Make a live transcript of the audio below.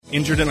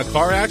Injured in a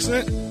car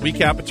accident? We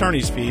cap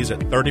attorney's fees at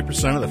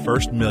 30% of the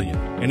first $1 million.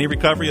 Any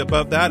recovery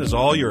above that is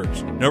all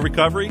yours. No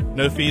recovery,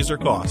 no fees or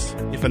costs.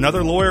 If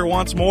another lawyer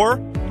wants more,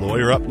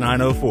 Lawyer Up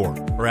 904.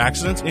 For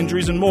accidents,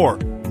 injuries, and more,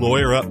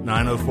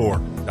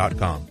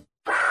 LawyerUp904.com.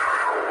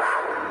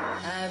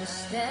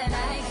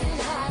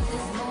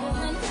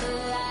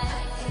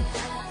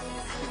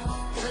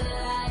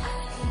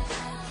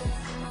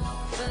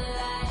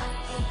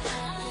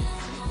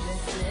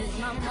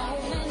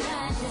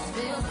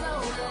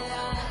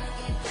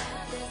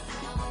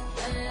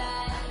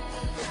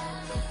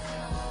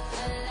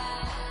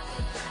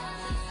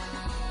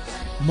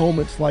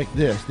 Moments like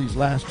this, these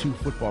last two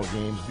football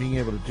games, being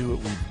able to do what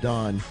we've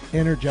done,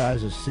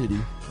 energize a city,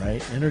 right?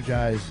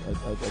 Energize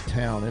a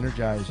town,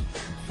 energize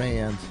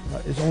fans,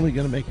 is only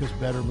going to make us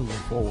better moving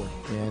forward.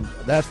 And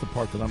that's the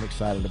part that I'm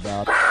excited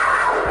about.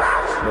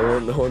 No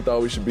one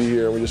thought we should be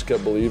here, and we just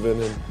kept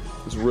believing, and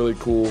it was really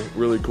cool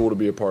to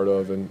be a part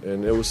of,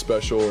 and it was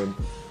special, and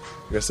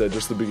like I said,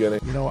 just the beginning.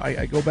 You know,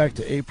 I go back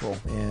to April,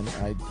 and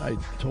I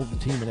told the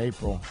team in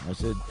April, I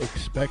said,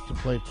 expect to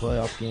play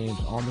playoff games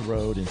on the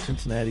road in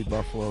Cincinnati,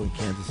 Buffalo, and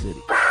Kansas City.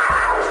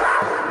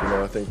 You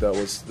know, I think that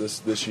was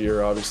this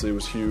year obviously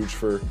was huge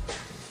for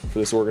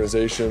this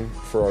organization,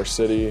 for our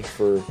city,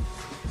 for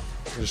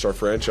just our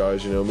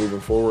franchise, you know, moving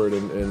forward,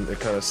 and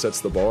it kind of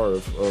sets the bar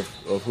of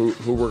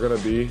who we're going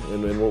to be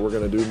and what we're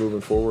going to do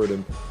moving forward,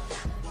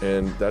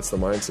 and that's the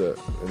mindset,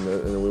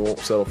 and we won't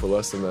settle for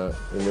less than that.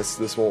 And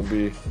this won't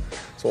be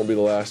the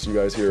last you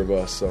guys hear of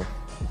us. So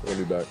we'll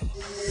be back.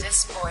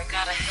 This boy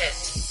got a hit.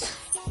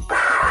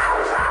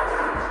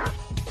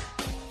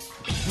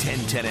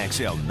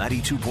 1010XL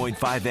 92.5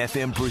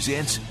 FM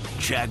presents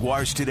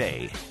Jaguars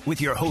Today with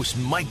your hosts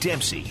Mike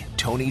Dempsey,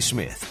 Tony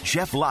Smith,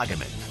 Jeff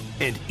Lageman,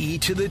 and E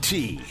to the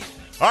T.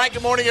 All right,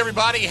 good morning,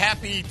 everybody.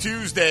 Happy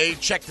Tuesday.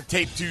 Check the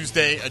Tape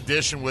Tuesday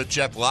edition with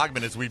Jeff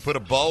Lageman as we put a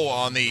bow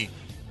on the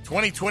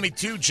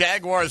 2022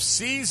 Jaguars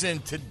season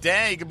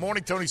today. Good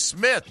morning, Tony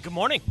Smith. Good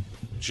morning.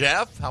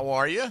 Jeff, how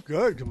are you?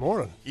 Good. Good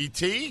morning.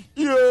 E.T.?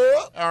 Yeah.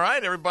 All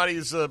right,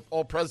 everybody's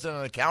all present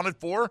and accounted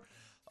for.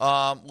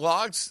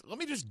 Logs, let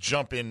me just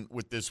jump in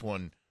with this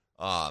one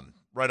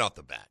right off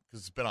the bat because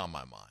it's been on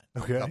my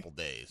mind for a couple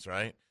days,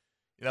 right?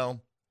 You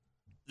know,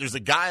 there's a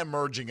guy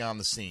emerging on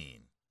the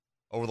scene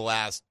over the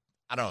last,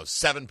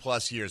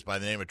 7+ years by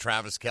the name of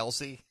Travis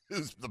Kelce,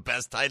 who's the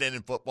best tight end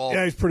in football.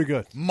 Yeah, he's pretty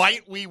good.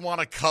 Might we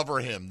want to cover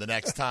him the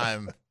next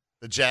time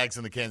the Jags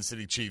and the Kansas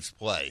City Chiefs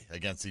play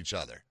against each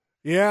other?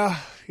 Yeah.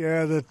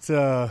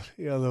 The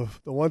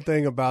one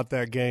thing about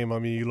that game, I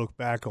mean, you look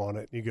back on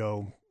it and you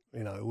go,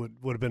 you know, it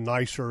would have been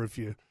nicer if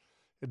you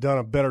had done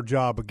a better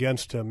job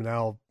against him.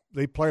 Now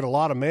they played a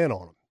lot of man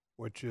on him,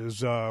 which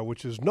is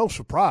no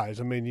surprise.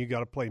 I mean, you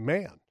got to play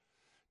man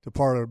to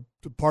part of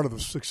the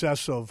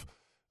success of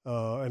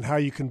and how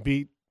you can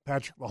beat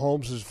Patrick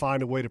Mahomes is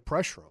find a way to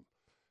pressure him.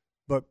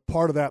 But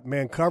part of that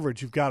man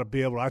coverage, you've got to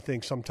be able to, I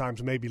think,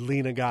 sometimes maybe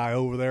lean a guy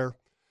over there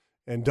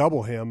and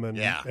double him and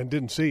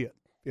didn't see it.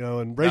 You know,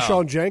 and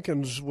Rayshon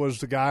Jenkins was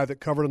the guy that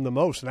covered him the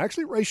most. And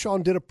actually,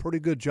 Rayshon did a pretty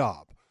good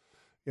job.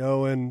 You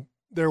know, and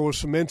there was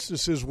some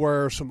instances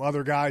where some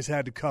other guys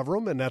had to cover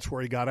him, and that's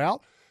where he got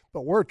out.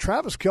 But where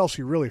Travis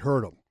Kelce really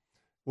hurt him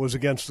was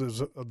against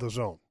the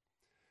zone.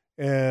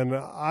 And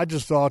I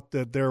just thought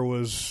that there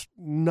was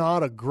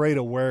not a great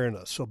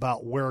awareness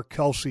about where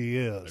Kelce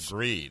is.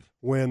 Agreed.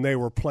 When they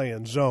were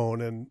playing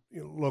zone. And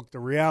look, the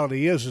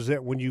reality is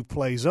that when you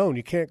play zone,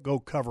 you can't go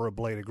cover a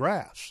blade of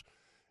grass.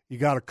 You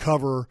got to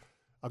cover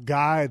a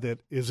guy that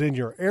is in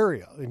your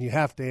area, and you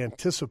have to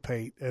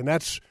anticipate. And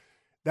that's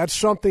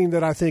something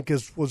that I think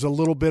was a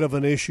little bit of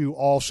an issue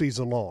all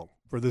season long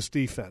for this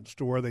defense,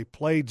 to where they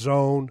played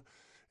zone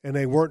and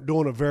they weren't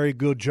doing a very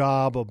good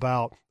job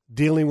about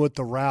dealing with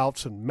the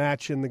routes and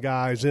matching the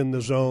guys in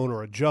the zone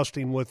or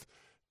adjusting with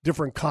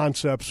different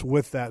concepts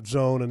with that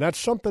zone. And that's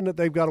something that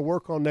they've got to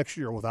work on next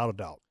year without a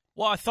doubt.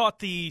 Well, I thought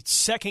the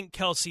second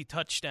Kelce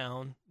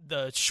touchdown,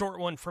 the short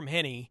one from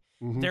Henne,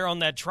 there on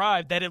that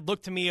drive, that it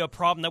looked to me a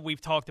problem that we've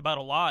talked about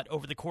a lot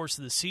over the course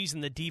of the season,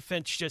 the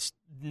defense just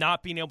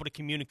not being able to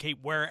communicate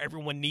where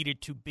everyone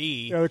needed to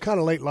be. Yeah, they're kind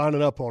of late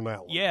lining up on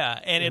that one. Yeah,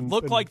 and it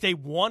looked like they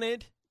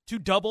wanted to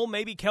double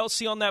maybe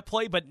Kelce on that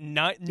play, but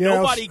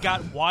nobody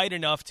got wide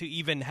enough to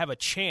even have a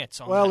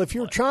chance on that. Well, if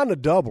you're trying to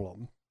double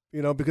them,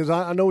 you know, because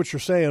I know what you're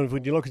saying.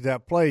 When you look at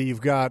that play,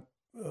 you've got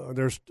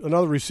there's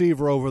another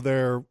receiver over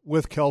there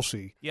with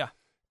Kelce. Yeah.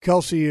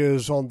 Kelce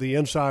is on the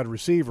inside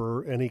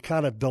receiver, and he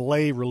kind of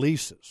delay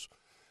releases.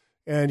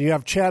 And you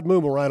have Chad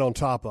Muma right on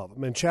top of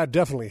him, and Chad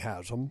definitely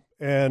has him.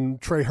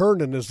 And Trey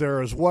Herndon is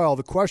there as well.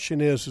 The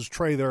question is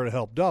Trey there to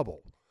help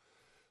double?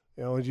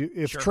 You know,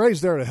 if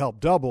Trey's there to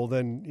help double,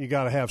 then you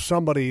got to have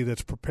somebody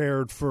that's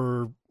prepared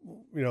for,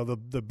 you know,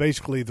 the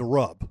basically the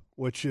rub,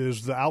 which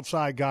is the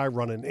outside guy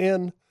running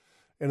in,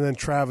 and then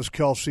Travis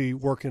Kelce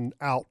working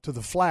out to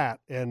the flat.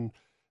 And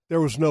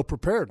there was no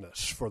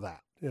preparedness for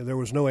that. You know, there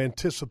was no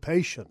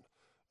anticipation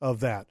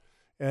of that.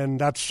 And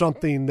that's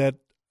something that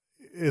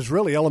is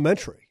really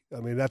elementary.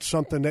 I mean, that's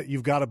something that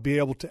you've got to be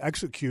able to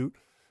execute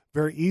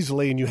very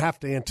easily, and you have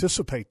to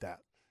anticipate that.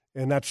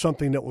 And that's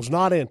something that was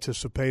not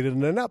anticipated,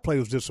 and then that play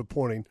was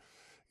disappointing.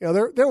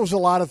 There was a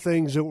lot of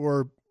things that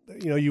were,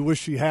 you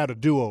wish you had a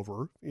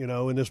do-over,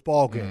 in this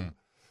ball game.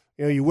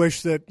 You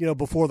wish that,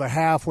 before the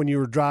half when you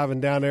were driving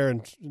down there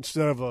and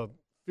instead of a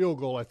field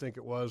goal, I think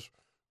it was,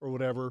 or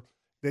whatever,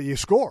 that you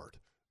scored,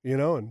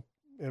 and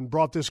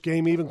brought this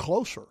game even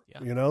closer,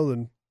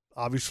 than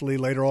obviously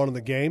later on in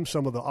the game,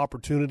 some of the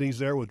opportunities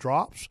there with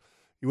drops.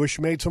 You wish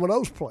you made some of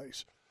those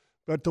plays.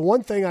 But the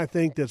one thing I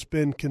think that's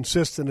been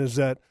consistent is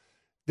that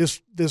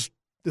this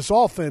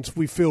offense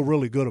we feel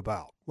really good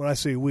about. When I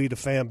say we, the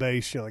fan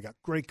base, they got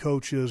great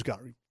coaches, got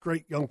a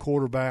great young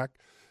quarterback,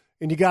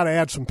 and you got to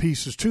add some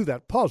pieces to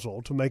that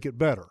puzzle to make it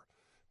better.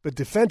 But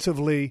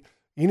defensively,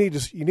 you need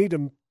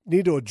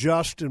to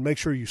adjust and make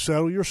sure you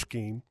settle your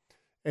scheme,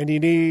 and you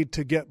need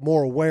to get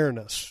more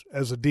awareness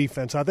as a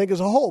defense, I think, as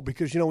a whole.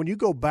 Because, when you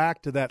go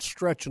back to that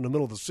stretch in the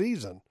middle of the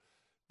season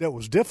that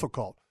was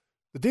difficult,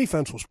 the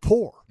defense was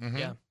poor. Mm-hmm.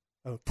 Yeah.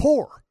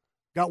 Poor.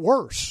 Got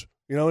worse.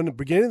 In the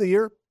beginning of the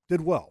year,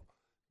 did well.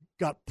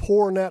 Got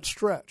poor in that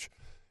stretch.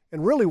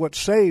 And really what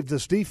saved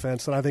this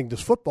defense, and I think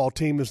this football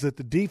team, is that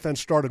the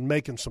defense started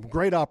making some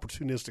great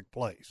opportunistic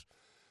plays.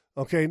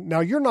 Okay,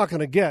 now you're not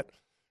going to get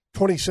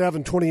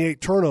 27,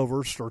 28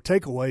 turnovers or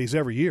takeaways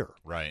every year.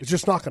 Right. It's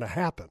just not going to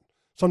happen.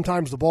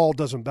 Sometimes the ball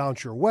doesn't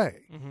bounce your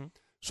way. Mm-hmm.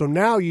 So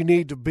now you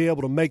need to be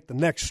able to make the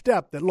next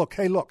step that, look,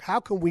 how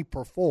can we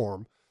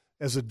perform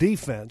as a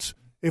defense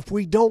if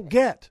we don't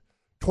get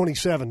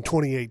 27,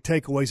 28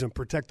 takeaways and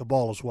protect the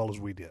ball as well as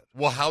we did?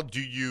 Well, how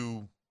do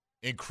you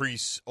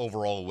increase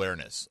overall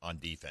awareness on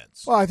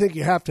defense? Well, I think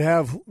you have to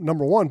have,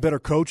 number one, better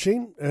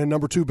coaching, and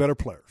number two, better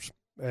players.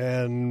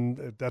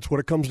 And that's what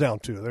it comes down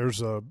to.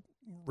 There's a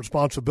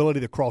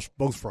responsibility across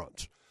both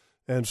fronts.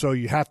 And so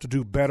you have to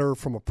do better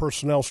from a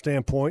personnel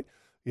standpoint.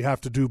 You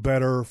have to do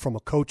better from a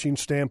coaching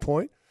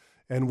standpoint,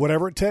 and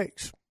whatever it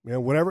takes.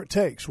 Whatever it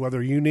takes,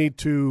 whether you need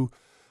to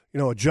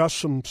adjust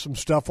some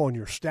stuff on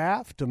your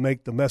staff to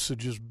make the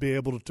messages be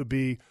able to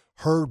be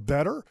heard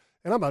better.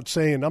 And I want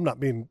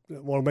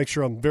to make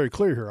sure I'm very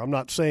clear here. I'm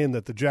not saying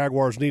that the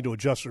Jaguars need to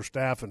adjust their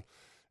staff and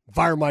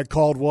fire Mike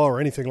Caldwell or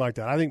anything like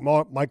that. I think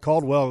Mike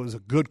Caldwell is a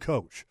good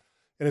coach,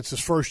 and it's his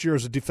first year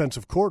as a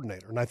defensive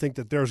coordinator. And I think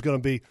that there's going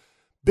to be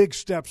big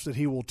steps that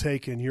he will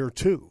take in year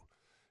two.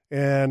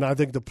 And I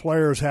think the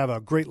players have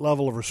a great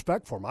level of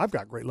respect for him. I've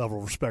got great level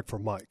of respect for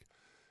Mike.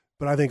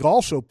 But I think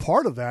also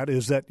part of that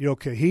is that,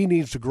 he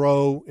needs to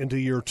grow into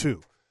year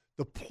two.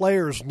 The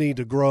players need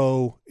to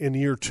grow in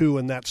year two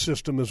in that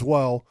system as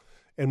well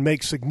and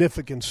make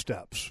significant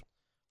steps.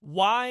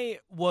 Why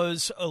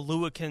was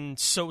Oluokun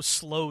so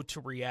slow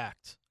to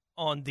react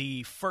on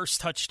the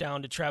first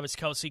touchdown to Travis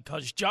Kelce?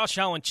 Because Josh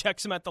Allen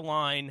checks him at the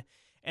line,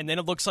 and then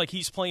it looks like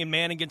he's playing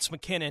man against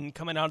McKinnon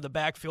coming out of the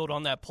backfield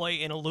on that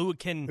play, and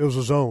Oluokun it was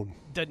a zone.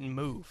 Didn't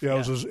move.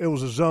 Yeah. It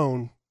was a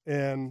zone,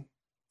 and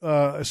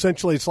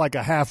essentially it's like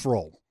a half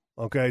roll.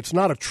 Okay, it's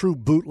not a true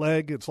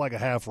bootleg. It's like a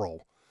half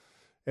roll.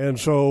 And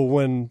so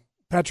when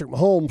Patrick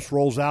Mahomes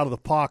rolls out of the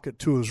pocket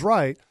to his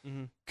right,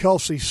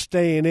 Kelce's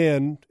staying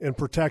in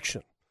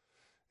protection.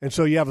 And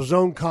so you have a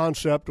zone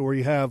concept where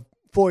you have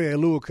Foye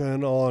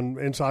Oluokun on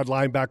inside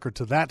linebacker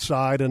to that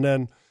side, and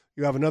then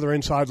you have another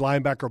inside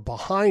linebacker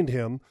behind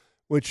him,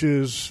 which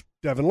is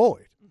Devin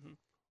Lloyd. Mm-hmm.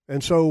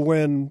 And so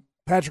when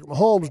Patrick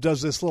Mahomes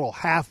does this little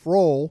half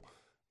roll,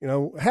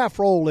 half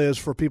roll is,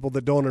 for people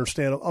that don't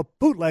understand, a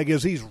bootleg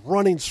is he's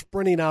running,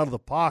 sprinting out of the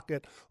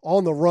pocket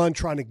on the run,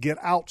 trying to get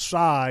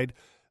outside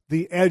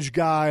the edge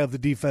guy of the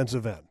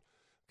defensive end.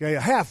 Okay,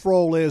 a half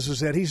roll is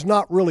that he's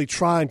not really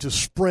trying to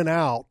sprint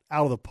out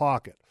of the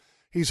pocket.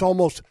 He's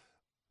almost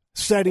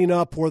setting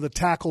up where the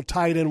tackle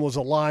tight end was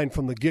aligned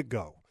from the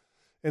get-go.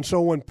 And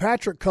so when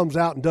Patrick comes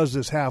out and does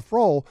this half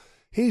roll,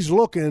 he's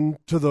looking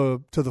to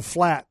the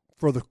flat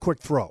for the quick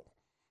throw.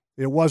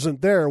 It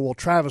wasn't there. Well,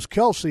 Travis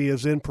Kelce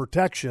is in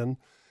protection,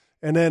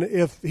 and then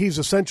if he's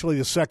essentially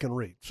the second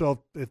read.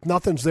 So if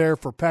nothing's there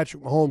for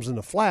Patrick Mahomes in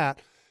the flat,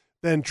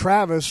 then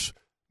Travis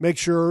makes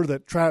sure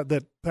that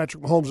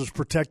Patrick Mahomes is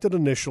protected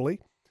initially,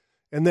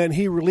 and then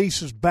he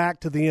releases back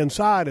to the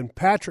inside. And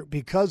Patrick,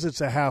 because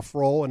it's a half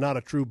roll and not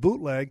a true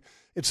bootleg,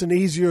 it's an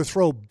easier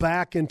throw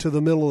back into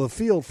the middle of the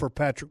field for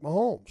Patrick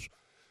Mahomes.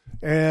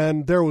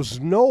 And there was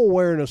no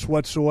awareness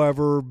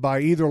whatsoever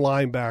by either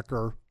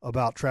linebacker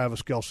about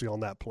Travis Kelce on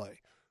that play,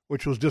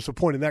 which was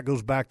disappointing. That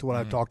goes back to what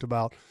I talked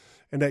about,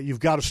 and that you've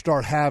got to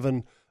start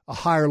having a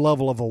higher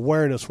level of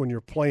awareness when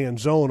you're playing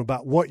zone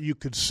about what you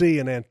could see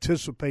and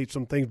anticipate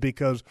some things,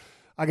 because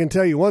I can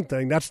tell you one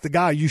thing, that's the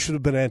guy you should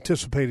have been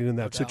anticipating in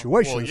that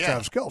situation,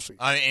 Travis Kelce.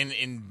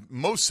 In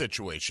most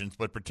situations,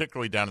 but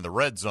particularly down in the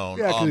red zone.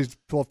 Yeah, because he's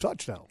 12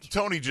 touchdowns.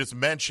 Tony just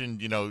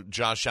mentioned,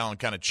 Josh Allen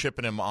kind of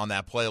chipping him on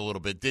that play a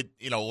little bit.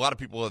 A lot of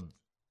people have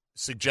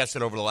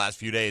suggested over the last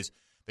few days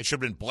they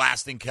should have been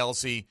blasting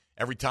Kelce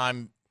every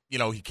time,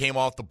 he came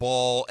off the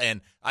ball.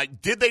 And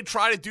did they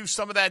try to do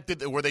some of that?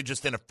 Were they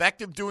just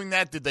ineffective doing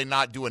that? Did they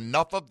not do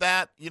enough of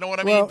that? You know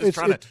what I mean? Well, just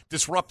trying to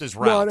disrupt his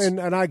routes. Well,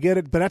 and I get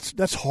it, but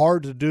that's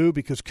hard to do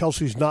because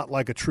Kelsey's not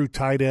like a true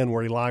tight end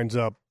where he lines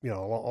up,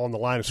 on the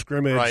line of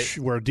scrimmage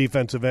where a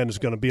defensive end is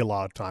going to be a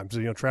lot of times.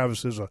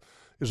 Travis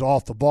is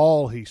off the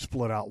ball. He's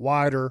split out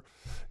wider.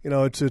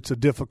 It's a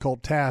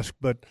difficult task,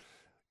 but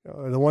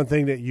the one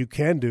thing that you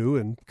can do,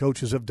 and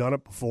coaches have done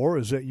it before,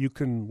 is that you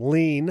can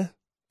lean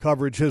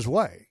coverage his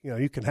way.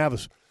 You can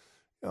have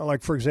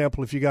like, for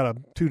example, if you got a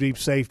two-deep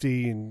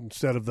safety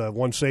instead of the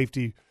one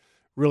safety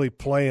really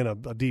playing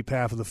a deep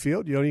half of the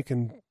field, you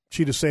can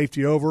cheat a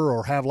safety over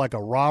or have like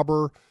a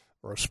robber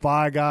or a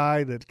spy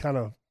guy that kind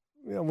of,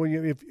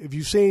 if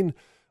you've seen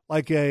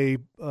like a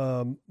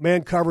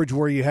man coverage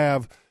where you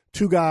have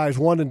two guys,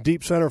 one in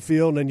deep center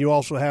field, and then you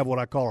also have what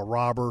I call a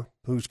robber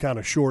who's kind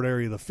of short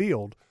area of the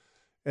field.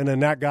 And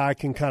then that guy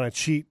can kind of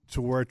cheat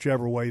to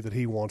whichever way that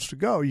he wants to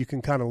go. You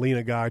can kind of lean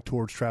a guy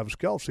towards Travis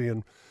Kelce.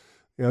 And,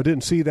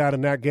 didn't see that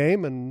in that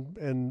game,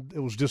 and it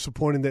was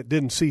disappointing that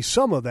didn't see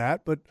some of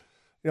that. But,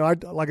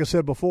 like I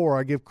said before,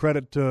 I give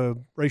credit to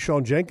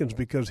Rayshawn Jenkins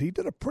because he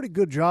did a pretty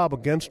good job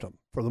against him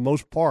for the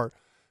most part.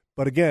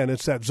 But, again,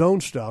 it's that zone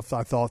stuff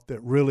I thought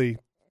that really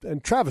 –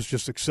 and Travis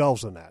just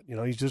excels in that.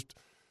 He's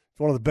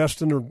one of the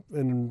best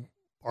in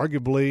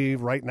arguably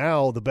right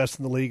now, the best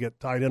in the league at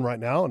tight end right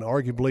now, and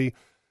arguably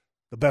 –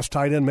 the best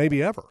tight end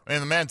maybe ever.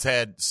 And the man's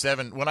had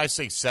 7. When I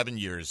say 7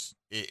 years,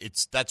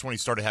 that's when he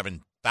started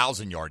having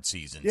 1,000-yard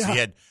seasons. Yeah. He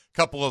had a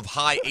couple of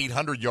high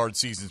 800-yard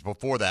seasons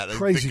before that.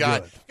 Crazy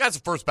good. The guy's a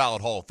first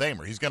ballot Hall of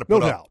Famer. He's going to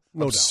put up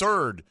no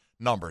absurd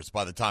numbers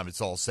by the time it's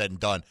all said and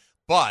done.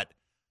 But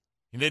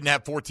he didn't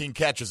have 14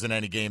 catches in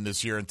any game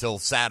this year until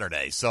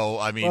Saturday. So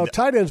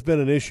tight end's been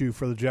an issue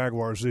for the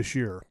Jaguars this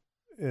year,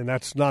 and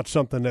that's not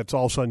something that's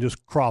all of a sudden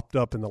just cropped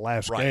up in the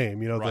last game.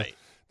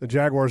 The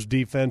Jaguars'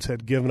 defense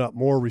had given up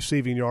more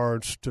receiving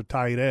yards to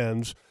tight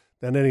ends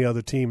than any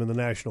other team in the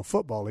National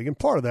Football League. And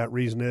part of that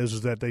reason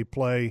is that they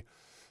play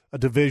a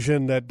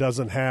division that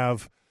doesn't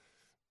have,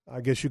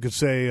 I guess you could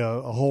say, a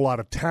whole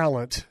lot of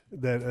talent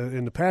that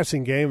in the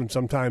passing game, and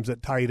sometimes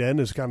that tight end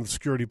is kind of the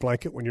security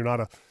blanket when you're not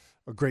a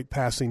great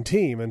passing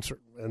team. And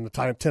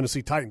the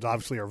Tennessee Titans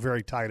obviously are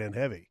very tight end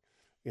heavy.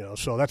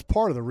 So that's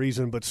part of the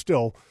reason, but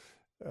still –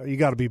 you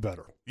got to be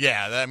better.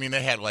 Yeah,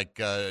 they had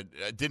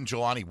didn't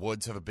Jelani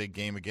Woods have a big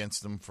game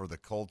against them for the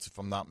Colts, if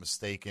I'm not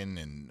mistaken,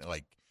 and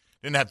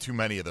didn't have too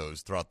many of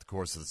those throughout the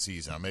course of the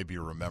season. I may be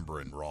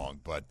remembering wrong,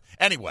 but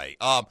anyway.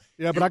 But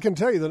I can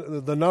tell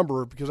you the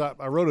number because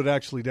I wrote it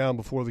actually down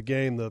before the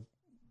game. The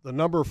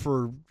number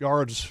for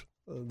yards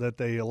that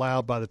they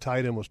allowed by the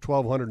tight end was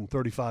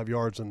 1,235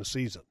 yards in the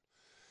season,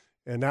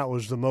 and that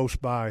was the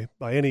most by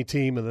any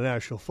team in the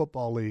National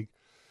Football League.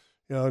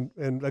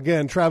 And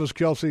again, Travis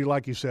Kelce,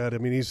 like you said,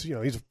 he's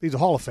a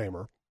Hall of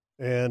Famer,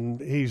 and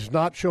he's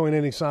not showing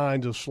any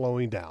signs of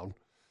slowing down.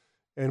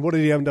 And what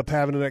did he end up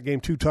having in that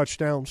game? 2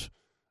 touchdowns.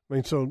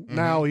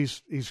 Now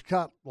he's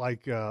got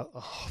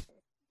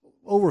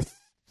over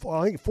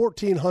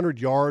 1,400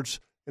 yards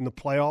in the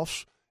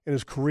playoffs in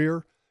his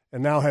career,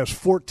 and now has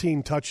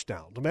 14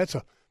 touchdowns. That's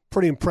a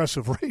pretty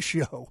impressive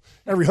ratio.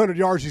 Every 100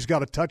 yards, he's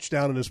got a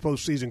touchdown in his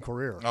postseason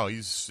career. Oh,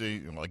 he's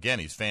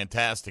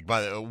fantastic.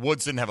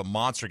 Woods didn't have a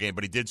monster game,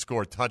 but he did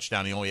score a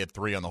touchdown. He only had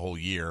 3 on the whole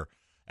year,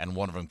 and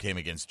one of them came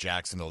against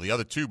Jacksonville. The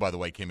other 2, by the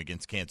way, came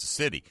against Kansas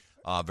City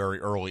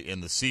very early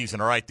in the season.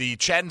 All right, the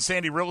Chad and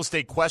Sandy real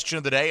estate question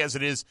of the day, as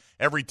it is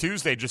every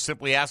Tuesday, just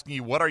simply asking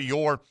you, what are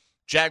your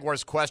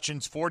Jaguars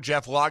questions for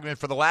Jeff Lageman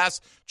for the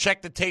last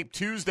Check the Tape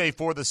Tuesday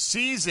for the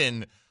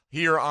season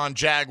here on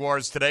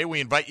Jaguars Today?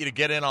 We invite you to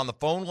get in on the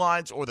phone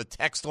lines or the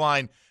text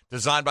line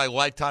designed by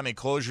Lifetime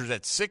Enclosures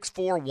at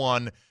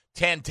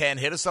 641-1010.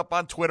 Hit us up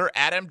on Twitter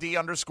at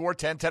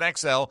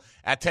MD_1010XL,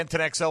 at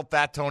 1010XL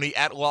Fat Tony,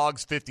 at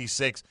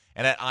Logs56,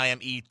 and at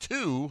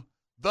IME2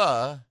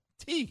 the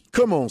T.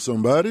 Come on,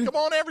 somebody. Come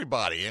on,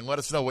 everybody, and let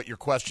us know what your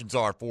questions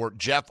are for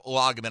Jeff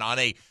Lageman on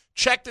a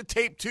Check the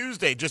Tape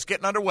Tuesday. Just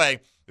getting underway.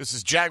 This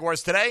is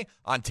Jaguars Today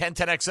on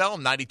 1010XL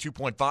and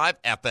 92.5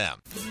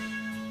 FM.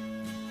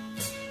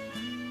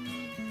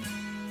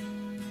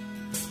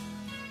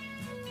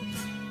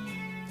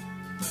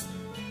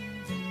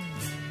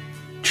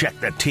 Check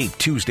the Tape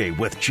Tuesday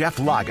with Jeff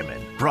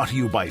Lageman. Brought to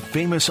you by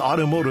Famous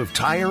Automotive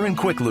Tire and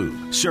Quick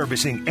Lube.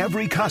 Servicing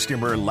every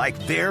customer like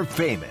they're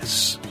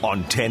famous.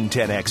 On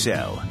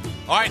 1010XL.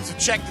 All right, so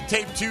Check the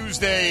Tape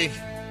Tuesday.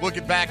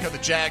 Looking back on the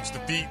Jags'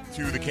 defeat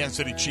to the Kansas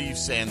City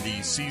Chiefs and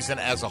the season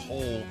as a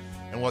whole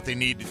and what they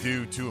need to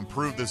do to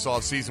improve this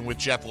offseason with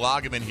Jeff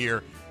Lageman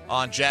here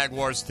on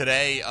Jaguars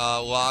Today.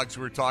 Logs,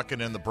 we were talking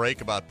in the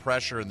break about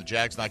pressure and the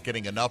Jags not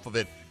getting enough of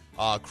it.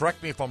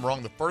 Correct me if I'm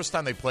wrong, the first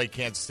time they played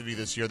Kansas City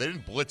this year, they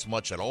didn't blitz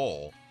much at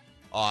all.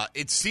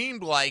 It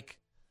seemed like,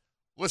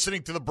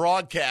 listening to the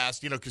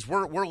broadcast, because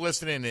we're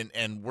listening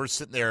and we're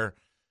sitting there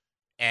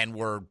and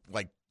we're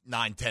like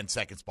 9-10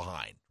 seconds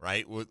behind,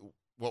 right, with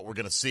what we're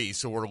going to see.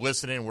 So we're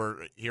listening,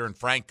 we're hearing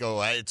Frank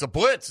go, it's a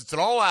blitz, it's an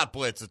all-out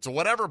blitz, it's a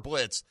whatever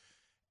blitz.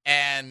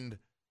 And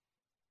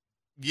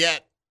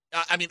yet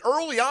I mean,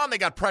 early on they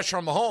got pressure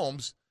on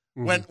Mahomes.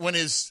 When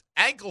his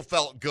ankle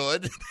felt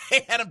good,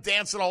 they had him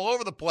dancing all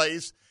over the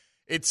place.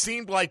 It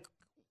seemed like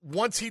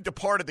once he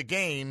departed the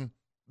game,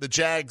 the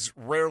Jags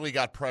rarely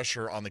got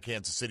pressure on the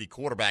Kansas City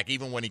quarterback,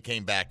 even when he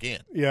came back in.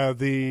 Yeah,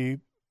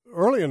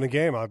 early in the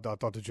game, I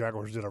thought the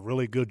Jaguars did a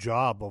really good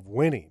job of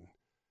winning.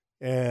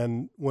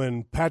 And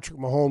when Patrick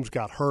Mahomes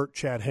got hurt,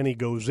 Chad Henne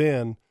goes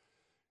in,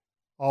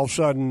 all of a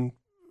sudden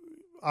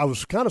I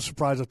was kind of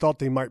surprised. I thought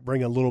they might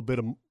bring a little bit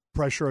of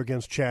pressure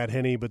against Chad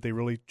Henne, but they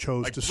really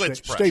chose to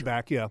stay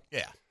back. Yeah.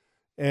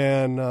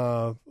 And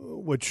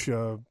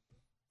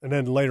and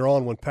then later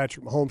on when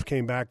Patrick Mahomes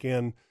came back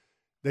in,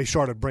 they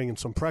started bringing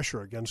some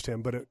pressure against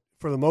him. But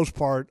for the most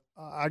part,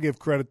 I give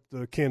credit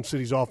to Kansas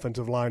City's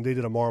offensive line. They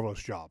did a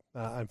marvelous job.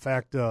 In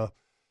fact,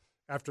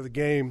 after the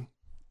game,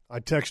 I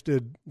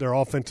texted their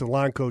offensive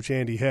line coach,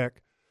 Andy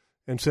Heck,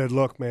 and said,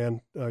 look,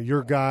 man,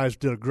 your guys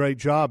did a great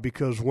job,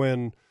 because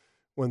when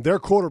their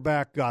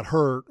quarterback got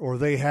hurt or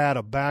they had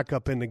a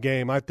backup in the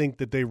game, I think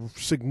that they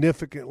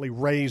significantly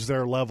raised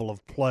their level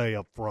of play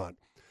up front.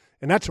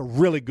 And that's a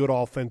really good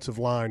offensive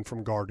line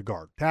from guard to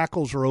guard.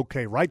 Tackles are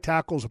okay. Right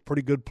tackle's a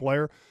pretty good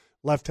player.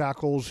 Left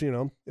tackles,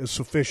 is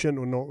sufficient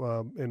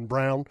in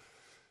Brown.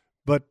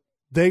 But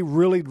they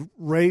really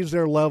raised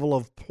their level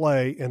of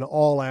play in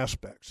all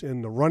aspects,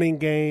 in the running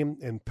game,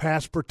 in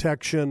pass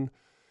protection.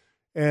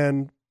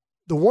 And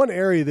the one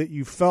area that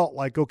you felt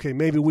like, okay,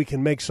 maybe we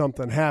can make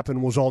something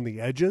happen was on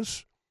the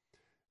edges.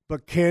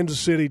 But Kansas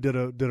City did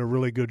a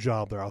really good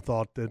job there. I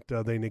thought that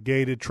they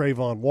negated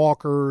Trayvon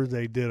Walker.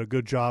 They did a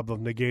good job of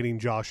negating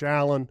Josh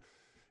Allen.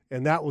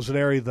 And that was an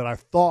area that I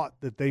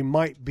thought that they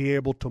might be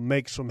able to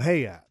make some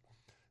hay at.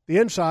 The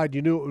inside,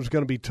 you knew it was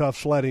going to be tough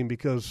sledding,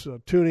 because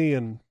Tooney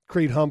and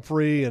Creed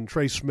Humphrey and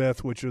Trey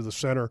Smith, which are the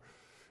center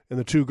and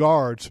the two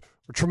guards,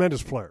 are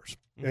tremendous players.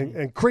 Mm-hmm.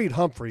 And Creed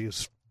Humphrey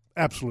is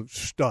absolute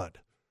stud.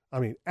 I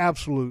mean,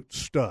 absolute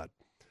stud.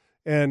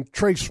 And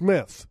Trey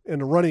Smith in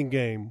the running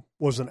game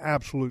was an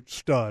absolute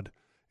stud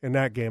in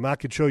that game. I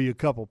could show you a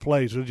couple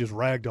plays that just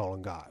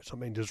ragdolling guys. I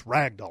mean, just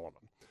ragdolling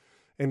them.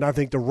 And I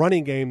think the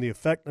running game, the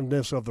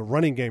effectiveness of the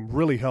running game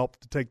really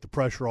helped to take the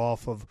pressure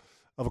off of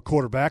a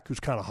quarterback who's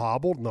kind of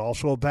hobbled, and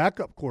also a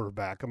backup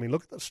quarterback. I mean,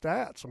 look at the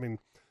stats. I mean,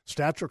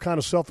 stats are kind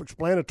of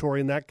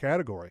self-explanatory in that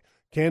category.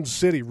 Kansas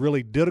City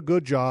really did a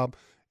good job,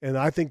 and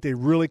I think they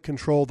really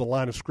controlled the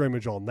line of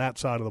scrimmage on that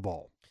side of the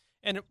ball.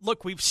 And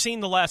look, we've seen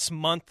the last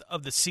month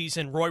of the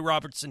season, Roy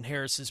Robertson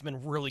Harris has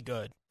been really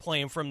good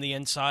playing from the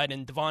inside,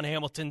 and Devon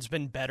Hamilton's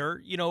been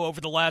better,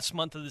 over the last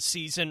month of the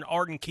season.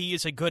 Arden Key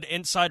is a good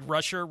inside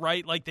rusher,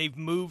 right? Like, they've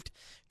moved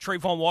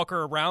Trayvon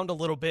Walker around a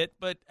little bit.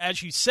 But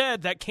as you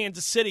said, that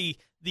Kansas City,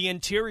 the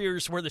interior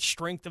is where the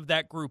strength of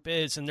that group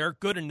is, and they're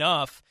good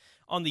enough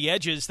on the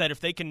edges that if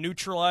they can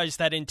neutralize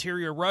that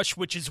interior rush,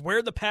 which is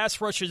where the pass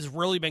rush has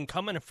really been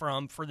coming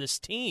from for this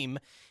team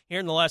here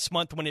in the last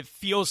month, when it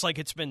feels like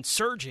it's been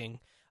surging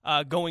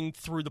going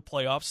through the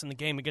playoffs and the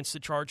game against the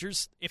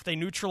Chargers, if they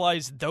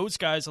neutralize those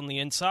guys on the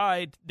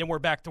inside, then we're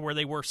back to where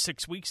they were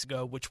 6 weeks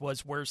ago, which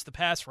was where's the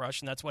pass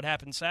rush, and that's what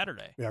happened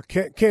Saturday. Yeah,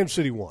 Kansas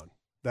City won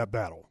that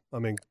battle. I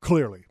mean,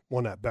 clearly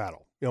won that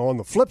battle. On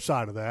the flip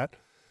side of that,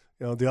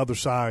 the other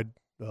side,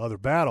 the other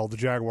battle, the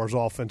Jaguars'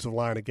 offensive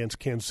line against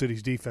Kansas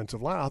City's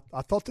defensive line,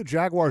 I thought the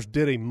Jaguars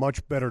did a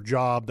much better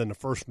job than the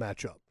first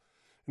matchup.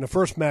 In the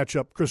first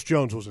matchup, Chris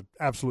Jones was an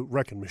absolute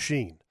wrecking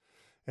machine.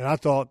 And I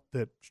thought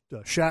that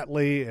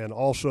Shatley and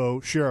also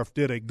Sheriff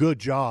did a good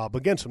job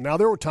against him. Now,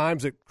 there were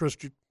times that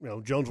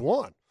Jones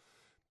won.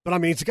 But, I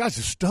mean, the guy's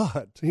a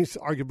stud. He's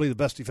arguably the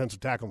best defensive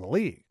tackle in the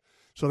league.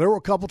 So there were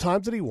a couple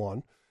times that he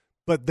won.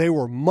 But they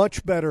were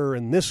much better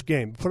in this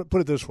game. Put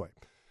it this way.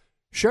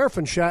 Sheriff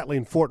and Shatley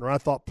and Fortner, I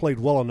thought, played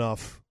well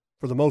enough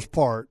for the most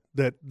part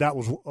that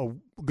was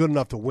good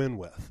enough to win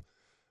with.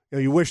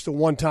 You wish the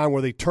one time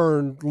where they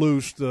turned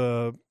loose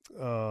the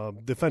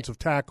defensive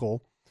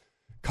tackle,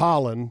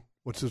 Colin,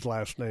 what's his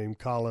last name?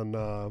 Colin,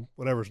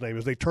 whatever his name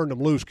is. They turned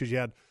him loose because you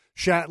had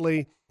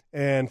Shatley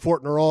and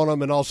Fortner on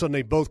him, and all of a sudden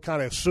they both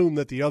kind of assume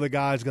that the other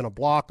guy's going to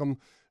block them,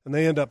 and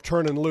they end up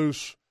turning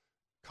loose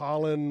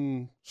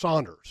Colin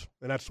Saunders.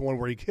 And that's the one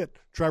where he hit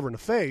Trevor in the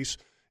face,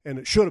 and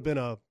it should have been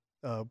a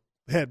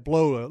head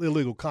blow,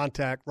 illegal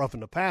contact,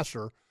 roughing the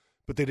passer,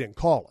 but they didn't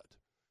call it.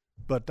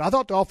 But I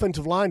thought the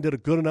offensive line did a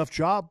good enough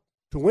job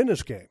to win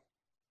this game.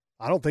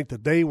 I don't think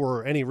that they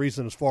were any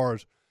reason as far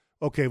as,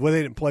 okay, well,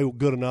 they didn't play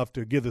good enough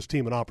to give this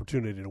team an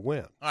opportunity to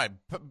win. All right,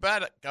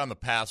 back on the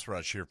pass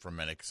rush here for a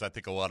minute, because I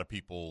think a lot of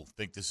people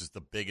think this is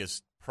the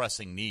biggest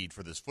pressing need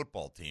for this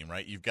football team,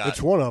 right?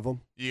 It's one of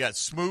them. You got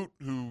Smoot,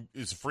 who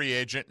is a free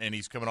agent, and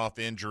he's coming off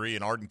injury,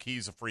 and Arden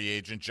Key's a free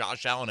agent.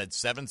 Josh Allen had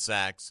 7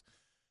 sacks.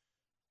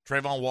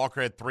 Trayvon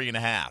Walker had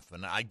 3.5.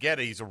 And I get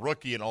it, he's a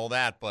rookie and all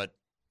that, but,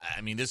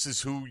 I mean, this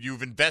is who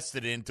you've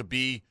invested in to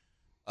be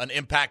an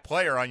impact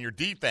player on your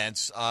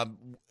defense.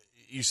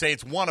 You say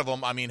it's one of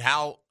them. I mean,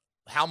 how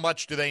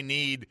much do they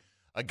need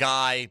a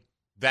guy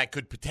that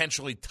could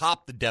potentially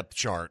top the depth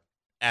chart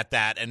at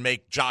that and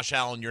make Josh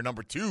Allen your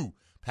number 2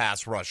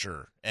 pass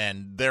rusher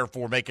and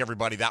therefore make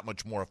everybody that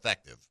much more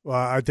effective? Well,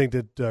 I think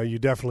that you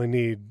definitely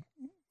need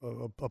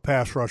a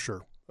pass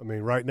rusher. I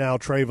mean, right now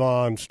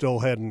Trayvon still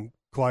hadn't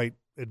quite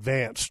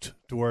advanced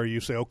to where you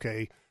say,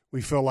 okay,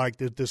 we feel like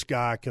that this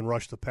guy can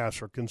rush the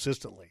passer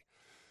consistently.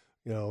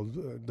 You know,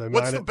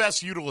 what's the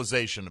best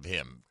utilization of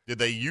him? Did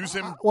they use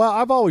him? Well,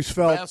 I've always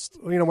felt, best?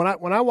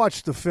 When I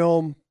watched the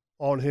film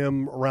on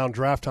him around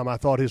draft time, I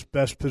thought his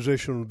best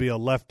position would be a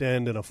left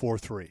end in a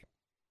 4-3.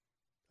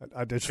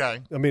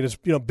 Okay. I mean, it's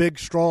big,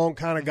 strong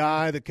kind of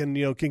guy that can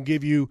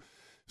give you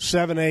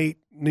 7, 8,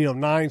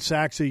 9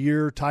 sacks a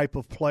year type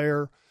of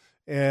player,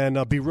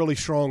 and be really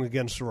strong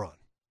against the run.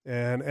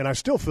 And I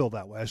still feel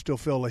that way. I still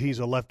feel that he's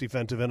a left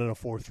defensive end in a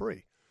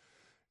 4-3.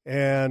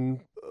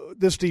 And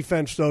this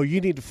defense, though,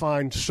 you need to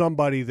find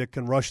somebody that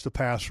can rush the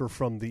passer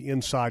from the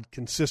inside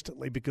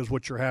consistently, because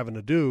what you're having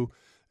to do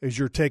is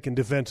you're taking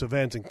defensive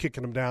ends and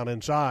kicking them down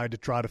inside to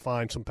try to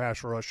find some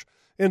pass rush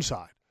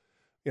inside.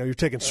 You're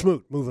taking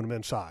Smoot, moving them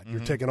inside. You're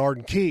taking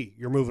Arden Key,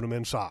 you're moving them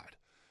inside.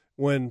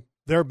 When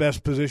their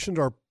best positions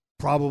are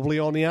probably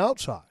on the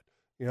outside.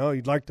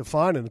 You'd like to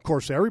find, and of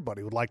course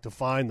everybody would like to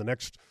find the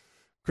next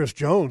Chris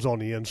Jones on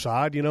the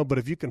inside, but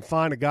if you can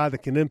find a guy that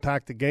can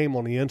impact the game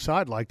on the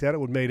inside like that, it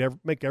would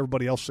make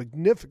everybody else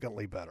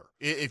significantly better.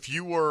 If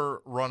you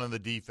were running the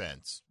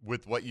defense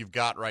with what you've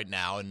got right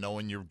now and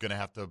knowing you're going to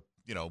have to,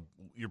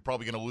 you're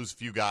probably going to lose a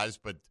few guys,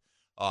 but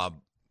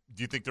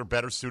do you think they're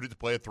better suited to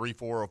play a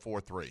 3-4 or a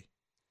 4-3?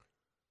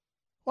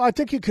 Well, I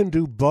think you can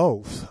do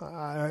both.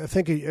 I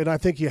think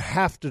you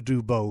have to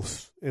do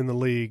both in the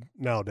league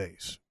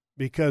nowadays,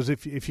 because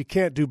if you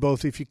can't do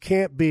both, if you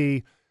can't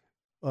be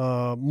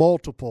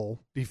multiple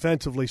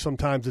defensively,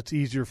 sometimes it's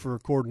easier for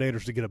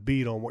coordinators to get a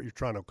beat on what you're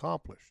trying to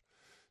accomplish.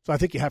 So I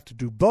think you have to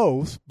do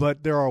both,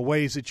 but there are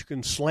ways that you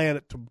can slant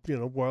it to,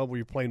 where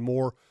you're playing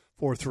more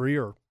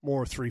 4-3 or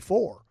more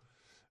 3-4.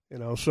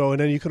 So, and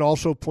then you can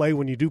also play,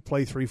 when you do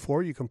play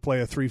 3-4, you can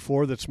play a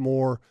 3-4 that's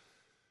more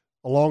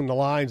along the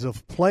lines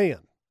of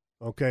playing,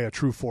 a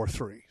true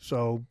 4-3.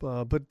 So,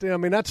 but I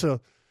mean, that's the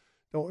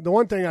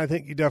one thing I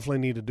think you definitely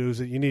need to do is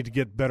that you need to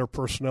get better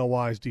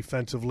personnel-wise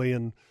defensively.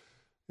 And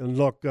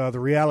look, the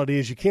reality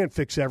is you can't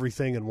fix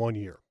everything in 1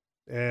 year.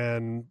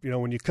 And,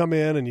 when you come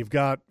in and you've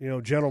got,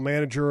 general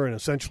manager and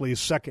essentially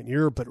his second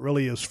year, but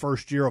really his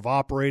first year of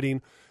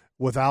operating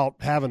without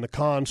having the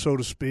con, so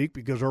to speak,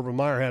 because Urban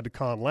Meyer had the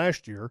con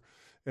last year.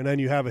 And then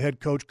you have a head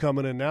coach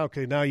coming in now.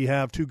 Okay, now you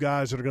have two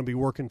guys that are going to be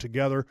working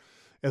together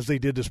as they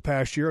did this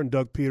past year, and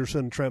Doug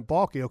Peterson and Trent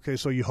Baalke. Okay,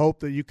 so you hope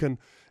that you can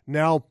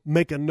now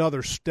make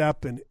another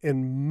step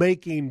in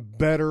making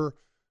better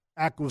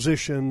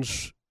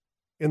acquisitions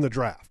in the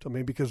draft. I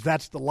mean, because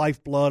that's the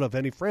lifeblood of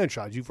any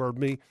franchise. You've heard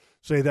me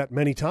say that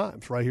many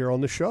times right here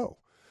on the show.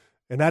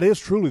 And that is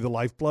truly the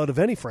lifeblood of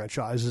any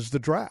franchise, is the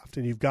draft.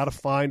 And you've got to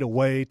find a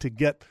way to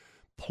get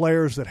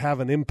players that have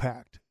an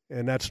impact.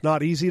 And that's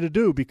not easy to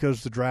do,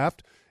 because the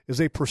draft is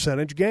a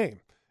percentage game.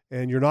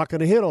 And you're not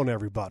going to hit on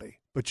everybody,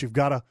 but you've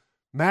got to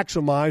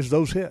maximize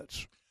those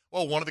hits.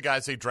 Well, one of the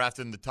guys they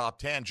drafted in the top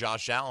 10,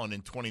 Josh Allen,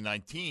 in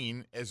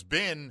 2019, has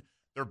been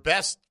their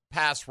best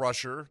pass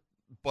rusher,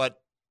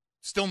 but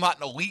still not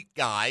an elite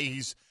guy.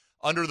 He's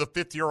under the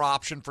fifth-year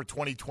option for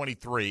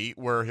 2023,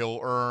 where he'll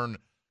earn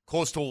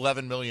close to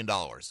 $11 million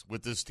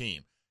with this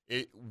team.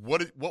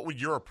 What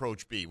would your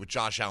approach be with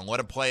Josh Allen? Let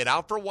him play it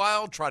out for a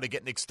while, try to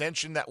get an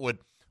extension that would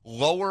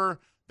lower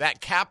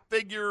that cap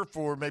figure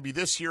for maybe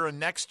this year and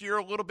next year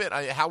a little bit?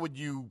 How would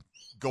you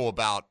go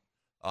about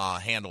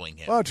handling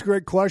him? Well, it's a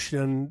great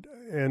question,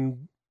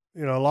 and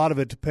a lot of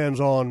it depends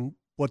on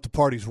what the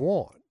parties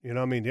want.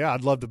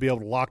 I'd love to be able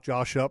to lock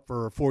Josh up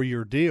for a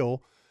 4-year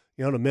deal,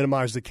 to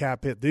minimize the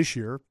cap hit this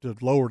year, to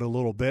lower it a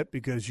little bit,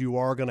 because you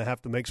are going to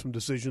have to make some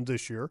decisions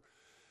this year.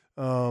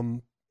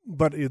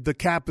 But the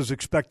cap is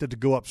expected to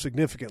go up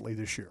significantly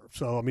this year.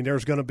 So,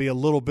 there's going to be a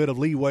little bit of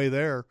leeway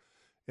there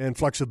and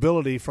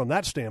flexibility from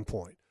that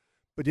standpoint.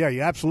 But, yeah,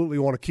 you absolutely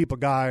want to keep a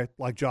guy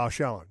like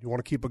Josh Allen. You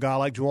want to keep a guy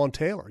like Juwan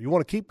Taylor. You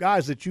want to keep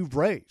guys that you've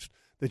raised,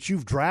 that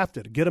you've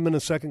drafted, get them in the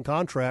second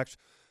contracts,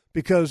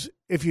 because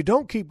if you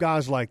don't keep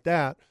guys like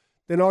that,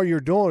 then all you're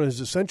doing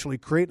is essentially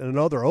creating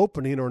another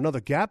opening or another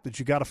gap that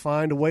you got to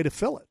find a way to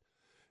fill it.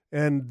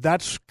 And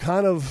that's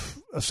kind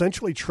of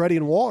essentially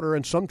treading water,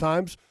 and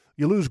sometimes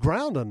you lose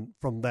ground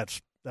from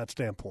that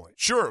standpoint.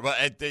 Sure,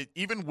 but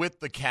even with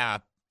the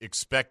cap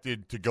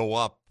expected to go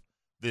up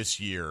this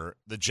year,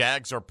 the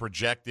Jags are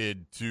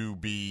projected to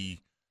be,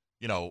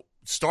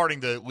 starting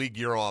the league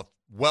year off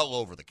well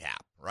over the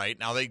cap, right?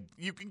 Now,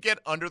 you can get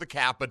under the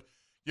cap, but,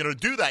 to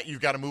do that,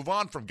 you've got to move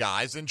on from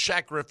guys. And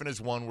Shaq Griffin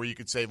is one where you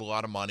could save a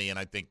lot of money, and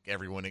I think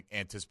everyone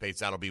anticipates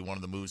that'll be one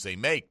of the moves they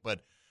make.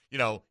 But,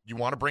 you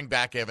want to bring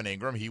back Evan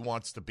Ingram. He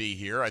wants to be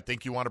here. I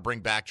think you want to bring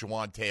back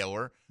Juwan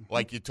Taylor,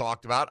 like you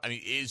talked about.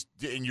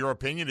 In your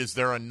opinion, is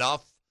there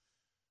enough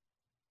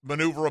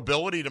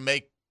maneuverability to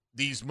make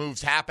these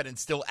moves happen and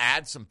still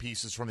add some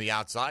pieces from the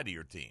outside of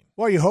your team?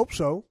 Well, you hope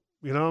so.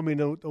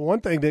 The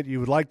one thing that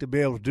you would like to be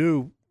able to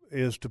do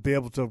is to be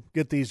able to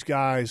get these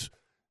guys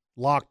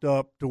locked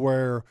up to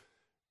where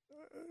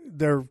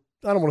they're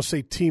I don't want to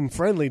say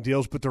team-friendly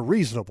deals, but they're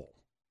reasonable,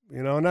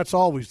 and that's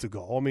always the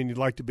goal. I mean, you'd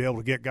like to be able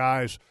to get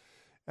guys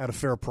at a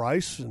fair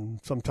price, and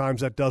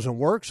sometimes that doesn't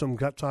work.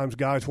 Sometimes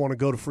guys want to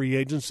go to free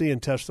agency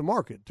and test the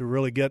market to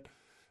really get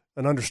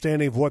an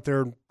understanding of what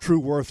their true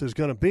worth is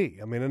going to be.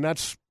 I mean, and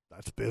that's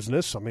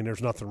business. I mean,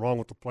 there's nothing wrong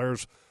with the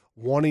players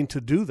wanting to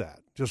do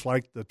that. Just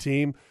like the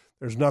team,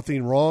 there's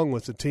nothing wrong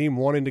with the team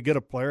wanting to get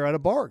a player at a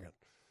bargain.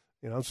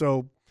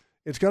 So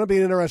it's going to be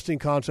an interesting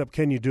concept.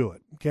 Can you do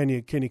it? Can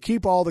you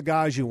keep all the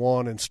guys you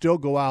want and still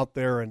go out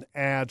there and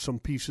add some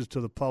pieces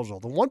to the puzzle?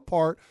 The one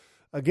part,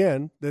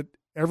 again, that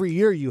every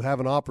year you have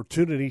an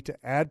opportunity to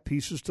add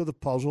pieces to the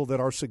puzzle that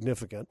are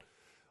significant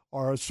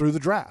are through the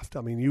draft.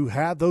 I mean, you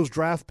have those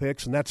draft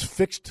picks, and that's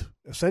fixed,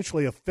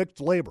 essentially a fixed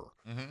labor.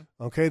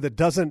 Okay, it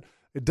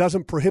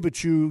doesn't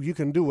prohibit you. You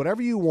can do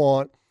whatever you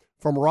want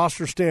from a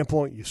roster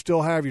standpoint. You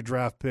still have your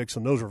draft picks,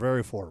 and those are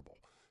very affordable.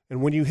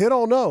 And when you hit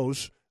on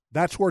those,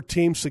 that's where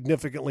teams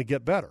significantly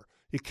get better.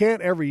 You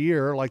can't every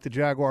year, like the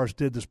Jaguars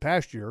did this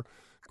past year,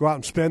 go out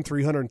and spend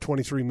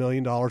 $323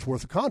 million worth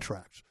of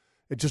contracts.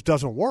 It just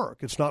doesn't work.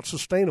 It's not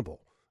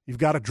sustainable. You've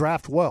got to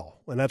draft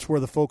well, and that's where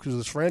the focus of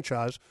this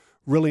franchise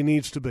really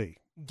needs to be.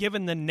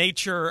 Given the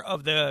nature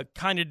of the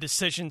kind of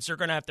decisions they're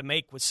going to have to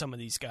make with some of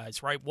these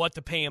guys, right? What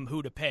to pay them,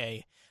 who to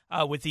pay,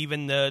 with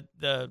even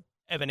the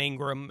Evan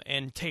Ingram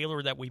and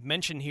Taylor that we've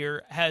mentioned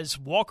here, has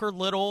Walker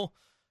Little,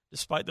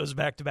 despite those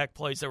back-to-back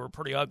plays that were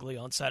pretty ugly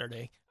on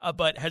Saturday,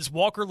 but has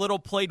Walker Little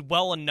played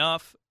well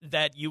enough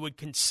that you would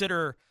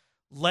consider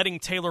letting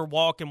Taylor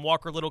walk and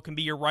Walker Little can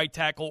be your right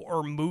tackle,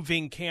 or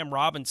moving Cam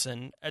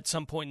Robinson at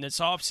some point in this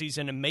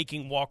offseason and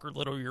making Walker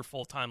Little your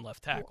full-time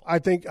left tackle? I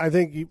think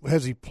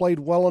has he played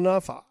well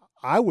enough?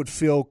 I would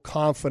feel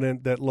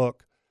confident that,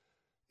 look,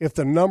 if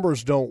the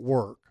numbers don't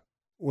work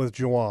with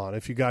Juwan,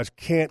 if you guys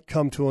can't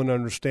come to an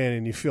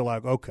understanding, you feel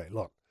like, okay,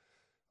 look,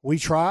 we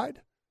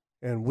tried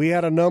and we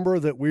had a number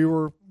that we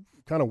were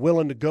kind of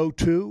willing to go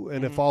to,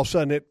 and if all of a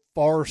sudden it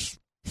far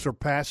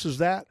surpasses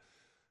that,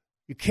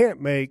 you can't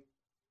make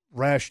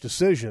rash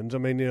decisions. I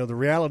mean, the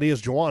reality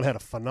is Juwan had a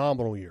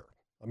phenomenal year.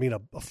 I mean,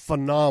 a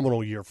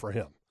phenomenal year for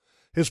him.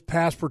 His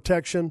pass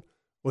protection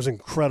was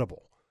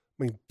incredible.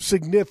 I mean,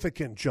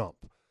 significant jump.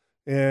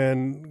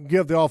 And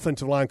give the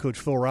offensive line coach,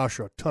 Phil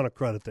Rauscher, a ton of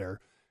credit there.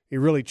 He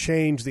really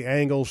changed the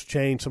angles,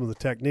 changed some of the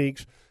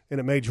techniques, and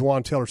it made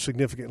Juwan Taylor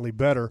significantly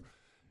better.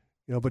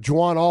 But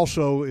Juwan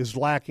also is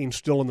lacking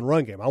still in the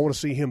run game. I want to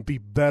see him be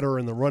better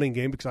in the running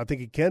game because I think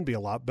he can be a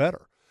lot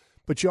better.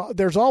 But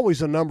there's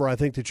always a number, I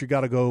think, that you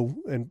got to go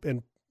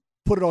and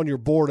put it on your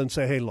board and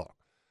say, hey, look,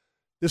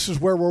 this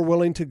is where we're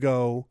willing to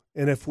go.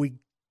 And if we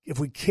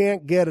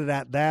can't get it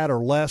at that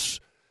or less,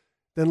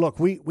 then, look,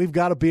 we've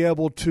got to be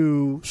able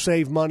to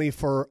save money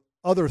for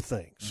other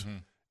things.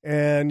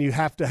 And you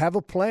have to have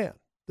a plan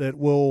that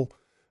will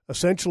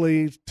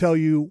essentially tell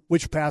you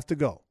which path to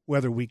go.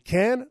 Whether we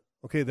can,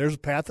 okay, there's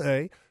path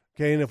A.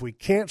 Okay, and if we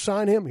can't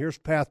sign him, here's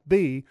path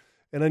B.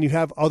 And then you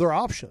have other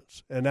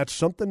options. And that's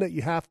something that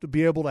you have to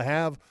be able to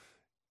have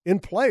in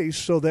place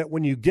so that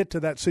when you get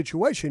to that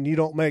situation, you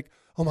don't make,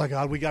 oh, my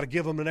God, we got to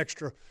give him an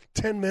extra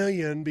 $10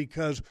 million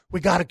because we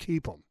got to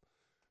keep him.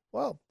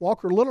 Well,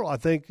 Walker Little, I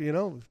think, did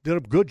a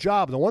good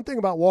job. The one thing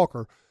about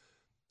Walker,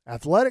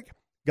 athletic,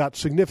 got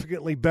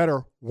significantly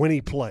better when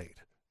he played.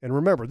 And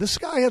remember, this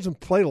guy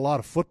hasn't played a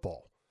lot of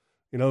football,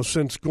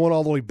 since going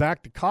all the way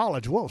back to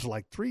college. Well, it was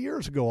like 3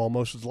 years ago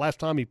almost is the last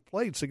time he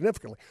played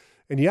significantly.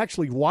 And you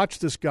actually watch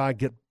this guy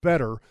get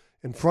better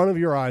in front of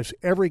your eyes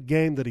every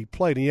game that he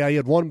played. And, he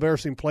had one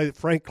embarrassing play that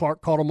Frank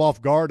Clark caught him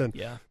off guard and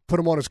put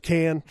him on his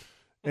can.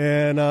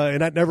 And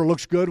that never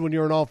looks good when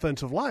you're an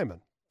offensive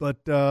lineman.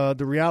 But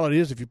the reality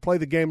is if you play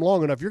the game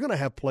long enough, you're going to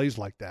have plays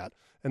like that.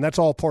 And that's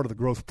all part of the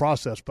growth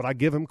process. But I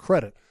give him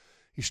credit.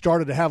 He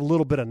started to have a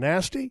little bit of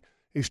nasty.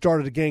 He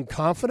started to gain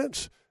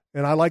confidence.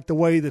 And I like the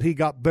way that he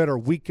got better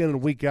week in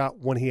and week out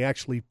when he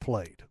actually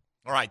played.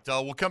 All right,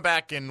 we'll come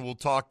back and we'll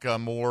talk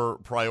more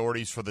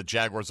priorities for the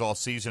Jaguars all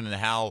season and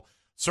how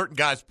certain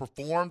guys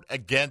performed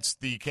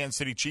against the Kansas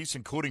City Chiefs,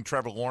 including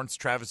Trevor Lawrence,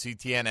 Travis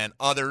Etienne, and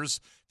others.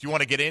 If you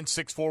want to get in,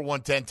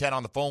 641-1010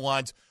 on the phone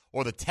lines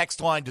or the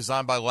text line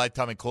designed by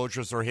Lifetime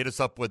Enclosures, or hit us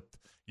up with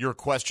your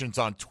questions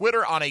on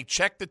Twitter on a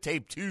Check the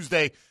Tape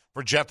Tuesday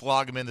for Jeff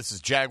Lageman. This is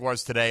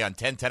Jaguars Today on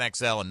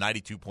 1010XL and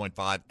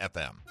 92.5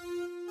 FM.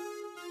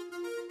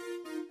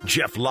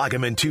 Jeff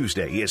Lageman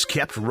Tuesday is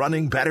kept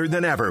running better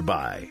than ever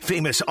by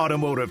Famous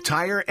Automotive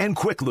Tire and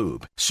Quick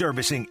Lube,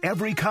 servicing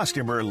every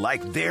customer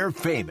like they're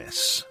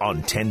famous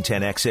on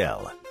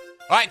 1010XL.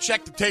 All right,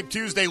 Check the Tape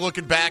Tuesday,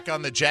 looking back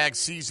on the Jags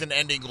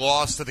season-ending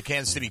loss to the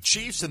Kansas City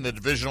Chiefs in the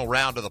divisional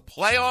round of the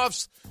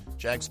playoffs.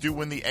 Jags do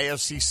win the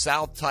AFC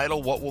South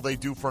title. What will they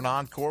do for an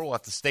encore? We'll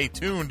have to stay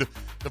tuned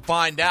to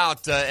find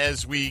out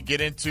as we get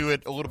into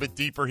it a little bit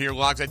deeper here,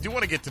 Logs. I do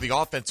want to get to the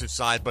offensive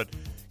side, but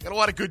got a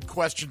lot of good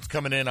questions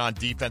coming in on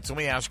defense. Let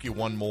me ask you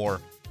one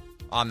more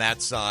on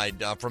that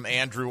side from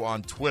Andrew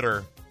on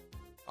Twitter.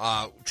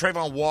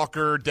 Trayvon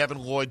Walker, Devin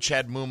Lloyd,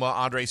 Chad Muma,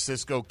 Andre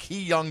Sisco,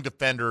 key young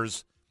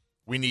defenders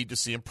we need to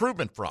see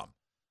improvement from.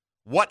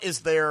 what is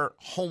their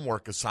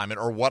homework assignment,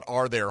 or what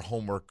are their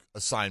homework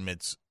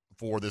assignments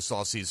for this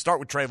offseason? Start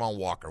with Trayvon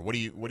Walker. What are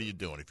you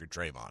doing if you're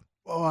Trayvon?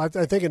 Well, I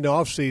think in the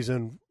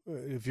offseason,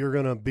 if you're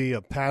going to be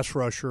a pass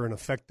rusher and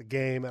affect the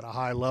game at a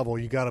high level,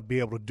 you got to be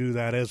able to do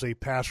that as a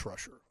pass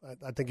rusher.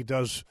 I think he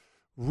does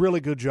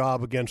really good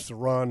job against the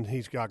run.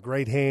 He's got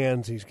great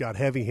hands. He's got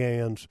heavy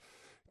hands.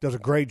 Does a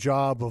great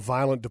job of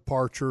violent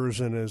departures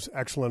and is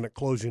excellent at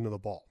closing of the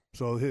ball.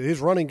 So his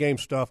running game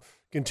stuff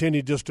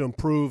continued just to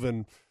improve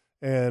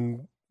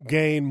and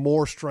gain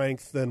more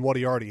strength than what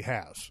he already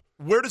has.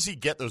 Where does he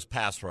get those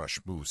pass rush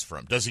moves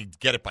from? Does he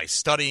get it by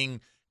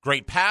studying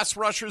great pass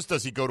rushers?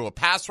 Does he go to a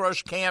pass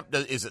rush camp?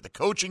 Is it the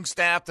coaching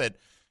staff that,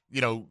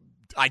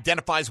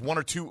 identifies one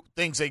or two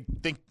things they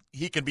think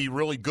he can be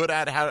really good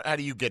at? How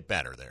do you get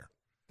better there?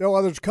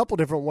 Well, there's a couple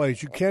different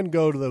ways. You can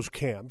go to those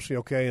camps,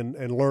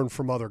 and learn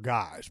from other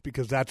guys,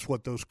 because that's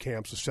what those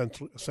camps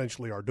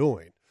essentially are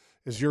doing,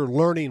 is you're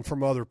learning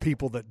from other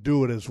people that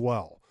do it as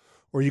well.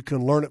 Or you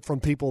can learn it from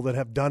people that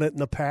have done it in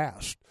the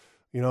past.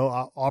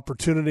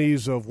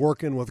 Opportunities of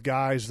working with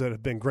guys that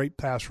have been great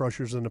pass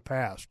rushers in the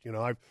past.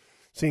 I've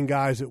seen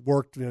guys that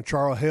worked,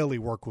 Charles Haley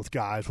worked with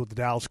guys with the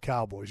Dallas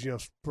Cowboys.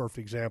 Perfect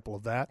example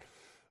of that.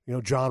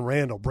 John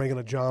Randall, bringing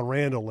a John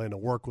Randall in to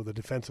work with a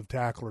defensive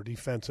tackle or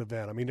defensive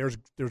end. I mean, there's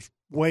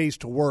ways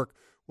to work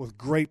with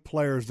great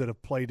players that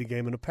have played the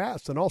game in the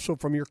past, and also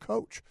from your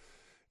coach.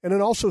 And then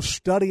also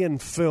studying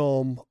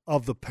film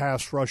of the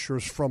pass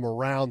rushers from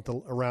around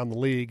the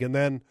league, and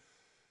then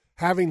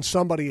having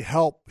somebody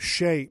help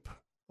shape,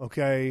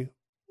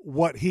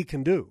 what he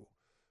can do.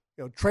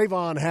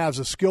 Trayvon has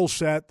a skill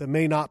set that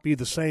may not be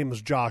the same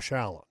as Josh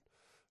Allen.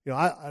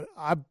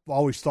 I've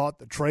always thought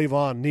that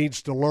Trayvon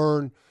needs to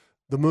learn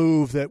the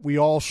move that we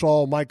all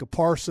saw Micah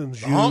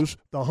Parsons use,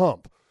 the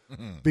hump,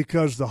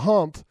 because the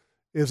hump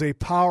is a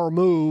power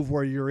move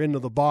where you're into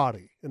the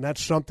body, and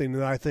that's something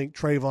that I think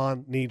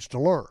Trayvon needs to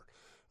learn.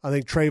 I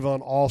think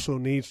Trayvon also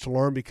needs to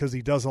learn, because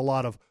he does a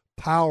lot of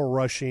power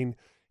rushing,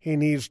 he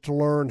needs to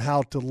learn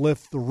how to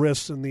lift the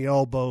wrists and the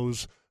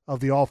elbows of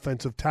the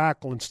offensive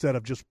tackle instead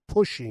of just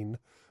pushing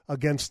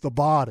against the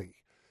body.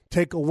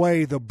 Take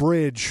away the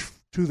bridge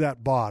to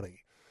that body.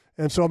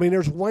 And so,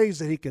 there's ways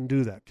that he can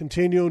do that.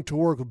 Continuing to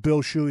work with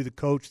Bill Shuey, the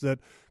coach that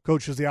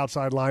coaches the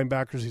outside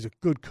linebackers. He's a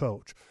good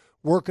coach.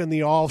 Work in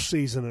the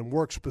offseason and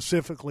work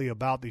specifically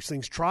about these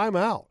things. Try them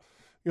out.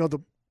 The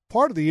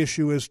part of the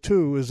issue is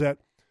that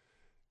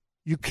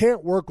you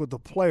can't work with the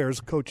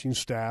players, coaching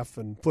staff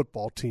and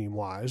football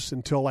team-wise,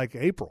 until like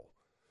April.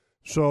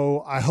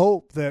 So I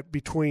hope that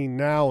between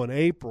now and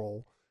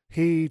April,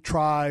 he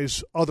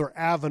tries other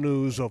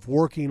avenues of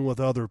working with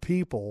other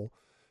people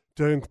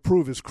to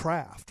improve his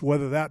craft,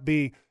 whether that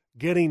be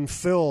getting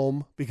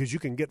film, because you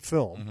can get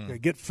film,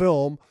 get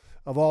film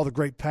of all the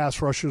great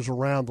pass rushers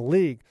around the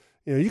league.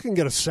 You can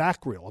get a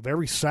sack reel of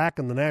every sack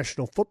in the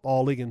National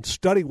Football League and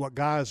study what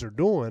guys are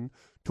doing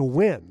to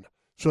win,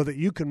 so that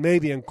you can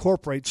maybe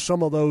incorporate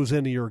some of those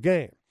into your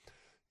game.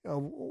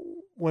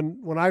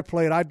 When I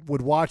played, I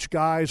would watch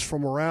guys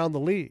from around the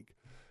league.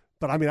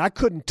 But, I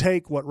couldn't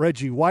take what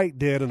Reggie White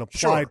did and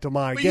apply it to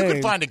my game. You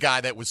could find a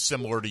guy that was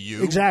similar to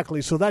you.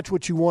 Exactly. So that's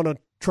what you want to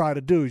try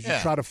to do, is you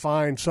try to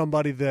find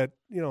somebody that,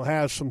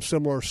 has some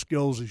similar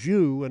skills as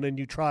you, and then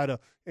you try to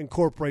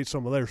incorporate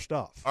some of their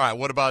stuff. All right,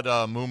 what about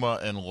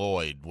Muma and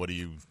Lloyd?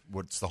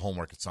 What's the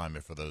homework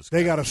assignment for those guys?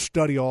 They got to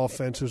study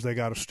offenses. They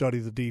got to study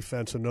the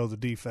defense and know the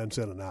defense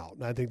in and out.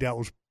 And I think that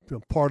was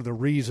part of the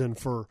reason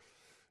for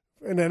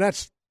 – and then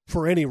that's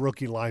for any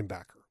rookie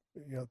linebacker.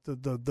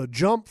 The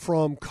jump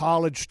from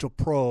college to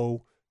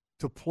pro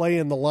to play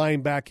in the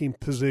linebacking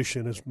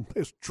position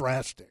is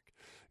drastic.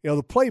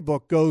 The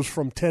playbook goes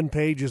from 10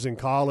 pages in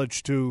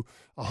college to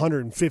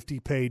 150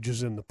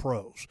 pages in the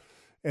pros.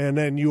 And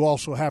then you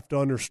also have to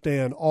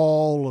understand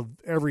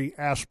every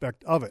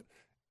aspect of it.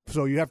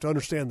 So you have to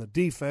understand the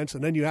defense,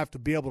 and then you have to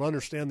be able to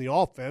understand the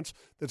offense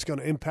that's going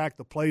to impact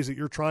the plays that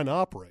you're trying to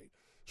operate.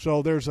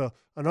 So there's an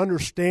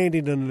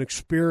understanding and an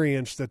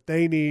experience that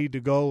they need to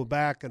go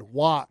back and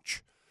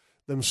watch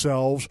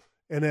themselves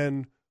and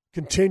then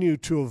continue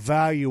to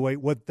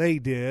evaluate what they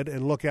did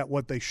and look at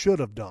what they should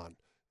have done.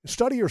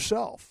 Study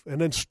yourself,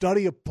 and then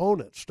study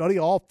opponents, study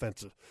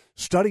offenses,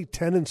 study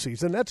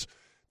tendencies. And that's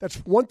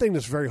one thing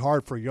that's very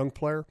hard for a young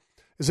player,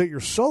 is that you're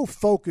so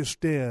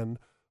focused in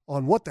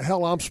on what the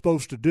hell I'm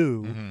supposed to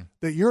do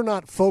that you're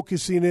not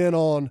focusing in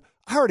on,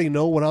 I already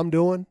know what I'm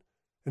doing,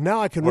 and now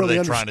I can really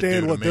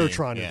understand what they're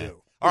trying to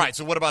do. All right,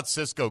 so what about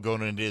Cisco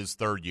going into his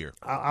third year?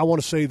 I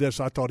want to say this.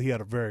 I thought he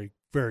had a very,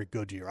 very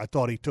good year. I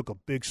thought he took a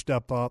big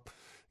step up.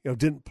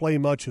 Didn't play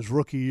much his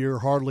rookie year,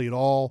 hardly at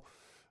all.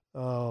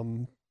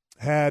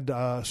 Had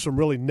some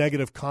really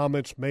negative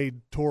comments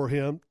made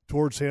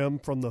towards him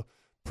from the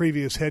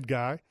previous head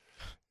guy,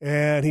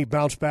 and he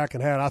bounced back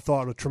and had, I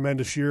thought, a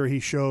tremendous year. He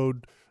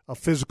showed a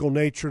physical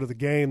nature to the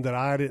game that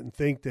I didn't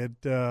think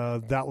that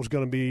that was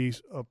going to be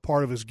a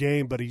part of his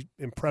game, but he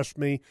impressed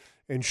me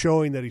in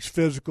showing that he's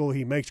physical.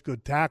 He makes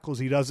good tackles.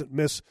 He doesn't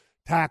miss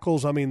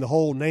tackles. The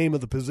whole name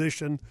of the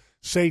position,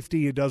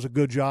 safety, he does a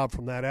good job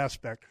from that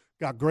aspect.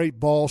 got great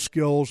ball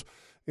skills.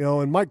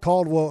 And Mike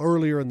Caldwell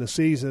earlier in the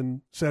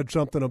season said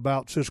something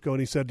about Cisco, and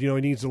he said, he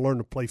needs to learn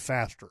to play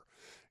faster.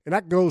 And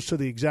that goes to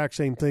the exact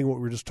same thing what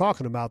we were just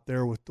talking about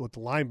there with the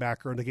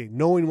linebacker, and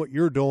knowing what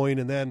you're doing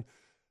and then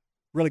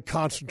really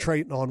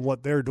concentrating on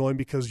what they're doing,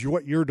 because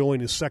what you're doing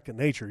is second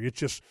nature.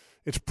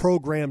 It's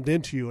programmed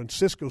into you. And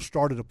Cisco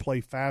started to play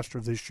faster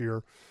this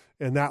year,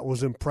 and that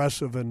was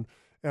impressive. And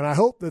I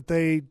hope that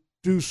they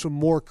do some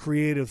more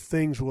creative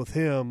things with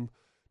him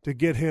to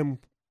get him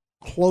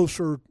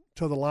closer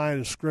to the line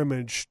of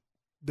scrimmage,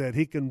 that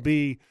he can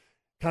be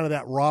kind of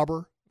that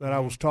robber that I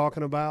was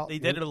talking about. They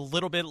did it a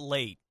little bit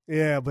late.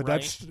 Yeah, but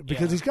right? that's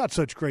because he's got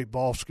such great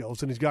ball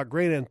skills, and he's got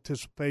great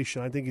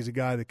anticipation. I think he's a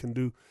guy that can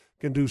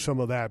do some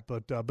of that.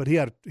 But he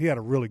had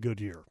a really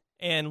good year.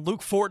 And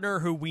Luke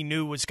Fortner, who we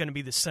knew was going to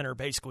be the center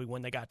basically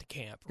when they got to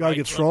camp. Got to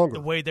get stronger. The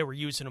way they were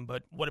using him,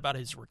 but what about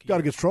his rookie? Got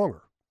to get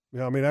stronger.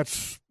 I mean,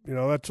 that's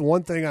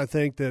one thing I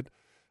think that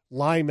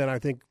linemen, I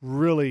think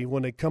really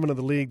when they come into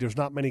the league, there's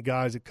not many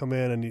guys that come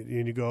in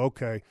and you go,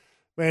 okay,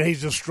 man,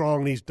 he's just strong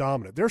and he's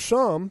dominant. There's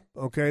some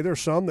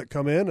that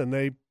come in and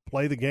they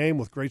play the game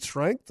with great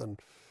strength,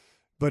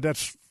 but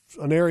that's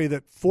an area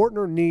that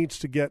Fortner needs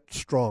to get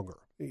stronger.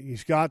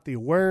 He's got the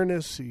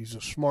awareness. He's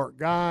a smart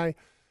guy.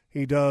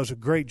 He does a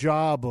great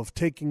job of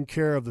taking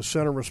care of the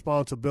center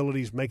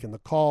responsibilities, making the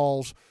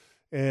calls,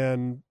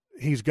 and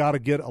he's got to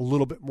get a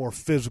little bit more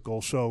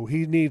physical. So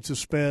he needs to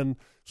spend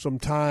some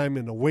time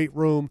in the weight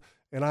room,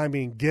 and I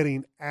mean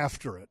getting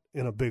after it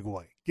in a big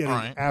way.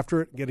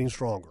 After it, getting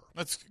stronger.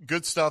 That's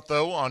good stuff,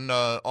 though, on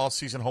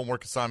all-season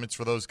homework assignments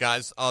for those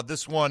guys.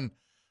 This one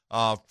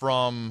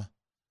from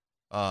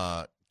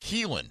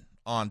Keelan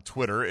on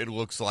Twitter, it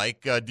looks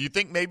like. Do you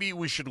think maybe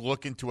we should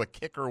look into a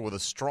kicker with a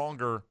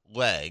stronger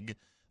leg?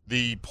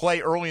 The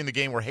play early in the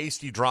game where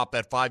Hasty dropped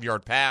that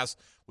 5-yard pass,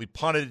 we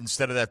punted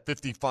instead of that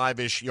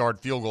 55-ish yard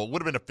field goal. It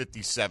would have been a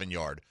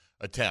 57-yard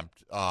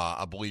attempt,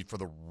 I believe, for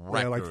the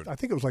record. I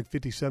think it was like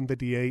 57,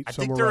 58, I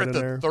think they're at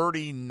the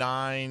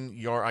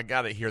 39-yard. I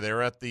got it here.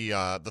 They're at the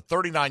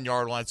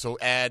 39-yard line, so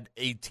add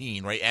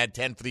 18, right? Add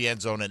 10 for the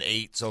end zone and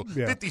 8, so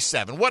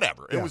 57,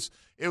 whatever.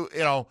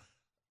 Yeah.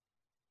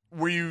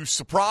 Were you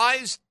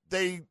surprised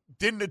they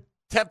didn't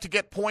attempt to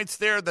get points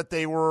there, that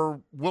they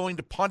were willing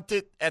to punt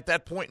it at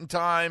that point in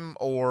time?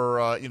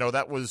 Or,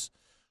 that was,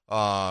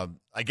 I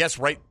guess,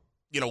 right,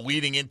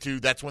 leading into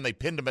that's when they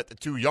pinned him at the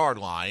 2-yard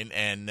line,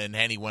 and then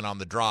Henne went on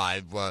the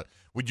drive.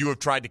 Would you have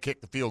tried to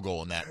kick the field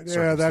goal in that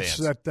circumstance?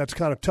 Yeah, that's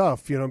kind of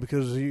tough,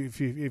 because if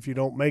you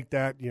don't make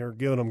that, you're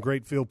giving them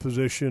great field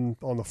position.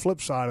 On the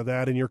flip side of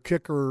that, and your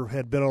kicker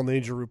had been on the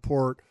injury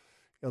report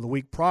the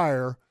week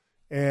prior,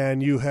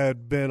 and you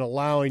had been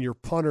allowing your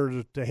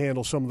punter to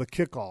handle some of the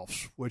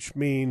kickoffs, which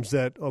means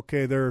that,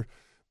 okay, there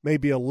may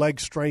be a leg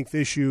strength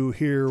issue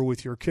here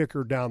with your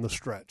kicker down the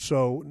stretch.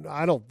 So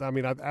I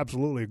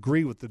absolutely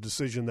agree with the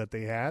decision that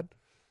they had.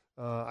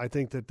 I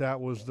think that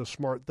was the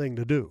smart thing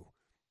to do.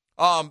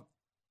 What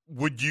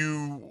would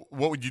you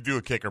do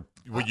a kicker?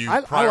 Would you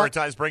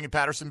prioritize bringing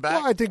Patterson back?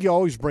 Well, I think you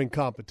always bring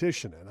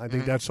competition in. I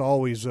think that's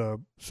always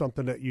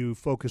something that you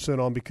focus in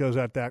on, because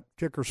at that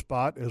kicker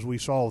spot, as we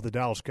saw with the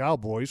Dallas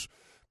Cowboys,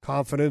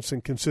 confidence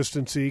and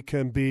consistency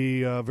can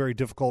be very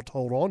difficult to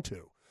hold on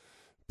to.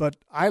 But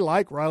I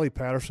like Riley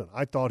Patterson.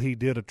 I thought he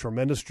did a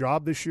tremendous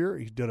job this year.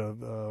 He did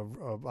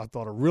I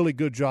thought a really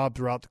good job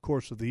throughout the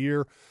course of the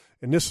year.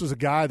 And this is a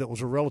guy that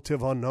was a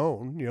relative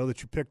unknown,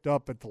 that you picked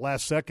up at the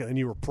last second, and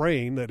you were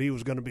praying that he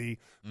was going to be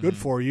good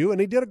for you, and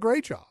he did a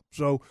great job.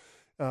 So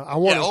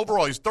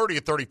overall, he's 30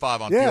 of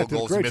 35 on field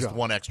goals. He missed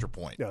one extra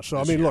point. Yeah,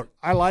 so look,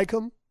 I like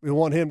him. We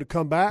want him to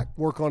come back,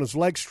 work on his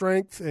leg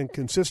strength and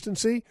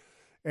consistency.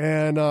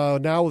 And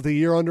now with a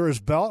year under his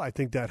belt, I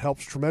think that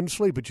helps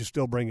tremendously, but you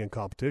still bring in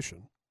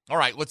competition. All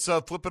right, let's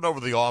flip it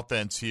over to the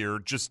offense here.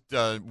 Just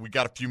we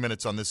got a few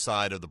minutes on this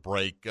side of the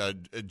break. A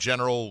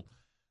general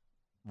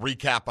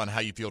recap on how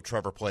you feel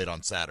Trevor played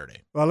on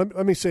Saturday. Well,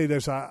 let me say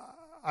this. I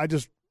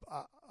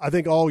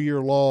think all year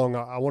long,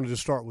 I wanted to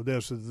start with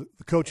this. The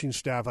coaching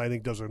staff, I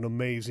think, does an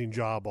amazing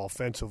job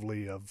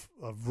offensively of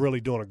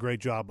really doing a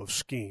great job of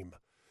scheme.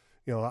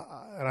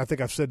 And I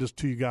think I've said this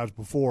to you guys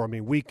before. I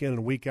mean, week in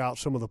and week out,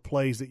 some of the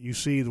plays that you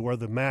see, where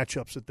the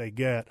matchups that they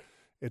get,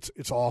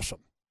 it's awesome.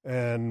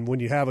 And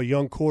when you have a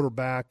young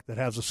quarterback that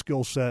has a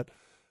skill set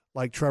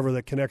like Trevor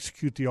that can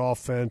execute the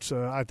offense,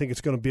 I think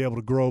it's going to be able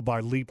to grow by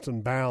leaps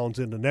and bounds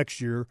into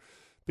next year,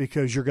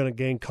 because you're going to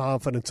gain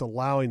confidence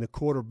allowing the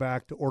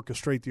quarterback to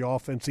orchestrate the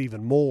offense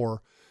even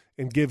more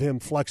and give him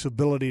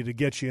flexibility to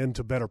get you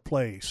into better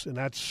plays. And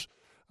that's,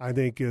 I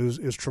think, is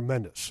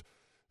tremendous.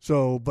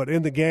 So, but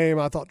in the game,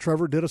 I thought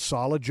Trevor did a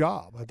solid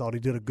job. I thought he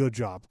did a good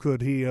job.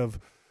 Could he have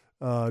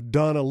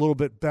done a little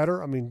bit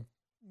better? I mean,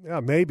 yeah,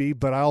 maybe,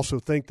 but I also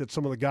think that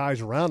some of the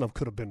guys around him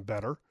could have been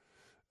better.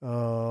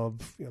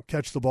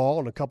 Catch the ball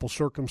in a couple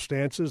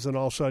circumstances, and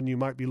all of a sudden you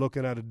might be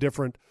looking at a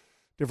different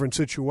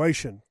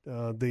situation.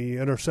 The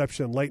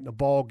interception late in the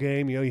ball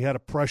game, you had a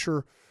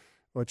pressure,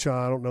 which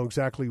I don't know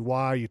exactly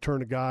why. You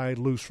turn a guy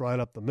loose right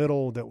up the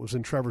middle that was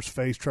in Trevor's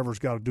face. Trevor's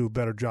got to do a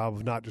better job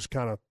of not just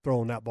kind of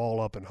throwing that ball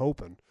up and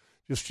hoping.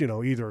 just,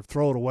 either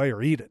throw it away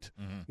or eat it,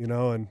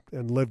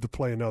 and live to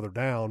play another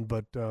down.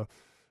 But,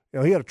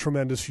 he had a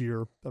tremendous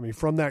year. I mean,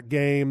 from that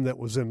game that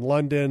was in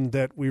London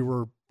that we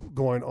were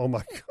going, oh,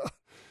 my God,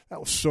 that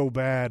was so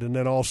bad. And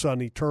then all of a sudden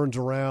he turns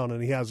around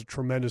and he has a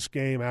tremendous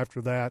game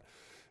after that.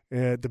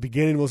 And the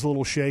beginning was a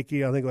little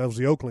shaky. I think that was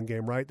the Oakland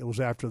game, right? That was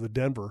after the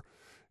Denver.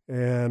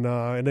 And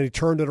then he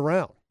turned it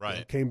around.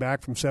 Right. Came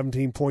back from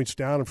 17 points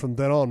down, and from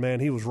then on, man,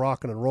 he was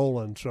rocking and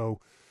rolling. So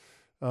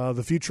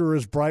the future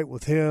is bright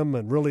with him,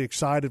 and really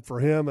excited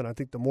for him. And I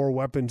think the more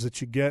weapons that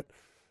you get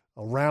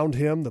around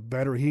him, the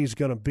better he's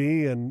going to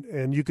be.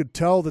 And you could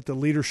tell that the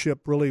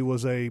leadership really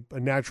was a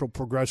natural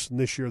progression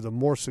this year. The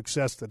more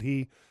success that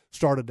he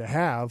started to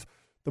have,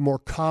 the more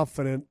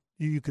confident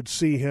you could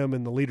see him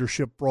in the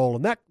leadership role.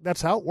 And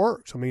that's how it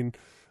works. I mean,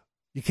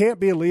 you can't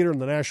be a leader in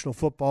the National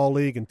Football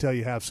League until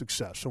you have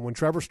success. So when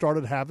Trevor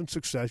started having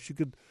success, you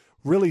could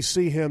really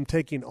see him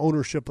taking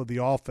ownership of the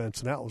offense,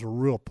 and that was a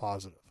real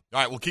positive. All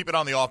right, we'll keep it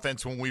on the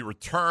offense when we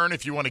return.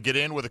 If you want to get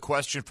in with a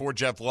question for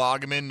Jeff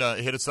Lageman,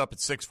 hit us up at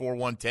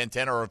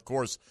 641-1010, or, of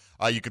course,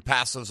 you could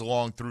pass us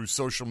along through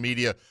social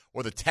media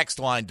or the text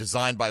line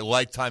designed by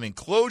Lifetime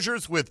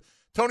Enclosures. With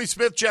Tony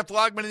Smith, Jeff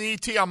Lageman, and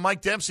ET, I'm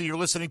Mike Dempsey. You're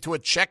listening to a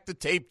Check the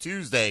Tape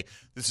Tuesday.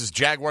 This is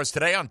Jaguars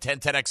Today on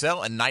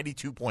 1010XL and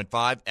 92.5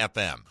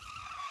 FM.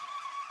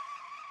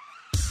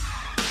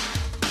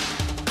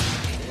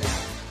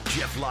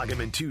 Jeff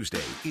Lageman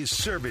Tuesday is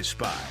serviced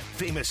by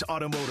Famous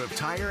Automotive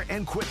Tire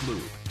and Quick Lube,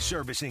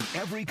 servicing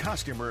every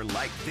customer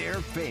like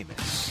they're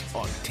famous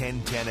on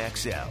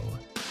 1010XL.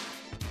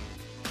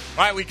 All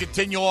right, we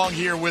continue along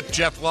here with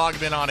Jeff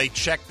Lageman on a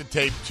Check the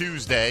Tape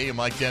Tuesday.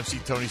 Mike Dempsey,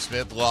 Tony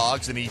Smith,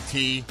 Logs, and ET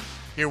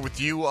here with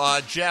you.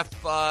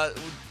 Jeff, on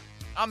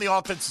the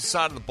offensive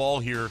side of the ball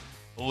here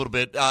a little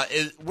bit,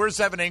 where's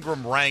Evan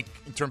Ingram rank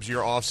in terms of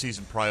your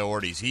offseason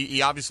priorities?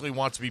 He obviously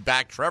wants to be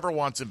back. Trevor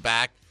wants him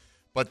back.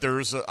 But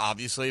there's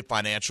obviously a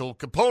financial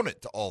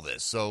component to all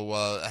this.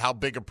 So how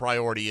big a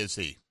priority is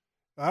he?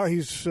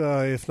 He's,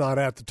 if not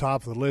at the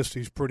top of the list,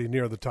 he's pretty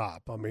near the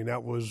top. I mean,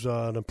 that was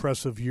an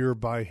impressive year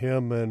by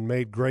him and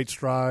made great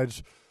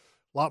strides.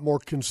 A lot more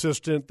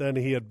consistent than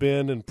he had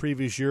been in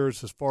previous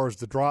years as far as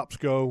the drops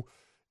go.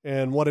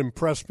 And what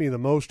impressed me the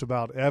most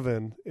about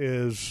Evan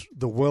is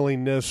the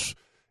willingness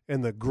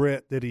and the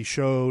grit that he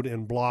showed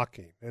in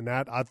blocking. And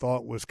that, I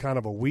thought, was kind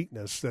of a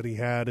weakness that he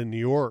had in New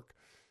York.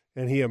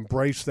 And he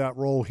embraced that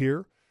role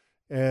here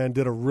and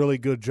did a really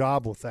good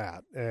job with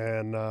that.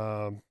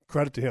 And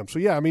credit to him. So,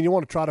 yeah, I mean, you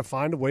want to try to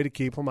find a way to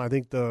keep him. I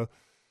think the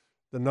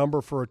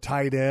number for a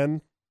tight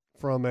end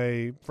from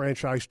a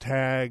franchise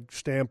tag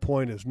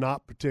standpoint is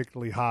not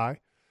particularly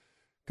high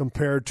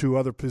compared to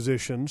other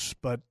positions,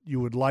 but you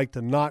would like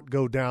to not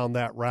go down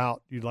that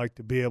route. You'd like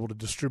to be able to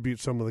distribute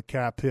some of the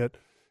cap hit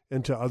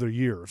into other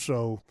years.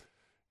 So,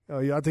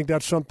 I think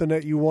that's something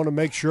that you want to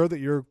make sure that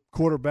your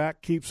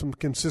quarterback keeps some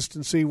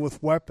consistency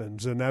with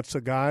weapons, and that's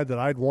a guy that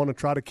I'd want to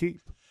try to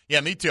keep.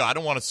 Yeah, me too. I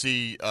don't want to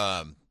see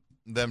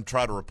them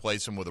try to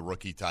replace him with a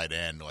rookie tight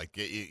end. Like,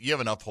 you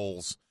have enough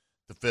holes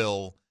to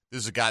fill.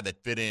 This is a guy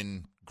that fit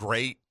in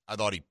great. I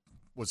thought he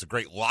was a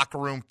great locker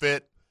room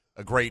fit,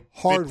 a great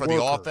hard fit for worker.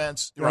 The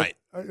offense. Right.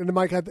 And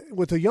Mike,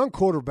 with a young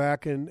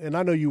quarterback, and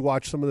I know you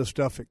watched some of this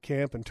stuff at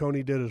camp, and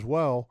Tony did as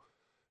well,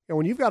 and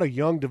when you've got a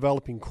young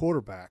developing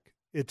quarterback,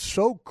 it's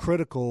so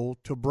critical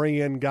to bring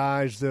in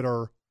guys that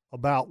are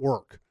about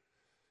work,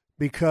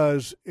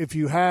 because if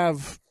you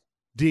have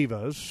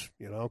divas,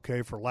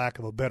 for lack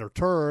of a better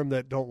term,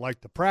 that don't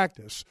like to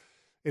practice,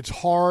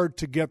 it's hard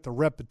to get the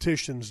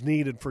repetitions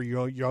needed for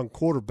your young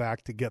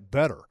quarterback to get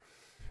better.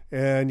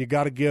 And you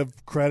got to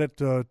give credit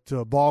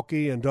to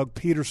Balky and Doug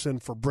Peterson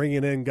for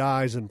bringing in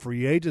guys in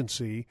free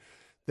agency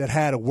that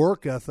had a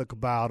work ethic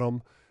about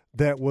them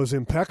that was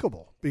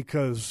impeccable,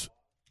 because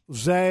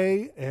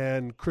Zay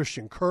and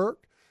Christian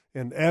Kirk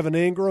and Evan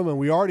Ingram, and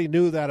we already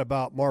knew that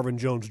about Marvin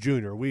Jones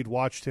Jr. We'd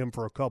watched him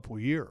for a couple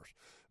of years.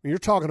 I mean, you're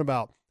talking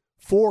about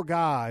 4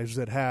 guys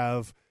that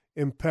have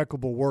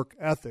impeccable work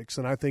ethics,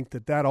 and I think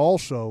that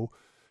also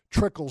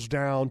trickles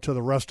down to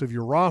the rest of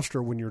your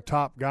roster when your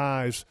top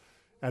guys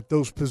at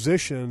those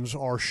positions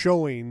are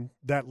showing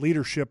that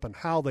leadership and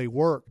how they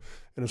work,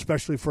 and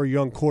especially for a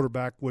young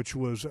quarterback, which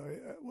was,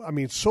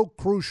 so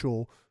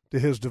crucial to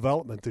his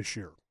development this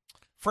year.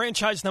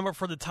 Franchise number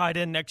for the tight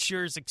end next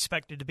year is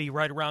expected to be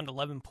right around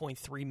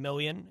 $11.3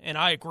 million, and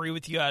I agree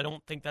with you. I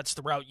don't think that's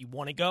the route you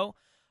want to go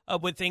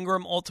with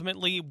Ingram.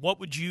 Ultimately, what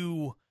would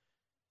you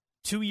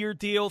 2-year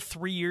deal,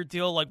 3-year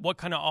deal? Like, what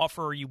kind of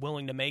offer are you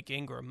willing to make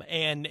Ingram,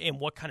 and in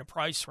what kind of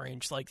price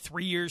range? Like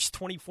 3 years,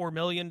 $24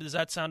 million. Does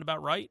that sound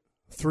about right?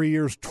 3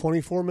 years,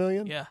 $24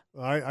 million? Yeah.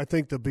 I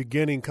think the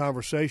beginning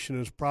conversation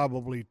is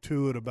probably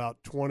 2 at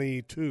about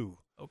 22.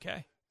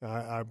 Okay.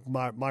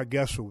 My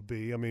guess would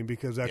be,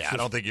 because that's I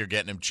don't think you're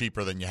getting him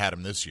cheaper than you had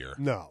him this year.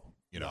 No.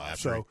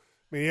 After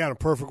in a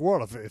perfect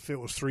world, if it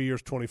was 3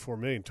 years, $24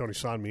 million, Tony,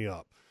 sign me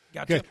up.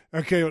 Gotcha.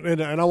 Okay,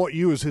 and I want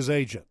you as his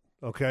agent.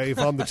 okay, if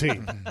I'm the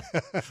team.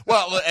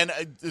 Well, and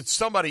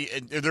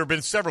there have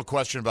been several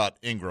questions about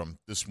Ingram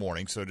this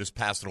morning, so just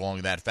pass it along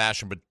in that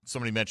fashion. But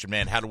somebody mentioned,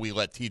 man, how do we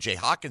let T.J.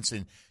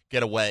 Hawkinson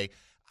get away?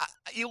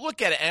 You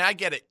look at it, and I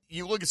get it.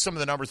 You look at some of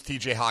the numbers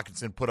T.J.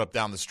 Hawkinson put up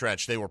down the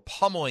stretch. They were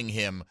pummeling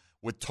him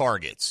with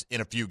targets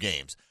in a few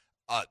games.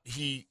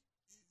 He,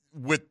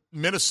 with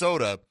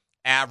Minnesota,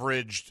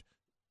 averaged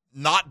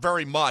not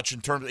very much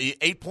in terms of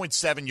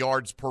 8.7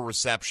 yards per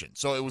reception.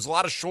 So it was a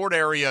lot of short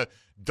area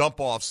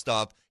dump-off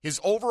stuff. His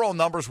overall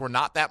numbers were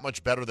not that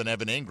much better than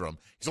Evan Ingram.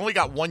 He's only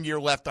got 1 year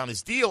left on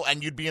his deal,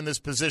 and you'd be in this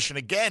position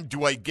again.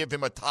 Do I give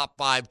him a top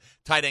 5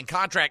 tight end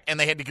contract? And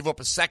they had to give up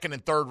a second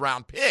and third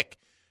round pick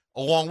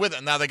along with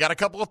it. Now they got a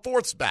couple of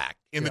fourths back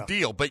in the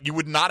deal, but you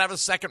would not have a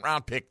second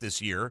round pick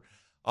this year.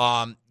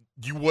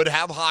 You would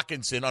have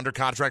Hawkinson under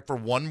contract for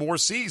one more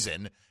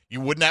season.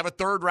 You wouldn't have a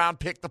third round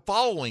pick the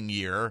following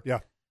year. Yeah.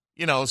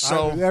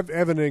 So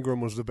Evan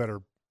Ingram was the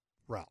better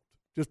route.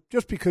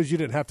 Just because you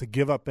didn't have to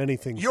give up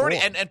anything.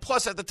 And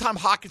plus, at the time,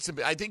 Hawkinson,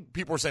 I think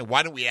people were saying,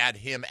 why don't we add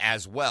him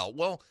as well?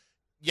 Well,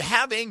 you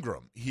have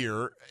Ingram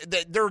here.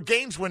 There are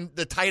games when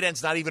the tight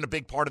end's not even a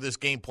big part of this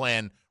game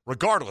plan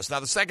regardless. Now,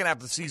 the second half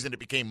of the season, it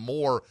became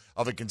more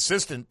of a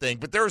consistent thing,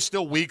 but there are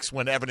still weeks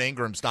when Evan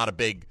Ingram's not a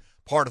big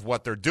part of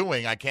what they're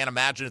doing. I can't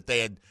imagine if they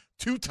had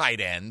 2 tight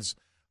ends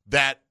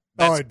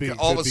it'd be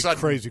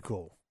crazy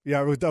cool.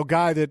 Yeah, with a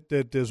guy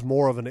that is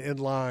more of an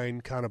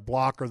inline kind of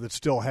blocker that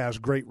still has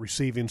great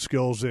receiving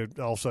skills, that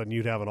all of a sudden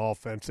you'd have an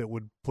offense that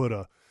would put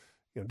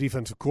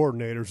defensive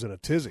coordinators in a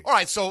tizzy. All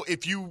right, so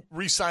if you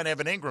re-sign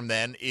Evan Ingram,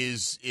 then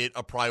is it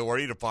a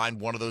priority to find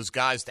one of those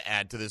guys to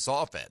add to this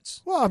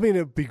offense? Well, I mean,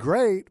 it'd be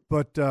great,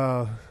 but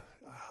I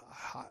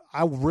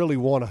really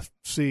want to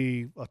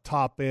see a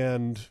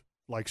top-end,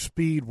 like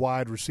speed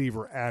wide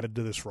receiver added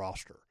to this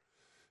roster.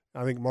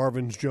 I think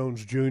Marvin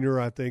Jones Jr.,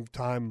 I think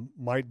time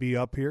might be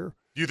up here.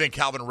 Do you think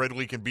Calvin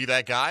Ridley can be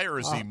that guy, or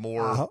is he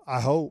more? I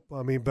hope.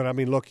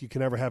 Look, you can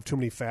never have too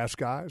many fast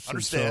guys.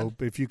 Understand.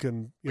 So if you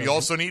can, we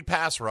also need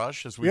pass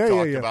rush, as we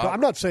talked about. But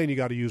I'm not saying you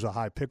got to use a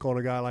high pick on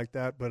a guy like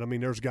that, but I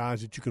mean, there's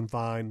guys that you can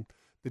find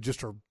that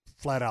just are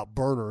flat out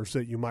burners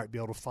that you might be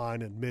able to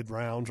find in mid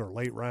rounds or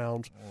late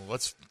rounds. Well,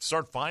 let's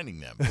start finding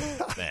them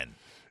then.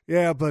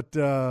 Yeah, but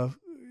the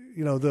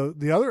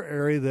other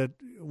area that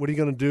what are you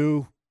going to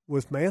do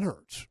with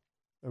Manhertz?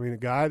 I mean, a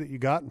guy that you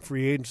got in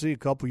free agency a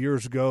couple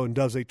years ago and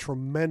does a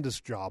tremendous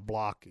job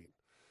blocking,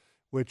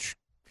 which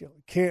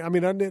can't. I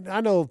mean, I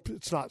know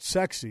it's not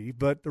sexy,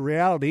 but the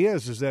reality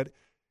is that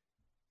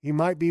he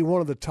might be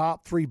one of the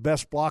top 3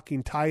 best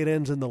blocking tight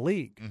ends in the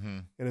league,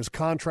 and his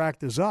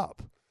contract is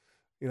up.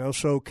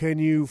 So can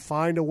you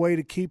find a way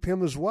to keep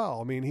him as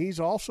well? I mean, he's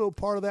also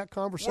part of that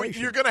conversation. Well,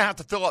 you're going to have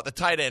to fill out the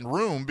tight end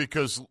room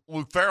because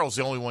Luke Farrell's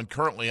the only one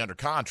currently under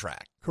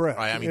contract. Correct.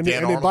 Right? I mean,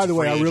 and by the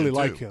way, I really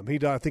like him.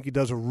 I think he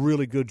does a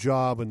really good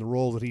job in the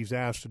role that he's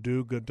asked to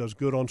do. Does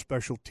good on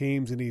special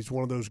teams, and he's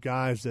one of those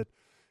guys that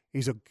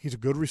he's a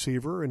good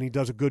receiver, and he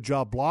does a good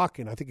job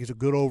blocking. I think he's a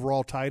good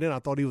overall tight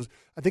end. Put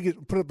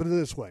it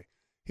this way,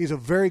 he's a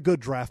very good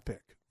draft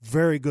pick.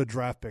 Very good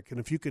draft pick. And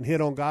if you can hit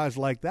on guys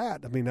like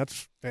that, I mean,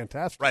 that's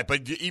fantastic. Right,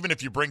 but even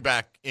if you bring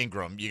back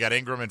Ingram, you got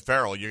Ingram and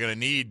Farrell, you're going to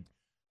need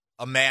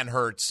a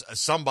Manhertz,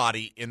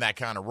 somebody in that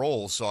kind of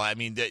role. So, I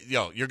mean,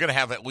 you're going to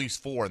have at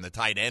least 4 in the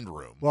tight end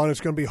room. Well, and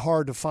it's going to be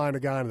hard to find a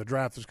guy in the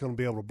draft that's going to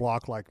be able to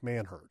block like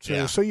Manhertz.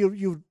 Yeah. So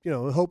you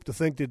hope to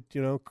think that,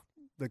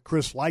 that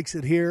Chris likes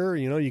it here.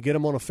 You get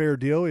him on a fair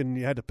deal, and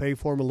you had to pay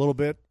for him a little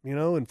bit,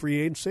 in free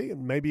agency,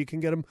 and maybe you can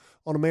get him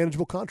on a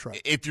manageable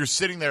contract. If you're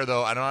sitting there,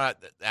 though, I'm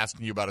not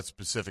asking you about a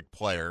specific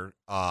player,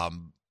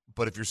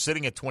 but if you're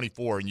sitting at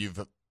 24 and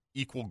you've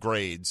equal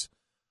grades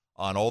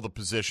on all the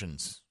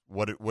positions,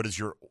 what is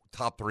your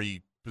top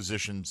 3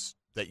 positions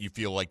that you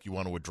feel like you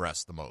want to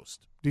address the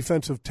most?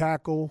 Defensive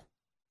tackle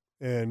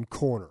and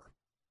corner.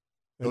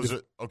 Those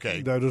are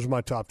okay. Those are my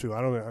top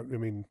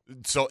 2.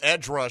 So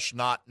edge rush,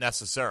 not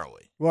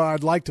necessarily. Well,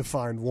 I'd like to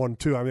find 1,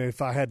 too. I mean,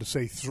 if I had to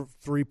say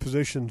 3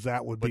 positions,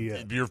 that would be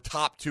it. Your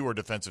top 2 are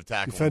defensive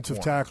tackle. Defensive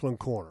tackle and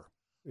corner.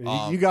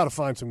 You got to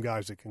find some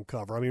guys that can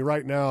cover. I mean,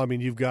 right now,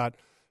 you've got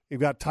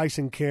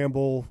Tyson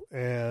Campbell,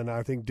 and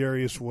I think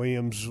Darius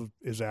Williams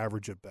is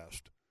average at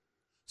best.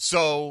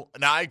 So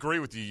now I agree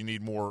with you. You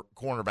need more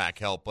cornerback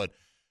help, but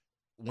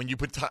when you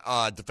put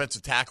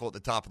defensive tackle at the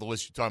top of the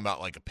list, you're talking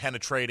about like a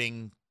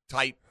penetrating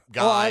type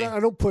guy. Well, I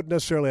don't put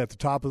necessarily at the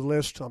top of the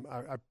list.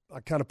 I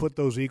kind of put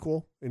those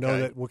equal.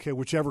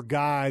 Whichever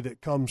guy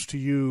that comes to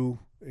you,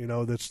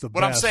 that's the best.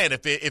 What I'm saying,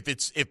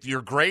 if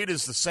your grade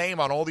is the same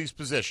on all these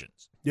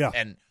positions, yeah.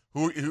 And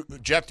who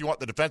Jeff, do you want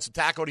the defensive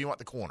tackle? Or do you want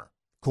the corner?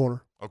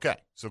 Corner. Okay,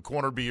 so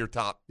corner be your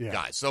top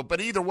guy. So,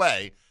 but either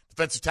way,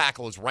 defensive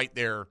tackle is right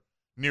there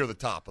near the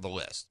top of the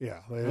list.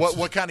 Yeah.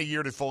 What kind of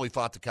year did Foley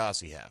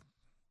Fatukasi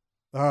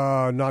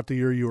have? Not the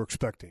year you were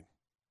expecting.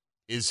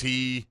 Is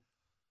he?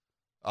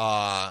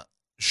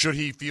 Should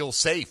he feel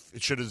safe?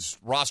 Should his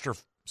roster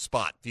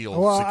spot feel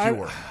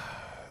secure?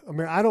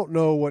 I don't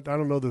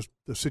know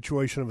the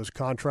situation of his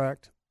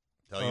contract.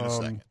 Tell you in a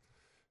second.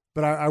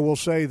 But I will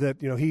say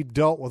that he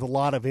dealt with a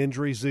lot of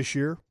injuries this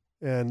year.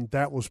 And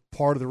that was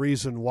part of the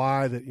reason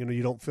why that,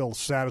 you don't feel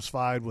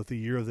satisfied with the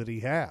year that he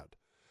had.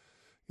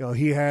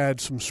 He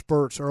had some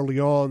spurts early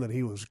on that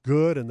he was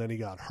good, and then he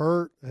got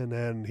hurt, and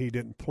then he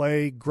didn't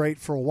play great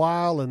for a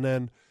while, and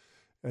then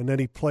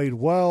he played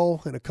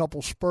well in a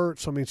couple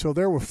spurts. I mean, so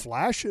there were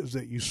flashes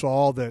that you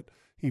saw that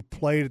he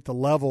played at the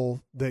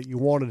level that you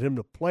wanted him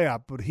to play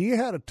at, but he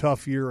had a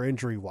tough year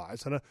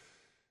injury-wise. And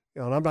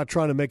I'm not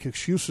trying to make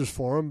excuses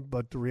for him,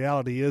 but the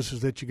reality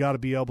is that you got to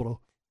be able to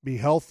be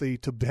healthy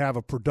to have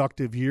a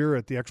productive year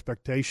at the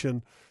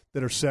expectation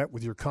that are set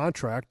with your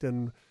contract.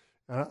 And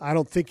I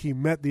don't think he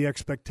met the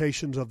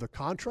expectations of the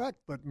contract,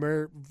 but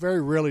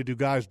very rarely do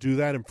guys do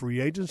that in free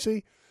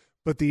agency.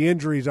 But the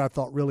injuries, I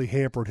thought, really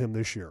hampered him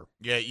this year.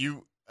 Yeah,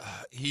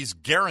 he's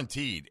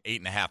guaranteed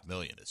 $8.5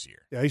 million this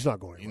year. Yeah, he's not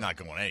going anywhere. He's not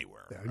going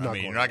anywhere. Yeah,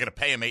 you're not going to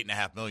pay him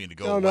 $8.5 million to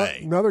go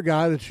away. Another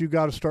guy that you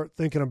got to start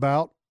thinking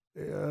about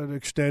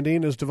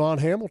extending is Devon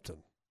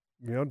Hamilton.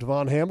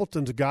 Devon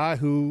Hamilton's a guy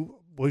who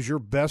was your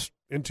best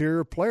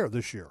interior player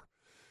this year.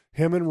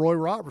 Him and Roy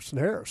Robertson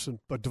Harrison,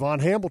 but Devon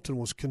Hamilton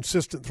was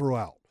consistent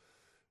throughout.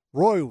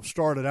 Roy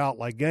started out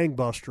like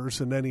gangbusters,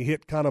 and then he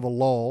hit kind of a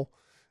lull,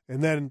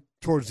 and then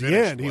towards the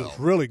end he was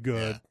really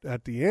good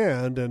at the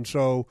end, and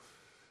so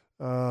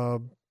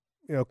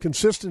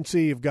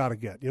consistency you've got to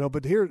get.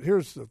 But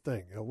here's the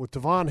thing: with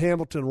Devon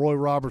Hamilton, Roy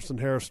Robertson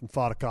Harrison,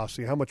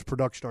 Fatukasi, how much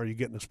production are you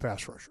getting as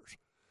pass rushers?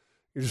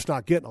 You're just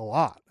not getting a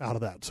lot out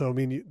of that. So I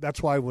mean,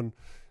 that's why when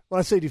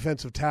I say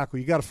defensive tackle,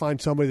 you got to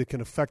find somebody that can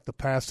affect the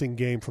passing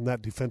game from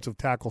that defensive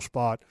tackle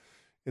spot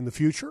in the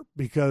future,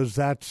 because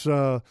that's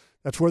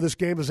where this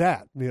game is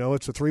at.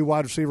 It's a 3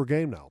 wide receiver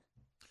game now.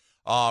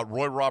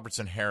 Roy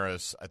Robertson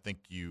Harris, I think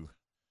you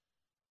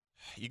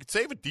could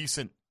save a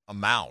decent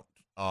amount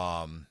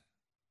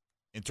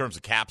in terms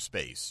of cap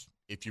space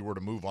if you were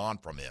to move on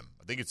from him.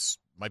 I think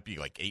might be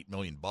like $8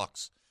 million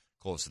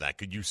close to that.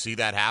 Could you see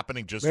that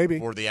happening just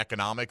for the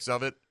economics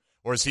of it?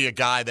 Or is he a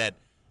guy that,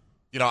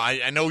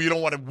 I know you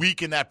don't want to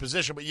weaken that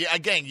position, but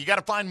again, you got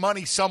to find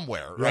money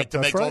somewhere, right, to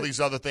make all these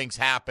other things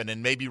happen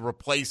and maybe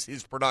replace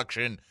his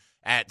production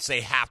at,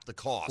 say, half the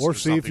cost. Or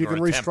see if you can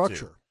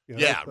restructure.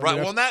 Right.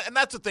 Well, and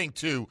that's the thing,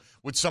 too,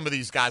 with some of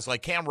these guys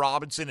like Cam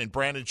Robinson and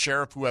Brandon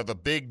Sheriff, who have a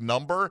big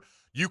number.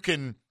 You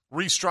can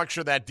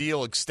restructure that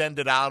deal, extend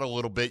it out a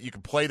little bit. You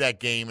can play that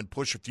game and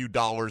push a few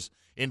dollars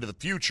into the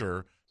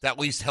future to at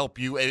least help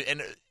you,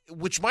 and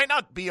which might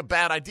not be a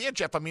bad idea,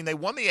 Jeff. I mean, they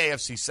won the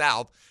AFC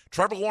South.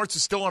 Trevor Lawrence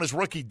is still on his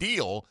rookie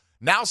deal.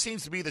 Now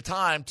seems to be the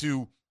time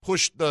to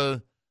push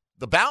the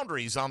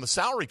boundaries on the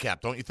salary cap,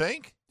 don't you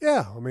think?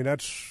 Yeah, I mean,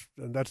 that's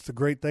the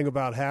great thing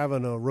about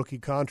having a rookie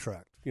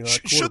contract.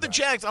 Should the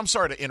Jags – I'm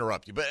sorry to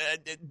interrupt you, but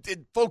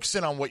focus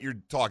in on what you're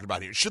talking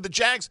about here. Should the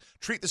Jags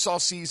treat this all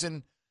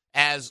season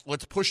as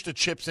let's push the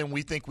chips in,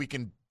 we think we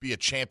can be a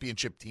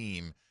championship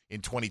team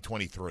in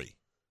 2023?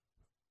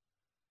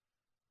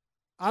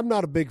 I'm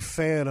not a big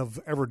fan of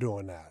ever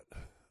doing that,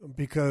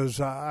 because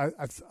I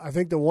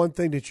think the one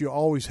thing that you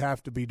always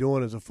have to be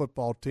doing as a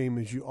football team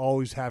is you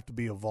always have to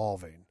be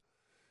evolving,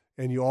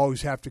 and you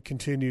always have to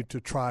continue to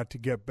try to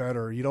get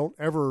better. You don't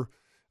ever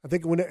 – I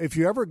think if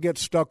you ever get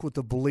stuck with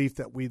the belief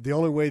that the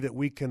only way that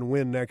we can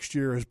win next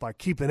year is by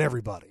keeping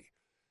everybody.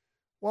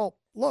 Well,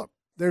 look,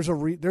 there's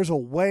a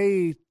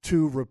way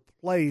to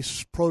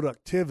replace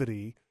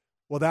productivity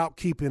without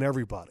keeping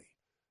everybody.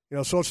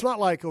 So it's not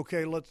like,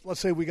 okay, let's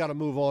say we got to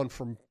move on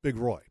from Big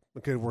Roy.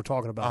 Okay, we're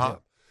talking about him.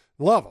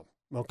 Love him,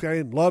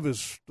 okay? Love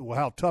is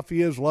how tough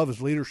he is. Love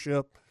his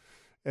leadership.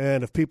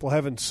 And if people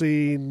haven't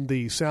seen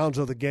the sounds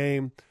of the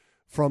game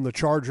from the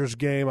Chargers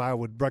game, I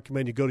would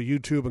recommend you go to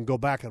YouTube and go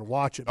back and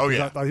watch it. Oh,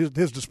 yeah.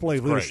 His display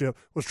of leadership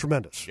was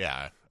tremendous.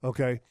 Yeah.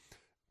 Okay?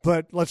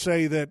 But let's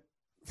say that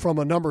from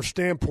a number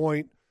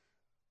standpoint,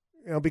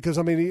 because,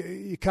 I mean,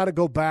 you kind of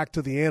go back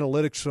to the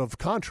analytics of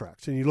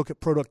contracts, and you look at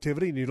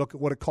productivity, and you look at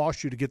what it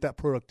costs you to get that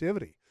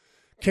productivity.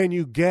 Can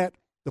you get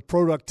the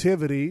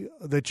productivity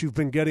that you've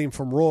been getting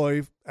from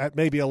Roy at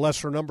maybe a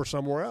lesser number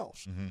somewhere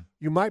else? Mm-hmm.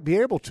 You might be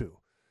able to.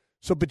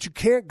 But you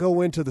can't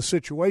go into the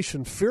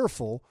situation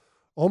fearful,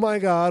 oh, my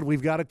God,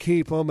 we've got to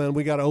keep him, and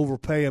we got to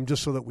overpay him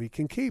just so that we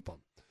can keep him.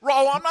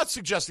 Ro, I'm not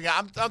suggesting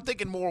that. I'm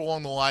thinking more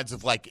along the lines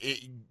of, like,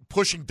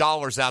 pushing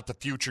dollars out to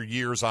future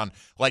years on,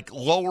 like,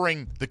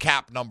 lowering the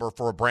cap number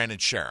for a Brandon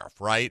Sheriff,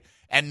 right?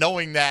 And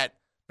knowing that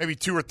maybe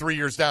 2 or 3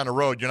 years down the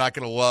road, you're not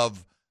going to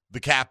love the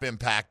cap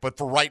impact. But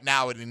for right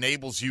now, it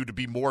enables you to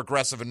be more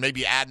aggressive and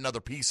maybe add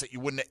another piece that you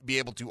wouldn't be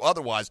able to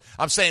otherwise.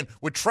 I'm saying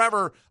with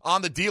Trevor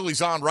on the deal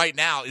he's on right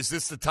now, is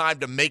this the time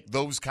to make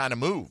those kind of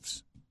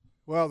moves?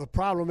 Well, the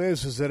problem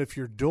is that if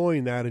you're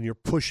doing that and you're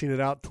pushing it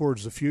out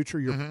towards the future,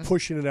 you're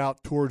pushing it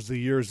out towards the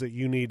years that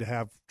you need to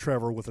have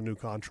Trevor with a new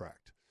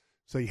contract.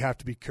 So you have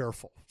to be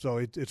careful. So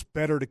it's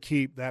better to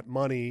keep that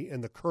money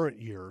in the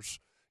current years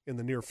in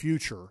the near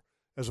future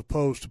as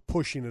opposed to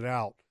pushing it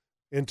out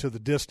into the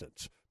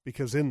distance,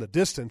 because in the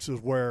distance is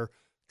where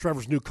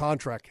Trevor's new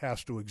contract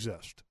has to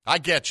exist. I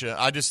get you.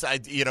 I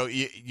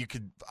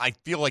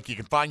feel like you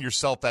can find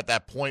yourself at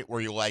that point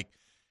where you're like,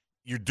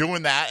 you're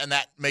doing that, and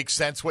that makes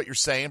sense what you're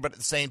saying. But at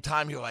the same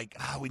time, you're like,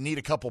 we need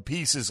a couple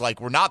pieces. Like,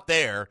 we're not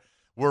there.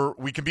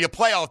 We can be a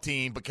playoff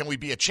team, but can we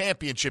be a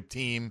championship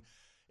team?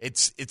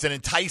 It's an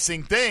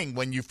enticing thing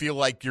when you feel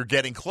like you're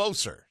getting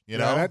closer. You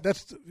know,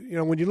 that's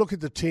when you look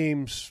at the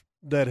teams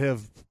that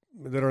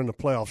are in the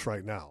playoffs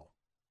right now,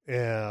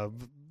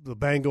 the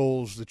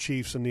Bengals, the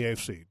Chiefs, and the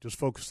AFC. Just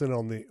focusing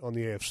on the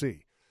AFC.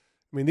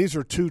 I mean, these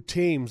are two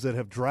teams that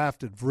have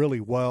drafted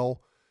really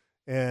well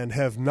and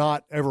have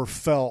not ever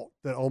felt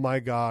that, oh, my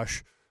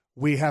gosh,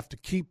 we have to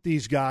keep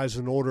these guys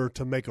in order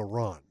to make a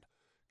run.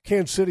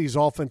 Kansas City's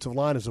offensive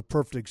line is a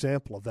perfect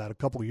example of that a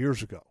couple of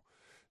years ago.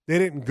 They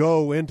didn't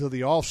go into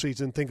the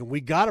offseason thinking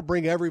we got to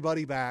bring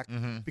everybody back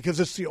because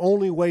it's the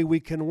only way we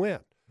can win.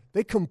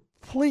 They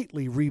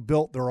completely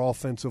rebuilt their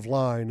offensive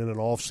line in an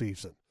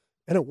offseason,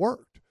 and it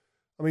worked.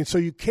 I mean, so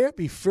you can't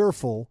be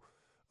fearful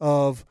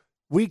of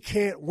we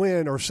can't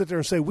win or sit there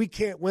and say we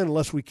can't win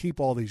unless we keep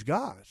all these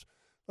guys.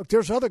 Look,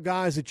 there's other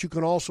guys that you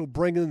can also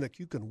bring in that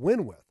you can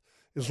win with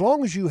as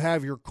long as you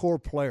have your core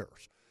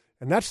players.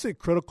 And that's the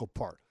critical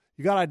part.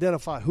 You got to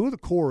identify who the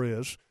core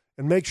is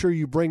and make sure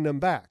you bring them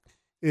back.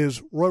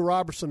 Is Roy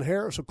Robertson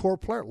Harris a core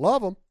player?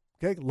 Love him.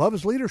 Okay, love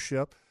his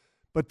leadership.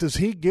 But does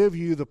he give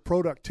you the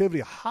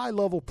productivity, a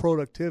high-level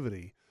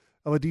productivity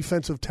of a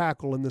defensive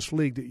tackle in this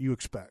league that you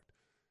expect?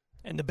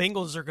 And the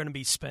Bengals are going to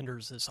be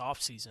spenders this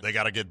offseason. They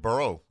got to get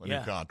Burrow a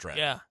new contract.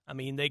 Yeah, I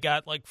mean, they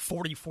got like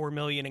 $44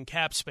 million in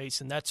cap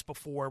space, and that's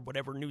before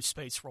whatever new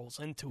space rolls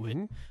into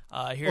it.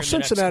 Here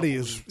Cincinnati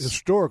has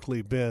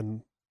historically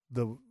been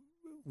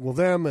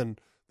them and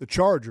the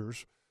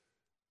Chargers,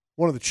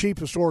 one of the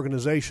cheapest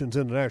organizations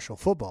in the National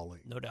Football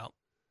League. No doubt.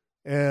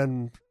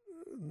 And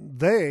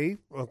they,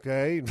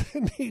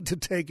 need to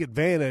take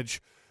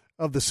advantage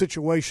of the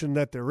situation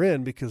that they're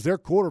in because their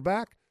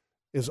quarterback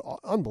is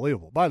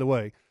unbelievable. By the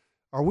way,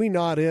 are we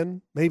not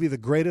in maybe the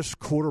greatest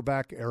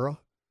quarterback era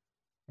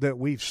that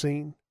we've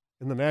seen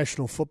in the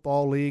National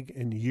Football League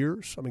in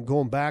years? I mean,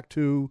 going back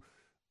to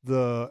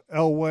the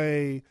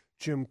Elway,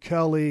 Jim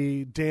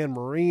Kelly, Dan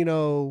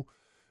Marino,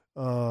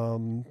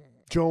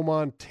 Joe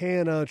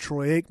Montana,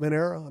 Troy Aikman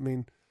era. I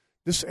mean,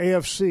 this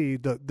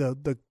AFC,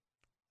 the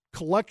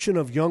collection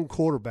of young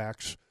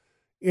quarterbacks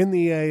in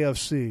the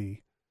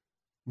AFC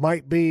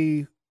might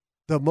be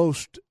the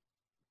most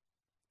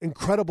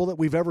incredible that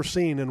we've ever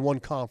seen in one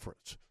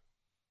conference.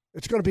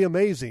 It's going to be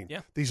amazing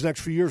these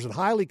next few years and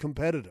highly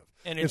competitive.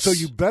 And so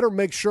you better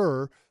make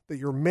sure that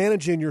you're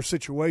managing your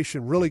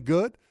situation really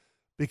good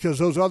because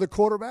those other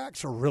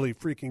quarterbacks are really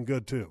freaking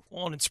good too.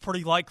 Well, and it's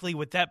pretty likely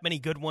with that many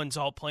good ones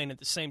all playing at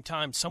the same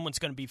time, someone's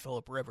going to be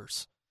Phillip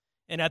Rivers.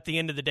 And at the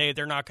end of the day,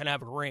 they're not going to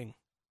have a ring,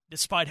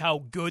 despite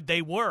how good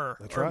they were.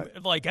 That's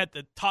right. Like at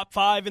the top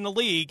 5 in the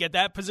league, at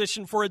that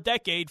position for a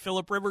decade,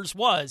 Phillip Rivers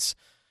was.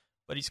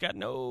 But he's got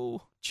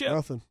no chip.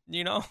 Nothing.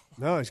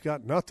 No, he's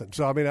got nothing.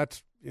 So, I mean,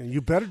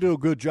 you better do a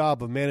good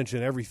job of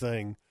managing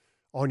everything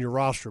on your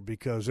roster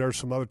because there's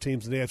some other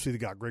teams in the AFC that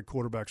got great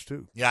quarterbacks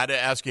too. Yeah, I had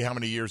to ask you how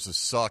many years of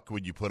suck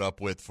would you put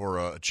up with for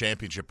a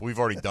championship. We've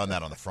already done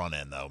that on the front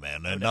end, though,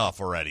 man. Enough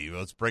already.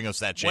 Let's bring us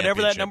that championship.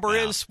 Whatever that number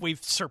now. is,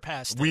 we've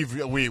surpassed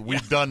it.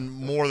 We've done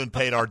more than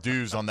paid our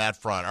dues on that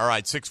front. All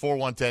right,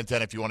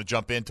 641-1010 if you want to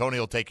jump in. Tony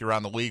will take you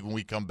around the league when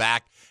we come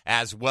back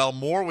as well.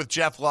 More with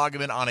Jeff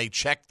Lageman on a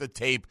Check the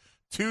Tape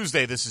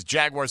Tuesday. This is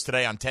Jaguars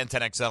Today on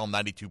 1010XL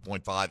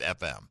 92.5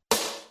 FM.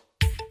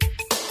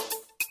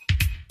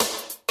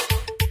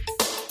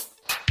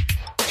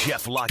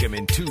 Jeff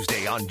Lageman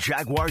Tuesday on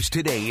Jaguars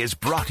Today is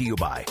brought to you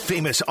by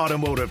Famous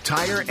Automotive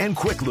Tire and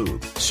Quick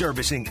Lube,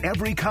 servicing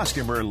every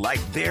customer like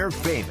they're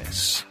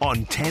famous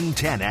on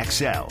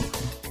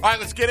 1010XL. All right,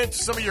 let's get into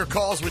some of your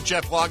calls with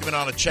Jeff Lageman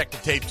on a Check the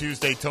Tape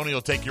Tuesday. Tony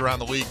will take you around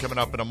the league coming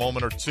up in a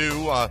moment or two.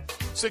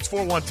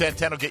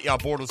 641-1010 will get you on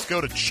board. Let's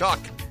go to Chuck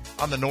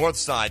on the north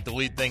side to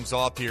lead things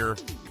off here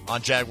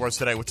on Jaguars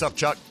Today. What's up,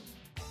 Chuck?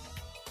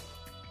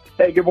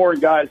 Hey, good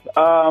morning, guys.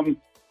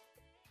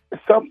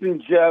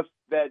 Something, Jeff,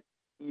 that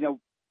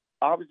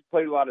obviously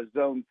played a lot of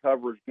zone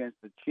coverage against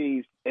the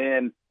Chiefs,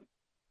 and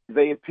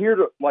they appear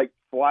to like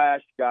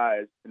flash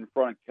guys in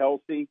front of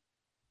Kelsey,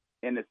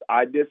 and it's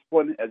eye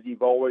discipline, as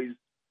you've always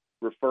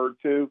referred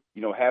to,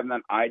 having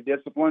that eye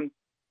discipline.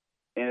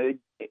 And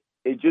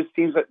it just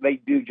seems like they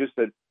do just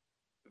a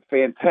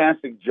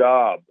fantastic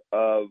job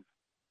of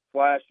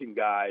flashing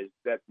guys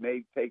that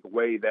may take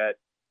away that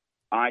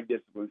eye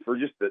discipline for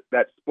just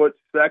that split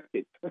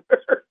second.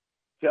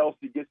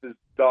 Kelsey gets his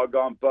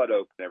doggone butt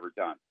open every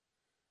time.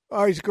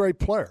 Oh, he's a great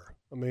player.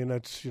 I mean,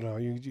 that's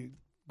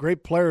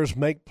great players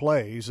make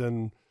plays,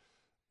 and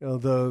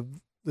the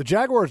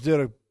Jaguars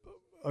did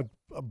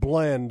a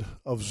blend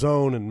of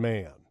zone and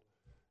man,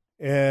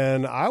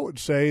 and I would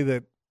say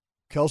that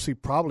Kelsey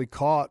probably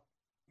caught,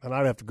 and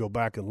I'd have to go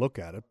back and look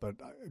at it, but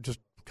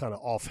just kind of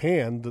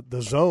offhand,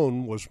 the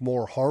zone was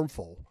more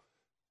harmful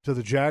to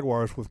the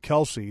Jaguars with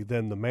Kelsey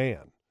than the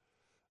man.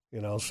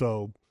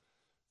 So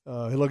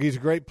look, he's a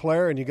great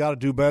player, and you got to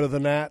do better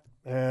than that.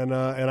 And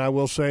I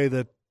will say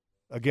that.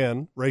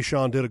 Again,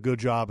 Rashawn did a good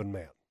job in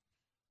man.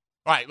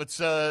 All right, let's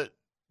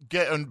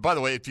And by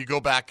the way, if you go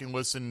back and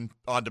listen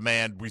on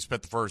demand, we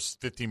spent the first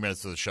 15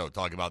 minutes of the show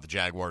talking about the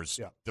Jaguars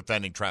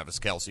defending Travis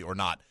Kelce, or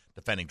not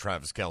defending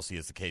Travis Kelce,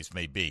 as the case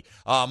may be.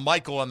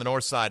 Michael on the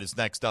north side is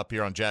next up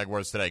here on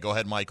Jaguars Today. Go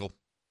ahead, Michael.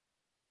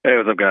 Hey,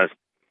 what's up, guys?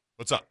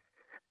 What's up?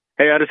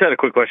 Hey, I just had a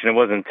quick question. It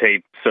wasn't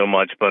tape so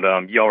much, but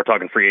y'all were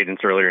talking free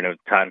agents earlier, and it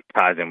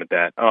ties in with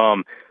that.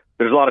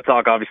 There's a lot of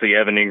talk. Obviously,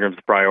 Evan Ingram's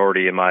the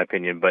priority, in my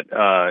opinion, but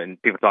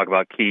and people talk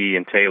about Key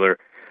and Taylor.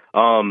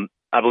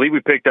 I believe we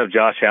picked up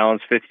Josh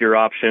Allen's fifth-year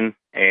option,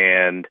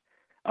 and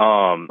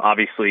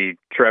obviously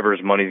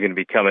Trevor's money is going to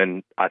be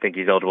coming. I think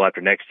he's eligible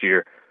after next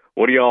year.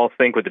 What do y'all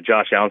think with the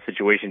Josh Allen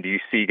situation? Do you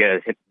see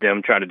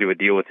them trying to do a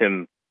deal with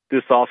him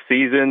this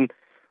offseason,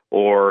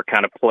 or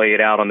kind of play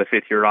it out on the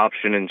fifth-year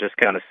option and just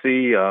kind of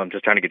see?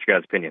 Just trying to get your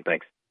guys' opinion.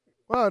 Thanks.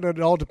 Well, it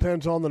all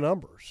depends on the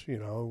numbers. You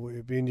know,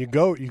 I mean, you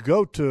go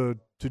to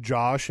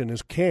Josh and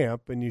his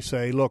camp, and you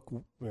say, look,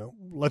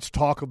 let's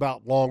talk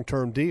about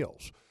long-term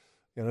deals.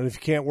 And if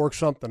you can't work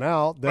something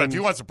out, then but if he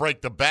wants to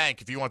break the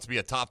bank, if he wants to be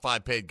a top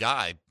 5 paid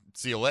guy,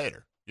 see you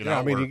later.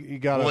 I mean, you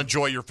got to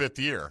enjoy your fifth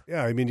year.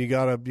 Yeah, I mean, you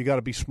got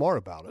to be smart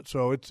about it.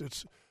 So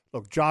it's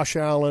look, Josh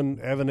Allen,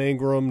 Evan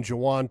Ingram,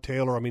 Jawan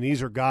Taylor. I mean,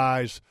 these are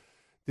guys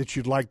that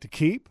you'd like to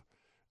keep,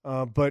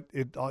 but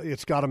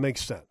it's got to make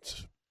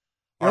sense.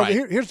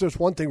 Here's just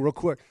one thing real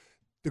quick.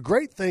 The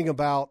great thing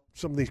about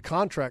some of these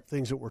contract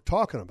things that we're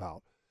talking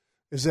about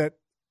is that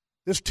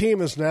this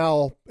team is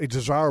now a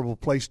desirable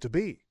place to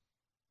be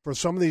for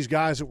some of these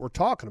guys that we're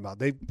talking about.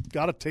 They've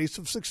got a taste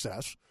of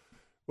success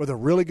with a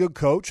really good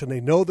coach, and they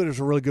know that there's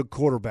a really good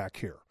quarterback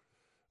here.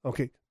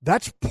 Okay,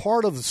 that's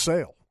part of the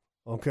sale,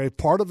 okay,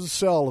 part of the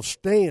sale of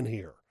staying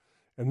here.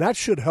 And that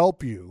should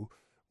help you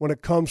when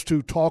it comes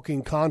to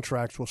talking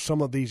contracts with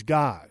some of these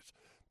guys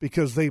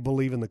because they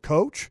believe in the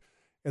coach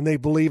and they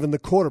believe in the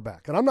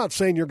quarterback. And I'm not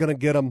saying you're going to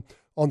get them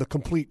on the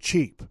complete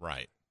cheap.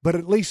 Right. But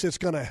at least it's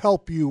going to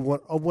help you when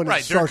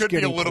it starts getting close. There could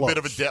be a little bit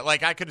of a debt.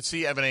 Like, I could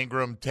see Evan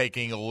Ingram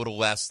taking a little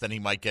less than he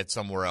might get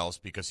somewhere else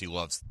because he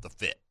loves the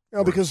fit.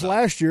 Because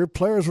last year,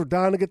 players were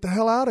dying to get the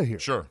hell out of here.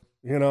 Sure.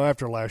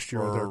 After last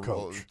year with their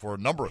coach. For a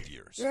number of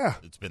years. Yeah.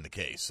 It's been the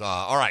case.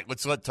 All right,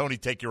 let's let Tony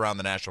take you around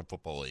the National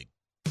Football League.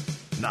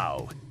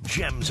 Now,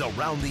 Gems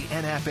Around the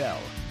NFL.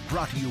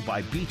 Brought to you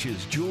by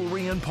Beach's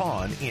Jewelry and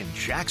Pawn in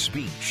Jack's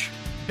Beach.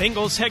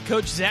 Bengals head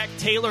coach Zach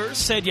Taylor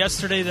said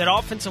yesterday that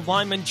offensive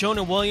linemen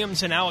Jonah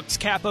Williams and Alex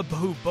Kappa,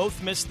 who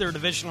both missed their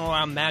divisional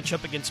round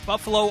matchup against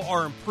Buffalo,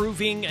 are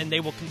improving, and they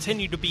will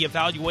continue to be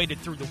evaluated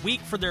through the week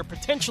for their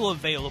potential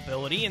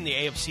availability in the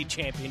AFC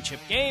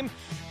Championship game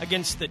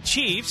against the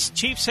Chiefs.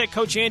 Chiefs head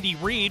coach Andy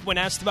Reid, when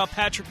asked about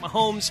Patrick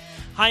Mahomes'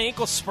 high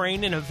ankle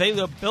sprain and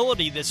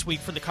availability this week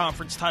for the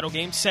conference title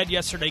game, said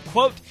yesterday,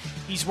 quote,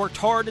 "He's worked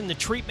hard in the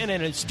treatment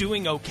and is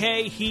doing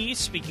okay. He,"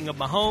 speaking of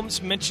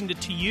Mahomes, "mentioned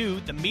it to you,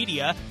 the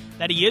media,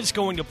 that he is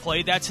going to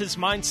play. That's his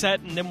mindset,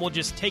 and then we'll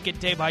just take it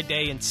day by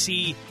day and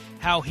see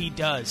how he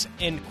does,"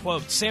 end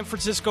quote. San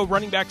Francisco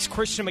running backs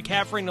Christian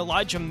McCaffrey and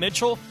Elijah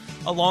Mitchell,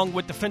 along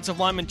with defensive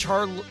lineman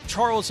Charles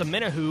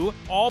Omenihu,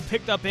 all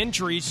picked up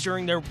injuries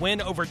during their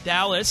win over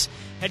Dallas.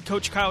 Head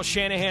coach Kyle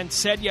Shanahan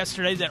said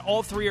yesterday that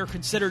all three are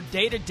considered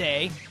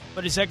day-to-day,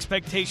 but his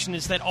expectation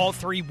is that all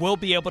three will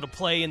be able to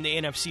play in the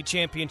NFC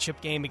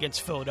Championship game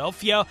against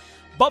Philadelphia.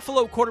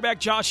 Buffalo quarterback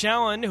Josh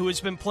Allen, who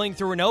has been playing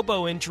through an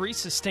elbow injury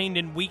sustained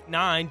in Week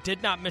 9,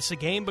 did not miss a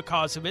game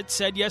because of it,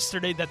 said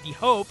yesterday that the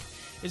hope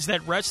is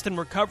that rest and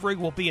recovery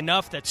will be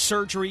enough that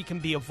surgery can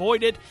be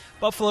avoided.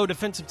 Buffalo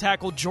defensive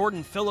tackle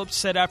Jordan Phillips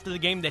said after the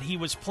game that he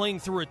was playing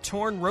through a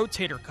torn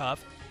rotator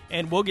cuff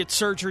and will get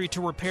surgery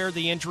to repair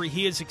the injury.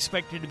 He is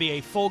expected to be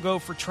a full go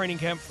for training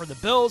camp for the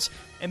Bills.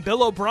 And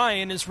Bill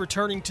O'Brien is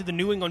returning to the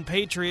New England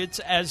Patriots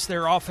as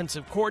their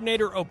offensive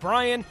coordinator.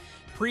 O'Brien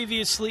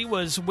previously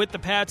was with the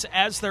Pats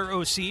as their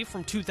OC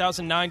from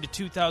 2009 to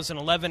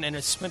 2011 and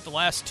has spent the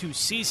last 2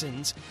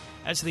 seasons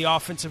as the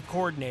offensive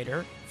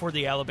coordinator for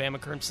the Alabama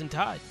Crimson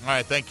Tide. All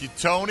right, thank you,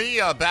 Tony.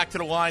 Back to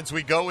the lines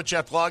we go with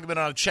Jeff Lageman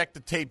on a Check the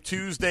Tape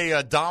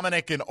Tuesday.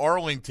 Dominic in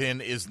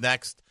Arlington is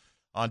next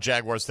on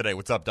Jaguars Today.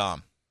 What's up,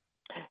 Dom?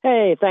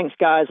 Hey, thanks,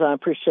 guys. I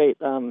appreciate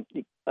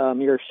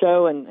your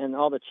show and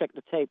all the Check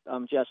the Tape,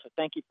 Jeff. So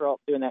thank you for all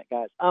doing that,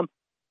 guys.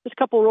 Just a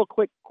couple real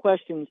quick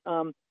questions.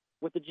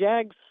 With the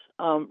Jags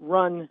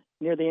run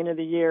near the end of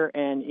the year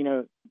and,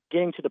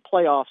 getting to the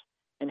playoffs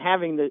and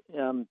having the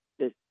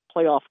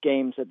playoff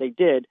games that they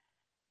did,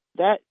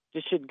 that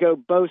just should go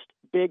boast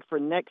big for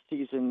next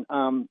season,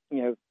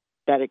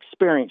 that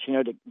experience,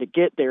 to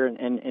get there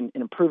and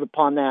improve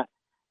upon that.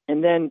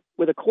 And then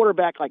with a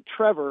quarterback like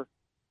Trevor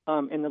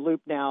in the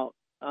loop now,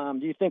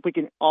 do you think we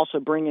can also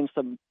bring in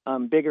some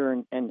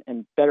bigger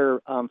and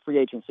better free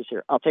agents this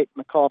year? I'll take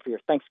my call for you.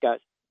 Thanks, guys.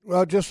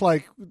 Well, just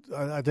like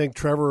I think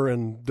Trevor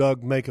and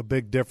Doug make a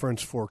big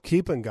difference for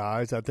keeping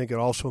guys, I think it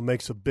also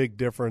makes a big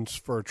difference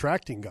for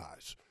attracting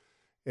guys.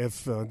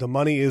 If the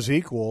money is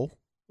equal,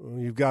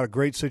 you've got a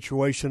great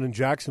situation in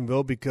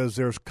Jacksonville because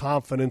there's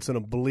confidence and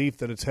a belief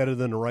that it's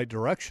headed in the right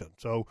direction.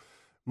 So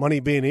money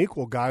being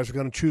equal, guys are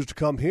going to choose to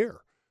come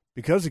here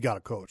because you got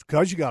a coach,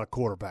 because you got a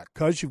quarterback,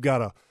 because you've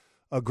got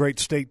a great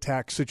state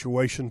tax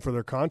situation for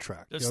their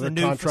contract. Does the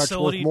new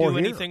facility do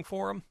anything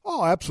for them?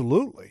 Oh,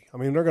 absolutely. I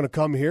mean, they're going to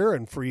come here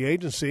and free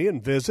agency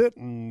and visit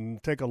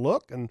and take a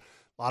look. And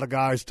a lot of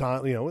guys,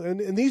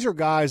 and these are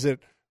guys that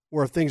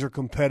where things are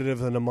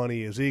competitive and the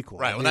money is equal.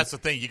 Right. Well, that's the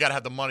thing. You got to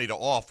have the money to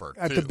offer.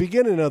 At the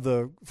beginning of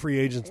the free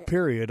agents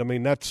period, I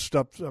mean, that's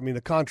stuff. I mean,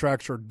 the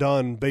contracts are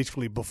done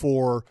basically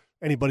before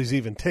anybody's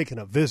even taken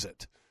a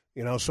visit.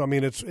 So I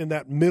mean, it's in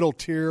that middle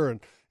tier and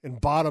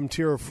bottom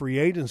tier of free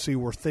agency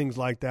where things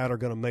like that are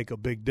going to make a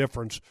big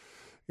difference.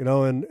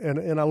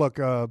 And I look,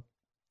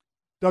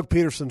 Doug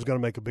Peterson's going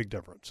to make a big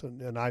difference.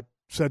 And I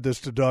said this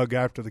to Doug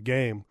after the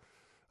game.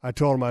 I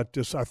told him I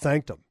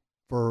thanked him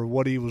for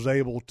what he was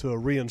able to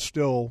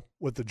reinstill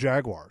with the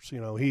Jaguars.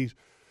 He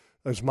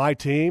is my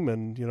team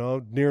and,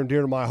 near and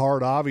dear to my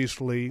heart,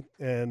 obviously,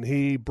 and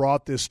he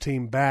brought this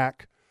team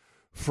back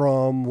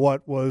from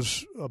what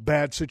was a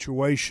bad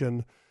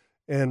situation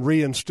and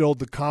reinstilled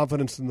the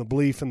confidence and the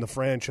belief in the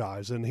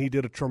franchise. And he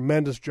did a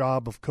tremendous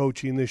job of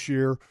coaching this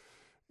year,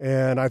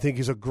 and I think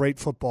he's a great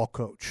football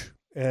coach.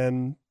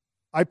 And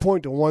I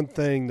point to one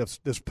thing that's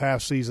this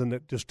past season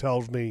that just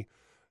tells me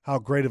how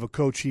great of a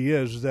coach he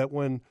is that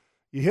when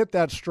you hit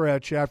that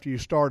stretch after you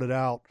started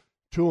out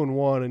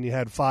 2-1 and you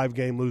had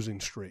 5-game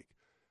losing streak,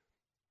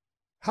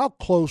 how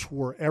close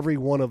were every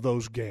one of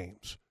those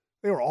games?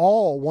 They were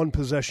all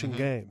one-possession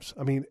games.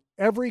 I mean,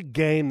 every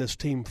game this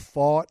team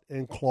fought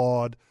and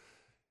clawed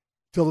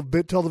till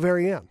the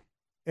very end.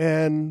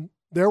 And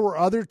there were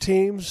other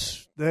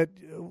teams that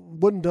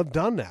wouldn't have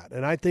done that.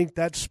 And I think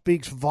that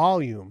speaks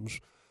volumes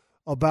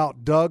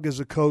about Doug as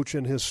a coach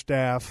and his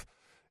staff,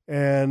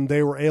 and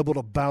they were able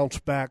to bounce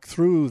back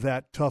through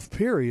that tough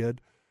period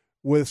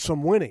with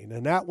some winning,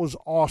 and that was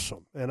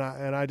awesome. And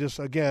I just,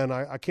 again,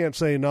 I can't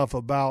say enough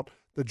about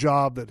the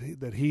job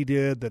that he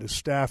did, that his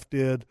staff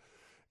did,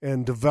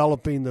 and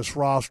developing this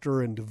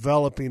roster and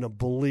developing a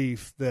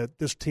belief that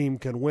this team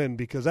can win,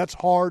 because that's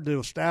hard to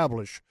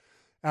establish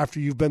after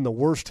you've been the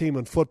worst team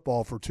in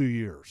football for 2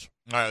 years.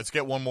 All right, let's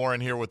get one more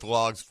in here with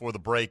Logs for the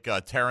break.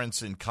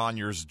 Terrence in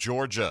Conyers,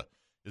 Georgia,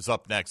 is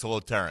up next. Hello,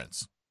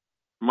 Terrence.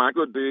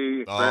 Michael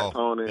D.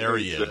 Oh, there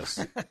he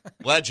is.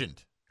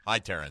 Legend. Hi,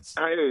 Terrence.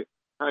 Hey,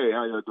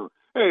 how you doing?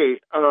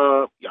 Hey,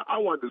 I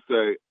wanted to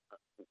say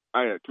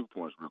I had 2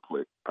 points real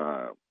quick.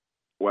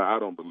 Well, I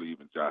don't believe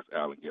in Josh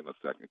Allen getting a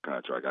second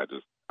contract.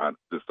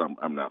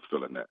 I'm not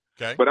feeling that.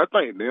 Okay. But I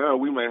think now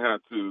we may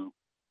have to,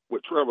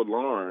 with Trevor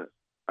Lawrence,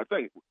 I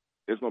think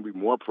it's going to be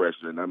more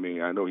pressure. And I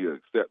mean, I know he'll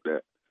accept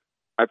that.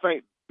 I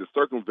think to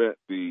circumvent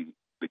the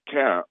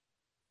cap,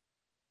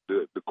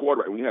 the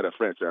quarterback, when you had a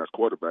franchise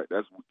quarterback,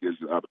 that's what gives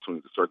you the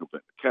opportunity to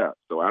circumvent the cap.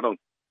 So I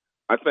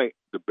think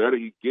the better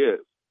he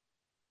gets,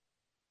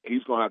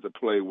 he's going to have to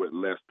play with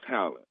less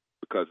talent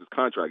because his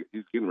contract,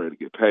 he's getting ready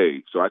to get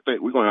paid. So I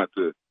think we're going to have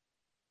to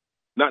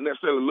not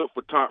necessarily look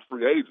for top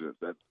free agents.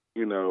 I think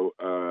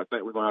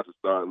we're going to have to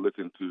start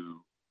looking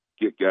to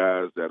get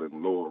guys that are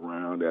in the lower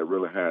round that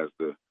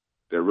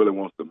really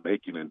wants to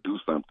make it and do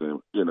something,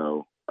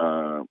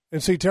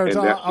 And see, Terrence,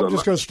 I'm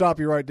just going to stop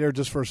you right there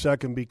just for a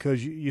second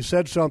because you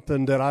said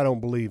something that I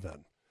don't believe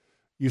in.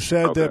 You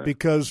said that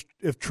because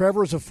if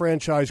Trevor's a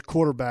franchise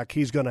quarterback,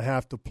 he's going to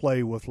have to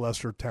play with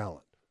lesser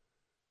talent.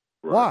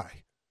 Right. Why?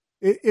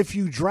 If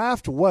you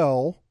draft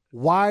well,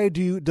 why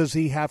does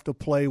he have to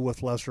play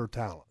with lesser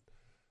talent?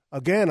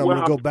 Again, I'm going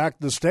to go back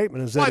to the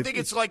statement. Is that I think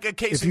it's like a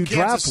case in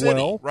Kansas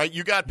City, right?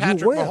 You got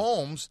Patrick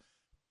Mahomes,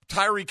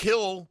 Tyreek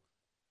Hill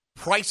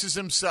prices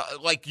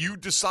himself, like you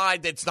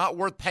decide that it's not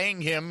worth paying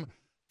him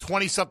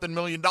 $20-something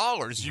million.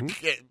 You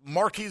get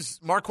Marquez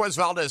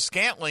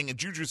Valdez-Scantling and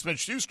Juju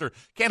Smith-Schuster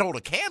can't hold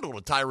a candle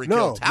to Tyreek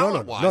Hill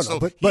talent-wise. So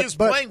he is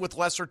playing with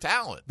lesser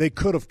talent. They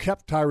could have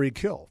kept Tyreek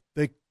Hill.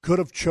 They could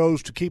have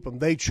chose to keep him.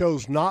 They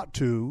chose not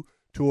to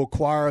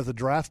acquire the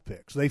draft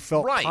picks. They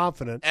felt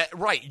confident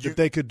that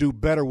they could do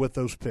better with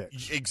those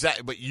picks.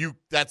 Exactly. But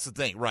that's the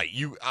thing, right?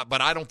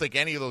 But I don't think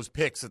any of those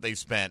picks that they've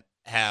spent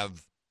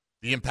have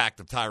the impact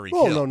of Tyreek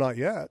Hill. No, not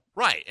yet.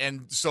 Right.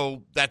 And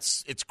so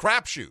it's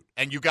crapshoot.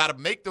 And you got to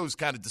make those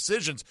kind of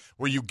decisions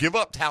where you give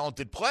up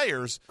talented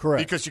players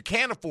because you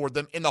can't afford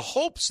them in the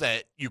hopes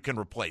that you can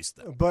replace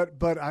them.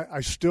 But I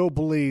still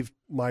believe,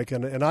 Mike,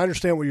 and I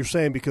understand what you're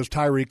saying because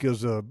Tyreek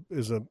is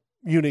a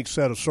unique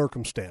set of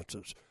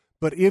circumstances.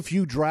 But if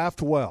you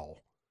draft well,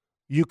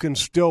 you can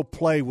still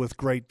play with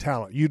great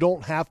talent. You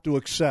don't have to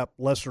accept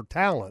lesser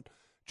talent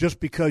just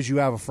because you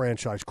have a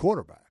franchise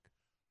quarterback.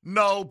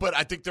 No, but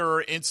I think there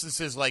are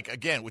instances like,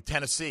 again, with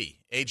Tennessee,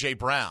 A.J.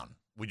 Brown.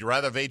 Would you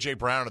rather have A.J.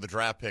 Brown or the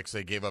draft picks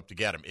they gave up to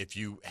get him if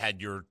you had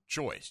your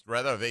choice? You'd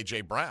rather have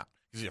A.J. Brown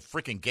because he's a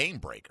freaking game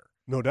breaker.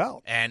 No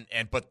doubt.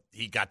 But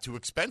he got too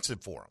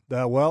expensive for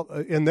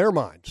him. In their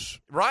minds.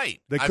 Right.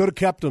 They could have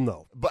kept him,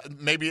 though. But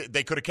maybe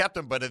they could have kept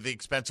him, but at the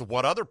expense of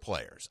what other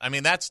players? I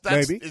mean, that's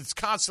maybe. It's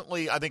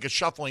constantly, I think, a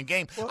shuffling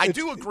game. Well, I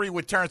do agree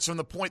with Terrence from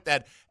the point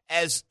that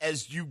as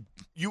you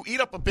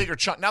eat up a bigger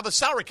chunk, now the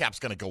salary cap's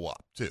going to go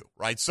up too,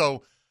 right?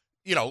 So,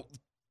 $40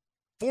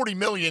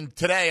 million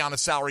today on a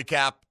salary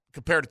cap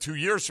compared to 2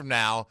 years from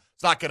now,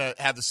 it's not going to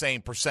have the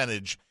same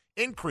percentage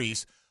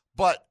increase.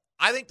 But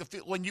I think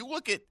when you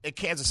look at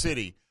Kansas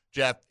City,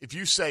 Jeff, if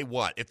you say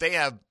if they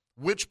have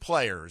which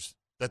players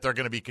that they're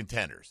going to be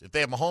contenders. If they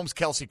have Mahomes,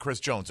 Kelsey,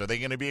 Chris Jones, are they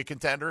going to be a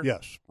contender?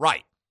 Yes.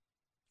 Right.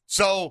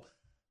 So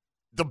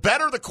the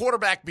better the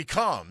quarterback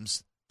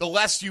becomes, the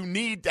less you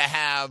need to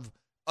have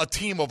a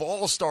team of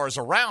all-stars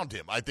around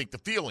him, I think the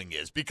feeling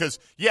is. Because,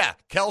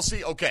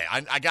 Kelsey, okay,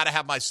 I got to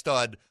have my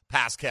stud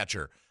pass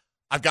catcher.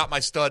 I've got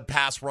my stud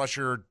pass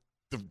rusher,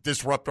 the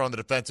disruptor on the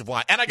defensive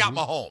line, and I got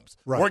Mahomes.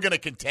 Right. We're going to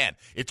contend.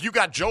 If you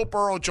got Joe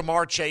Burrow,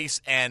 Jamar Chase,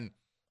 and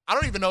I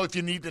don't even know if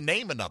you need to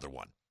name another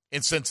one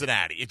in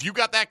Cincinnati. If you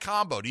got that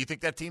combo, do you think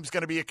that team's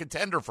going to be a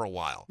contender for a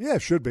while? Yeah,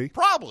 it should be.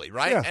 Probably,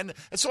 right? Yeah. And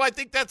so I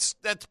think that's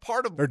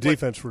part of their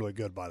defense really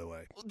good, by the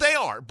way. They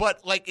are,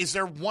 but is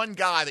there one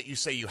guy that you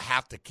say you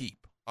have to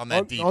keep on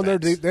that defense? On their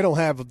they don't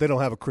have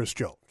a Chris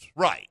Jones.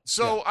 Right.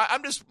 So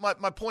I'm just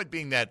my point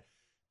being that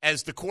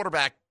as the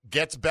quarterback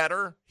gets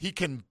better, he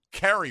can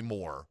carry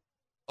more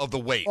of the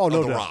weight of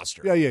the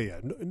roster. Yeah.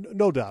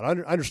 No doubt.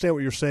 I understand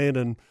what you're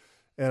saying,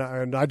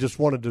 and I just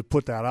wanted to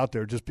put that out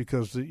there just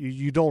because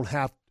you don't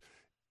have.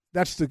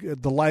 That's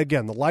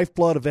the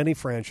lifeblood of any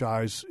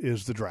franchise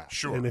is the draft.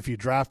 Sure. And if you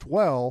draft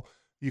well,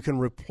 you can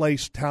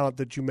replace talent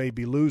that you may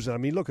be losing. I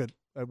mean, look at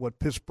what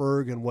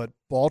Pittsburgh and what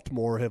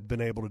Baltimore have been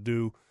able to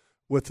do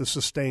with the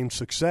sustained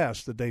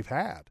success that they've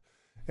had.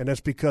 And that's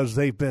because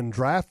they've been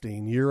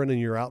drafting year in and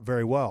year out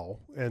very well.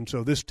 And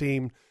so this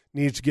team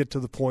needs to get to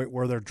the point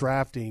where they're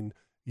drafting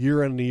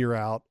year in and year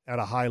out at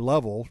a high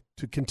level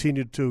to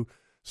continue to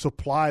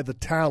supply the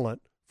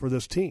talent for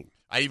this team.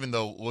 I even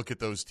though look at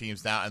those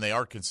teams now, and they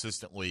are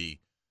consistently,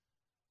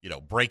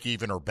 break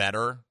even or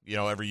better,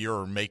 every year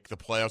or make the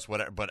playoffs,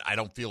 whatever. But I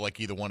don't feel like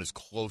either one is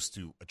close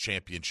to a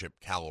championship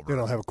caliber. They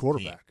don't have a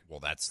quarterback. Team. Well,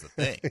 that's the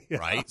thing,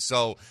 right?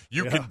 So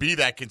you can be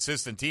that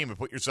consistent team and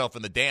put yourself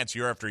in the dance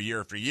year after year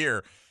after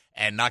year,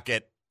 and not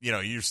get.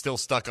 You're still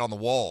stuck on the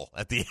wall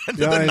at the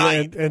end of the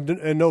night.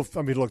 And no,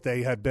 I mean, look,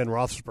 they had Ben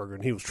Roethlisberger,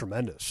 and he was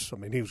tremendous. I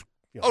mean, he was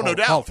no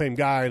doubt Hall of Fame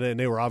guy, and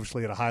they were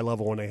obviously at a high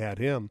level when they had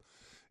him.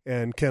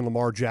 And can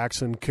Lamar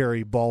Jackson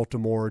carry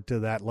Baltimore to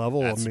that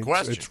level? That's the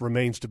question. It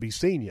remains to be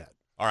seen yet.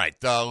 All right,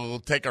 we'll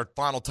take our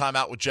final time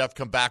out with Jeff,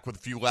 come back with a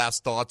few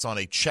last thoughts on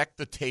a Check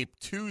the Tape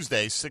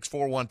Tuesday,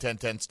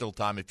 641-1010, still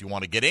time if you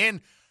want to get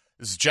in.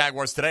 This is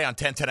Jaguars Today on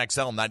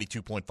 1010XL,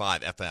 92.5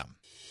 FM.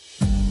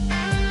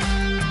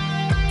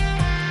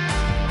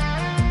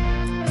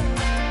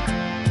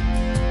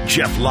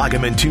 Jeff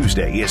Lageman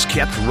Tuesday is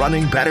kept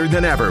running better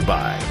than ever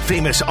by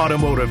Famous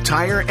Automotive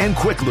Tire and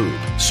Quick Lube,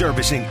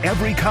 servicing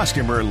every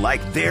customer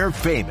like they're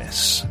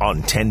famous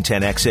on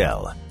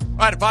 1010XL. All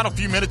right, a final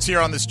few minutes here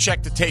on this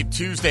Check the Tape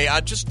Tuesday.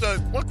 Just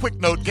one quick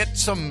note, get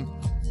some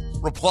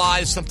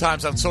replies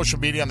sometimes on social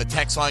media on the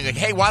text line, like,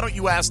 hey, why don't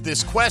you ask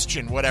this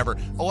question, whatever.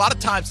 A lot of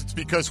times it's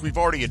because we've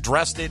already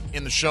addressed it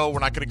in the show. We're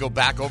not going to go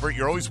back over it.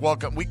 You're always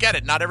welcome. We get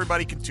it. Not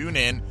everybody can tune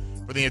in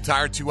for the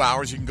entire 2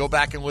 hours. You can go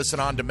back and listen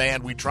on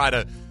demand. We try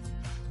to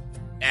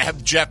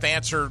have Jeff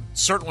answer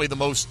certainly the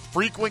most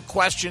frequent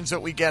questions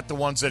that we get, the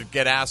ones that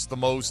get asked the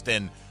most,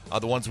 and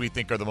the ones we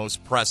think are the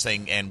most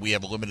pressing, and we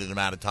have a limited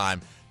amount of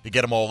time to get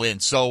them all in.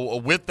 So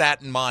with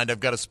that in mind, I've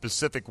got a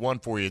specific one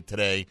for you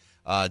today,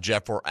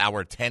 Jeff, for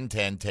our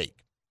 10-10 take.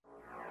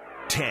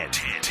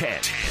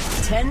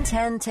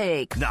 10-10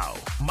 take. Now,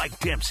 Mike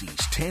Dempsey's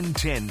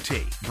 10-10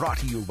 take, brought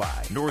to you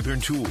by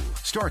Northern Tool.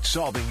 Start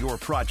solving your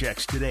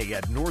projects today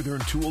at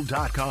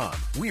northerntool.com.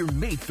 We're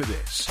made for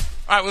this.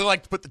 All right, we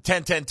like to put the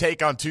 10-10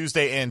 take on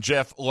Tuesday in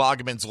Jeff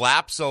Lageman's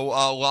lap. So,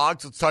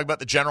 Logs, let's talk about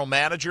the general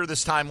manager.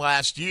 This time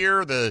last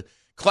year, the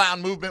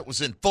clown movement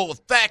was in full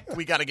effect.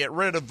 We got to get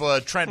rid of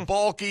Trent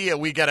Baalke.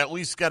 We got at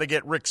least to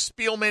get Rick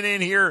Spielman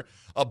in here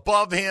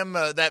above him.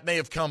 That may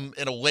have come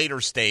in a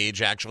later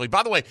stage, actually.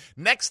 By the way,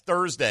 next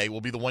Thursday will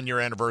be the one-year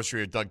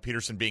anniversary of Doug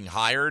Peterson being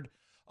hired.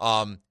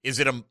 Is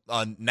it a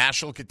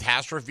national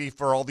catastrophe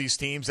for all these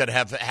teams that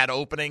have had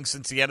openings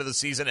since the end of the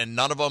season and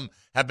none of them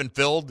have been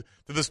filled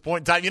to this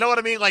point in time? You know what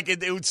I mean? Like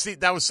it would see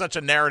that was such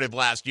a narrative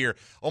last year.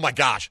 Oh my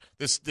gosh,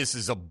 this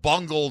is a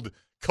bungled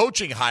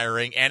coaching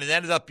hiring, and it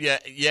ended up you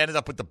ended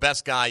up with the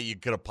best guy you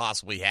could have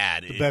possibly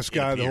had. The best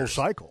guy of the whole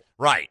cycle,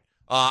 right?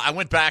 I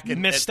went back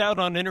and missed out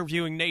on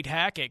interviewing Nate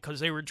Hackett because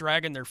they were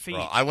dragging their feet.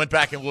 I went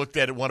back and looked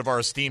at one of our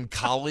esteemed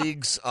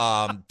colleagues'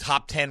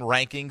 top 10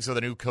 rankings of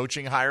the new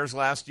coaching hires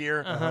last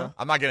year.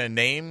 I'm not going to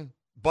name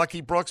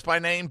Bucky Brooks by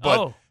name,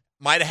 but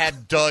might have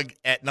had Doug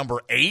at number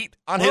 8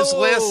 on his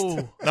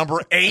list. Number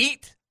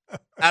 8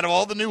 out of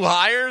all the new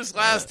hires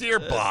last year.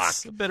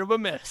 That's a bit of a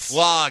miss.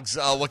 Logs,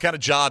 what kind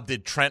of job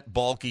did Trent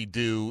Baalke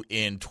do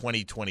in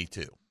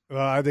 2022?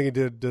 I think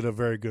he did a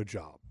very good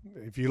job.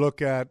 If you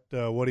look at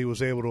what he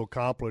was able to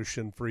accomplish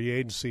in free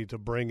agency to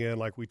bring in,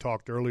 like we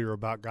talked earlier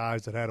about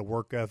guys that had a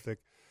work ethic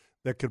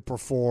that could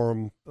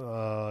perform,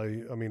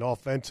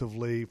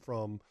 offensively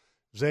from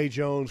Zay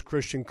Jones,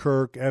 Christian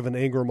Kirk, Evan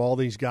Ingram, all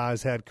these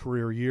guys had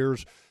career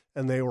years,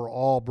 and they were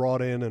all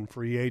brought in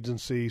free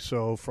agency.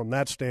 So from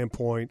that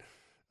standpoint,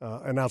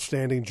 an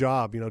outstanding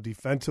job.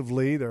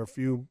 Defensively, there are a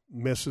few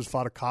misses.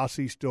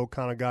 Fatukasi still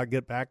kind of got to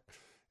get back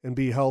and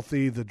be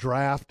healthy. The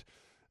draft.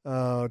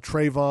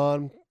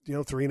 Trayvon,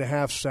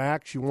 3.5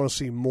 sacks. You want to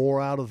see more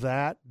out of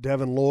that.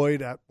 Devin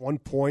Lloyd at one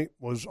point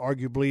was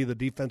arguably the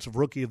Defensive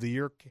Rookie of the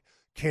Year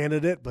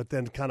candidate, but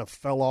then kind of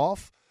fell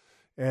off.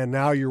 And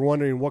now you're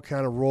wondering what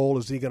kind of role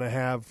is he going to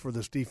have for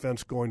this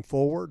defense going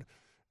forward.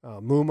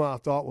 Muma, I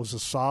thought, was a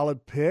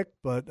solid pick,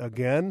 but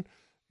again,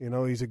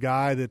 he's a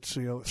guy that's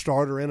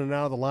starter in and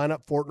out of the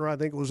lineup. Fortner, I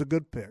think, was a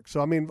good pick. So,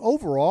 I mean,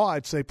 overall,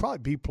 I'd say probably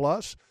B+,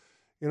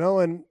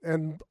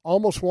 and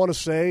almost want to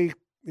say,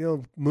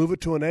 move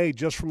it to an A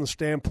just from the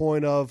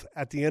standpoint of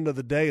at the end of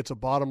the day, it's a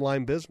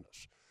bottom-line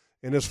business.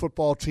 And this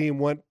football team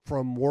went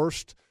from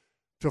worst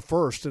to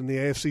first in the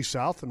AFC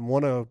South and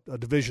won a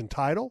division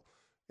title,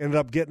 ended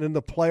up getting in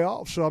the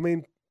playoffs. So,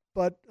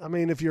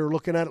 if you're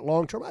looking at it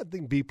long-term, I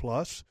think B+,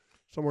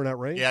 somewhere in that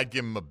range. Yeah, I'd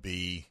give him a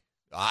B.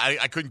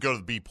 I couldn't go to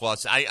the B+.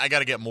 I got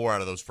to get more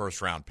out of those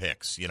first-round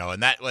picks,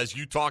 and that, as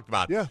you talked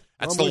about,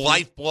 that's the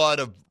lifeblood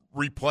of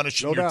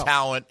replenishing your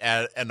talent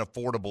at an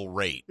affordable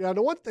rate. Yeah,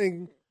 the one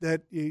thing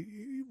that,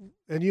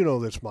 and you know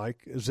this, Mike,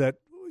 is that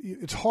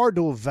it's hard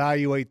to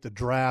evaluate the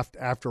draft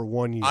after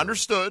 1 year.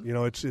 Understood.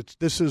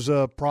 This is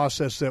a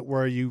process that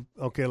where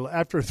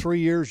after 3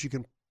 years you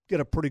can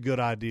get a pretty good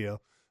idea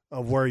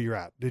of where you're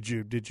at. Did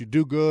you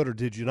do good or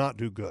did you not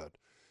do good?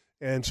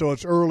 And so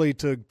it's early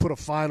to put a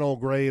final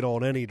grade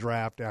on any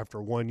draft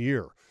after 1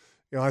 year.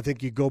 I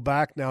think you go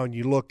back now and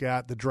you look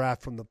at the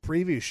draft from the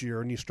previous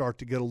year and you start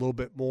to get a little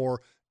bit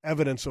more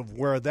evidence of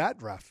where that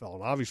draft fell.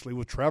 And obviously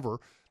with Trevor,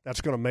 that's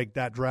going to make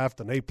that draft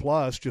an A+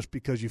 just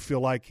because you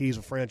feel like he's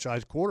a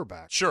franchise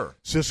quarterback. Sure.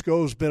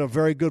 Cisco's been a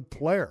very good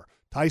player.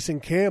 Tyson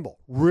Campbell,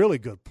 really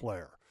good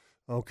player.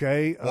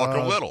 Okay.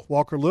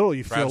 Walker Little.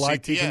 You feel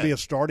like he can be a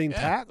starting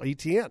tackle.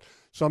 ETN.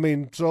 So,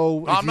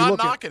 I'm not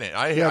knocking it.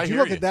 If you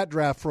look at that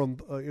draft from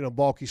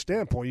bulky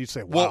standpoint, you'd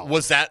say, wow. Well,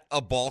 was that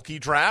a bulky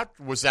draft?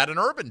 Was that an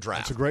urban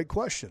draft? That's a great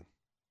question.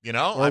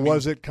 Or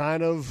was it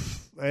kind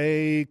of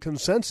a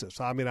consensus?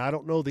 I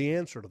don't know the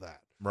answer to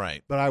that.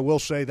 Right. But I will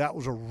say that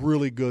was a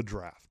really good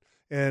draft.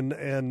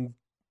 And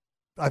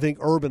I think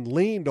Urban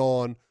leaned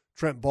on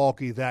Trent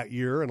Baalke that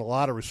year in a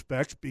lot of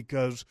respects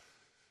because,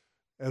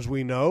 as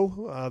we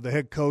know, the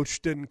head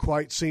coach didn't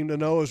quite seem to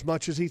know as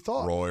much as he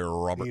thought. Roy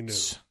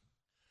Roberts.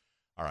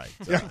 All right.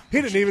 Yeah,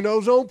 he didn't even know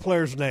his own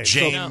player's name.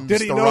 James,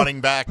 did he know running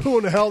back. Who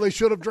in the hell they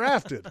should have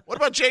drafted? What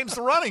about James,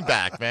 the running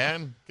back,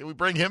 man? Can we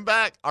bring him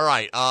back? All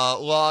right.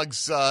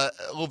 Logs, a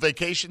little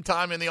vacation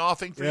time in the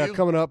offing for you? Yeah,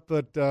 coming up.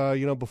 But,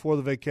 before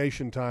the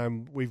vacation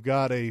time, we've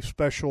got a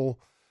special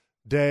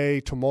day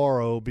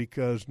tomorrow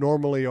because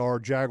normally our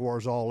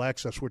Jaguars All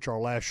Access, which our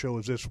last show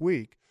is this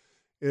week,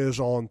 is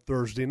on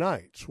Thursday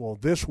nights. Well,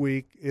 this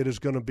week it is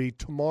going to be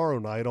tomorrow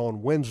night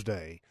on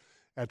Wednesday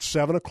at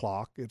 7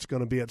 o'clock. It's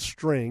going to be at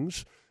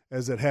Strings,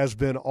 as it has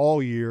been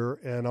all year,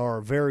 and our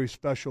very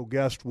special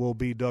guest will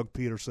be Doug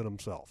Peterson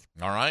himself.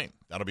 All right.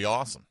 That'll be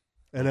awesome.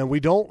 And then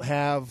we don't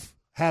have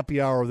happy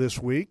hour this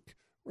week.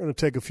 We're going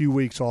to take a few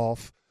weeks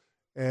off,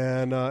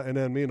 and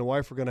then me and the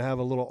wife are going to have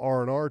a little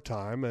R&R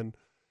time. And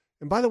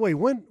by the way,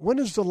 when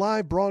is the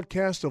live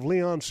broadcast of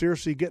Leon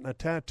Searcy getting a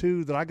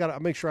tattoo that I got to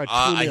make sure I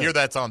tune in? I hear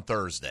that's on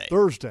Thursday.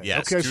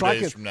 Yes, okay, 2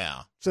 days from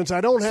now. Since I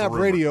don't have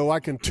radio,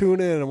 I can tune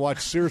in and watch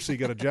Searcy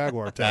get a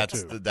Jaguar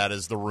tattoo. That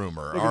is the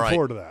rumor. Looking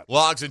forward to that.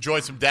 Logs, enjoy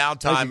some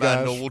downtime,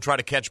 and we'll try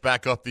to catch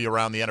back up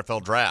around the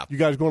NFL draft. You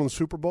guys going to the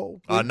Super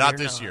Bowl? Not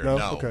this year,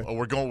 no. Okay.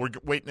 We're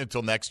waiting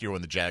until next year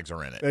when the Jags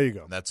are in it. There you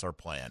go. That's our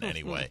plan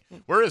anyway.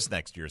 Where is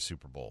next year's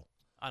Super Bowl?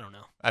 I don't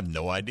know. I have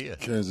no idea.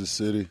 Kansas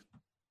City.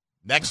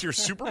 Next year's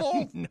Super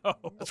Bowl? No.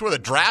 That's where the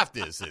draft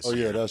is this year. Oh,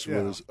 yeah, that's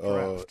where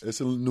it's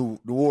in New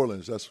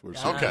Orleans. That's where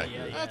it's okay.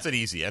 That's an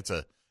easy. That's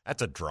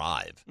a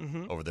drive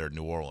over there in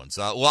New Orleans.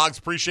 Logs,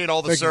 appreciate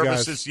all the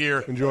service this year.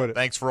 Enjoyed it.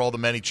 Thanks for all the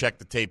many Check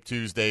the Tape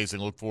Tuesdays,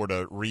 and look forward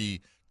to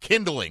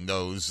rekindling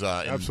those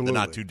in the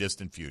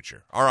not-too-distant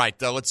future. All right,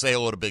 let's say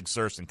hello to Big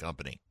Surf and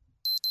Company.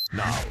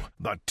 Now,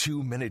 the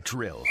 2-minute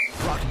drill,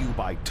 brought to you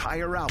by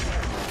Tire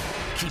Outlet.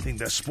 Keeping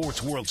the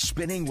sports world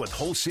spinning with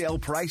wholesale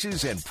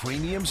prices and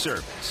premium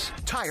service.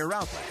 Tire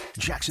Outlet,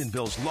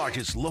 Jacksonville's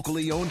largest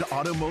locally owned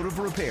automotive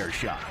repair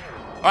shop.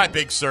 All right,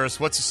 Big Sirs,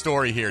 what's the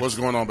story here? What's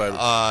going on, baby?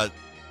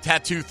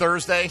 Tattoo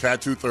Thursday?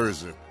 Tattoo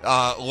Thursday.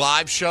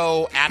 Live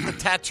show at the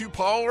tattoo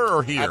parlor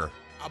or here?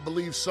 I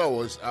believe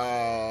so. It's,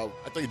 I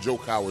think Joe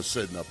Cow was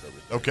setting up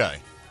everything. Okay.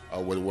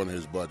 With one of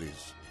his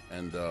buddies.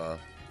 And, I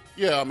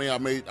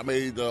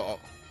made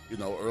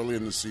early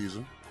in the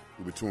season,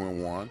 we were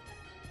 2-1.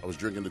 I was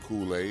drinking the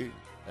Kool-Aid,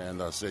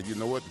 and I said, you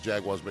know what, the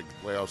Jaguars make the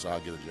playoffs, I'll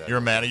get a Jaguar. You're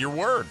a man of your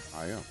word.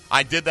 I am.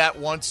 I did that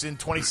once in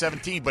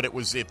 2017, but it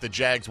was if the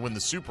Jags win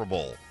the Super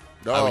Bowl.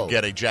 I would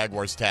get a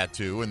Jaguars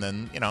tattoo, and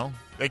then,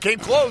 they came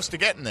close to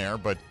getting there,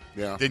 but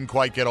didn't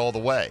quite get all the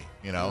way,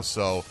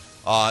 so...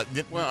 I've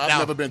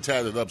never been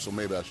tatted up, so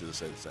maybe I should have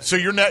said the same. So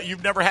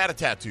you've never had a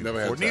tattoo never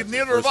before? Had a tattoo.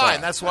 Neither have I,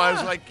 and that's why I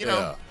was like,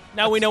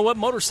 Now we know what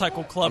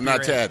motorcycle club I'm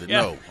not you're in. tatted.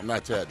 Yeah. No, I'm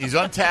not tatted. He's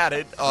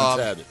untatted.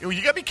 Untatted.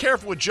 You got to be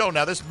careful with Joe.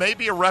 Now, this may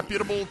be a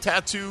reputable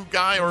tattoo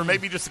guy, or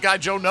maybe just a guy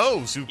Joe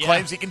knows who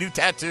claims he can do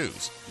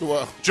tattoos.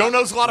 Well, Joe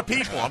knows a lot of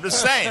people. I'm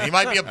just saying. He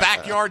might be a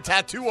backyard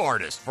tattoo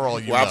artist, for all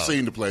you know. I've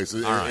seen the place.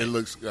 It right.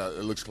 looks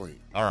clean.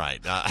 All right.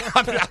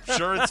 I'm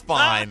sure it's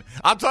fine.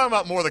 I'm talking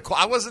about more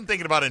I wasn't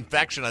thinking about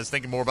infection. I was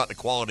thinking more about the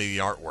quality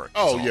of the artwork.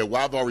 Oh, yeah.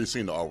 Well, I've already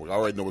seen the artwork. I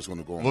already know what's going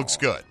to go on. Looks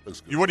good.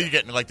 Looks good. What are you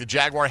getting, like the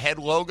Jaguar head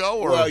logo?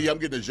 Or? Well, yeah, I'm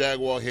getting the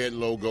Jaguar head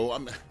logo.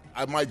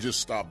 I might just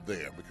stop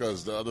there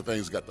because the other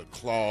thing's got the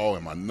claw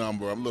and my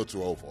number. I'm a little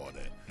too old for all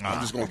that. I'm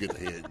just going to get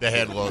the head. The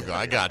head logo.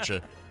 I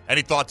gotcha.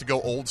 Any thought to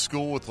go old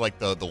school with like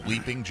the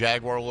leaping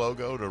Jaguar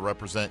logo to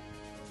represent,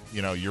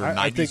 your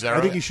 90s era?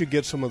 I think you should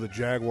get some of the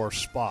Jaguar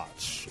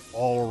spots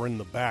all in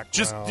the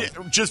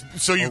background. Just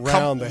so you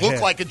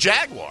look like a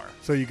Jaguar.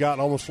 So you got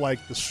almost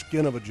like the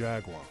skin of a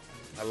Jaguar.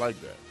 I like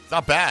that. It's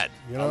not bad.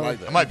 You know, I like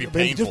that. It might be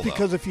painful, just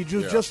because if you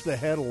do just the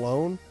head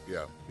alone,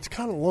 it's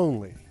kind of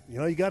lonely.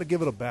 You got to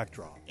give it a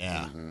backdrop.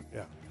 Yeah. Mm-hmm.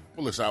 Yeah.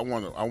 Well, listen, I don't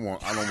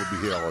want to be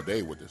here all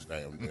day with this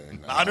damn thing.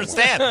 I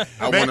understand.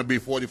 I want to be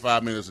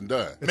 45 minutes and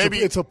done.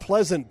 It's a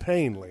pleasant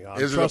pain,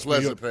 Leon. Is it a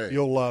pleasant pain?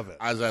 You'll love it.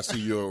 As I see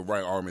your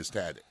right arm is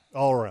tatted.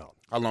 All around.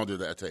 How long did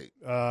that take?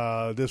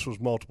 This was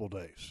multiple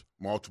days.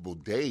 Multiple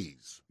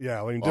days?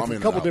 Yeah, I mean, a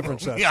couple different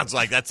sessions. Yeah, it's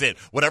like, that's it.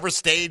 Whatever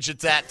stage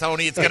it's at,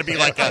 Tony, it's going to be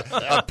like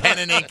a pen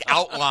and ink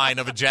outline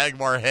of a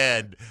Jaguar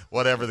head,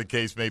 whatever the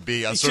case may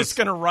be. He's just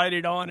going to write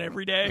it on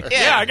every day.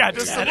 Yeah, I got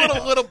just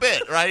a little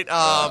bit, right?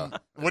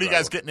 What are you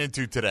guys getting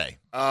into today?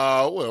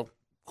 Well, of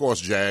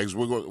course, Jags.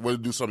 We're going to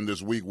do something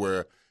this week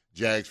where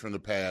Jags from the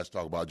past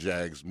talk about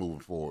Jags moving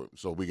forward.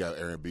 So we got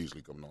Aaron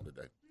Beasley coming on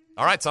today.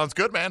 All right, sounds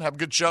good, man. Have a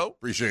good show.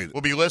 Appreciate it. We'll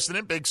be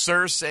listening. Big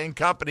Sur, same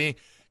company,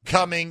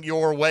 coming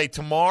your way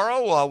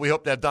tomorrow. We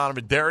hope to have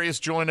Donovan Darius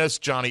join us.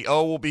 Johnny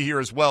O will be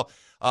here as well.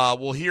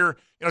 We'll hear,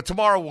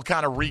 tomorrow we'll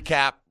kind of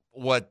recap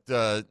what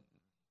the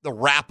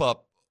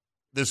wrap-up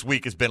this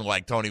week has been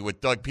like, Tony,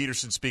 with Doug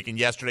Peterson speaking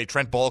yesterday.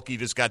 Trent Baalke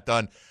just got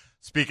done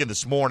speaking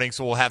this morning,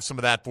 so we'll have some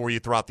of that for you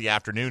throughout the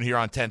afternoon here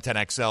on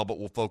 1010XL, but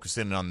we'll focus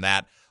in on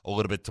that a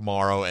little bit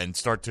tomorrow and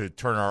start to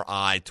turn our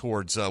eye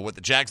towards what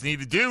the Jags need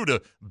to do to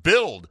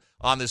build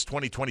on this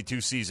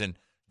 2022 season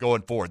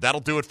going forward. That'll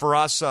do it for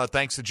us.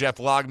 Thanks to Jeff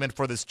Logman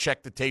for this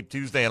Check the Tape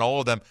Tuesday and all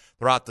of them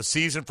throughout the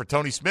season. For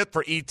Tony Smith,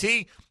 for ET,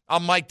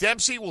 I'm Mike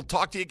Dempsey. We'll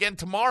talk to you again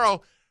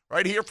tomorrow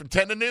right here from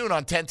 10 to noon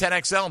on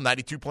 1010XL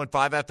 92.5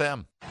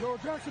 FM. Who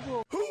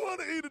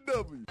want to eat a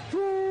W?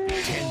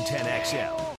 1010XL.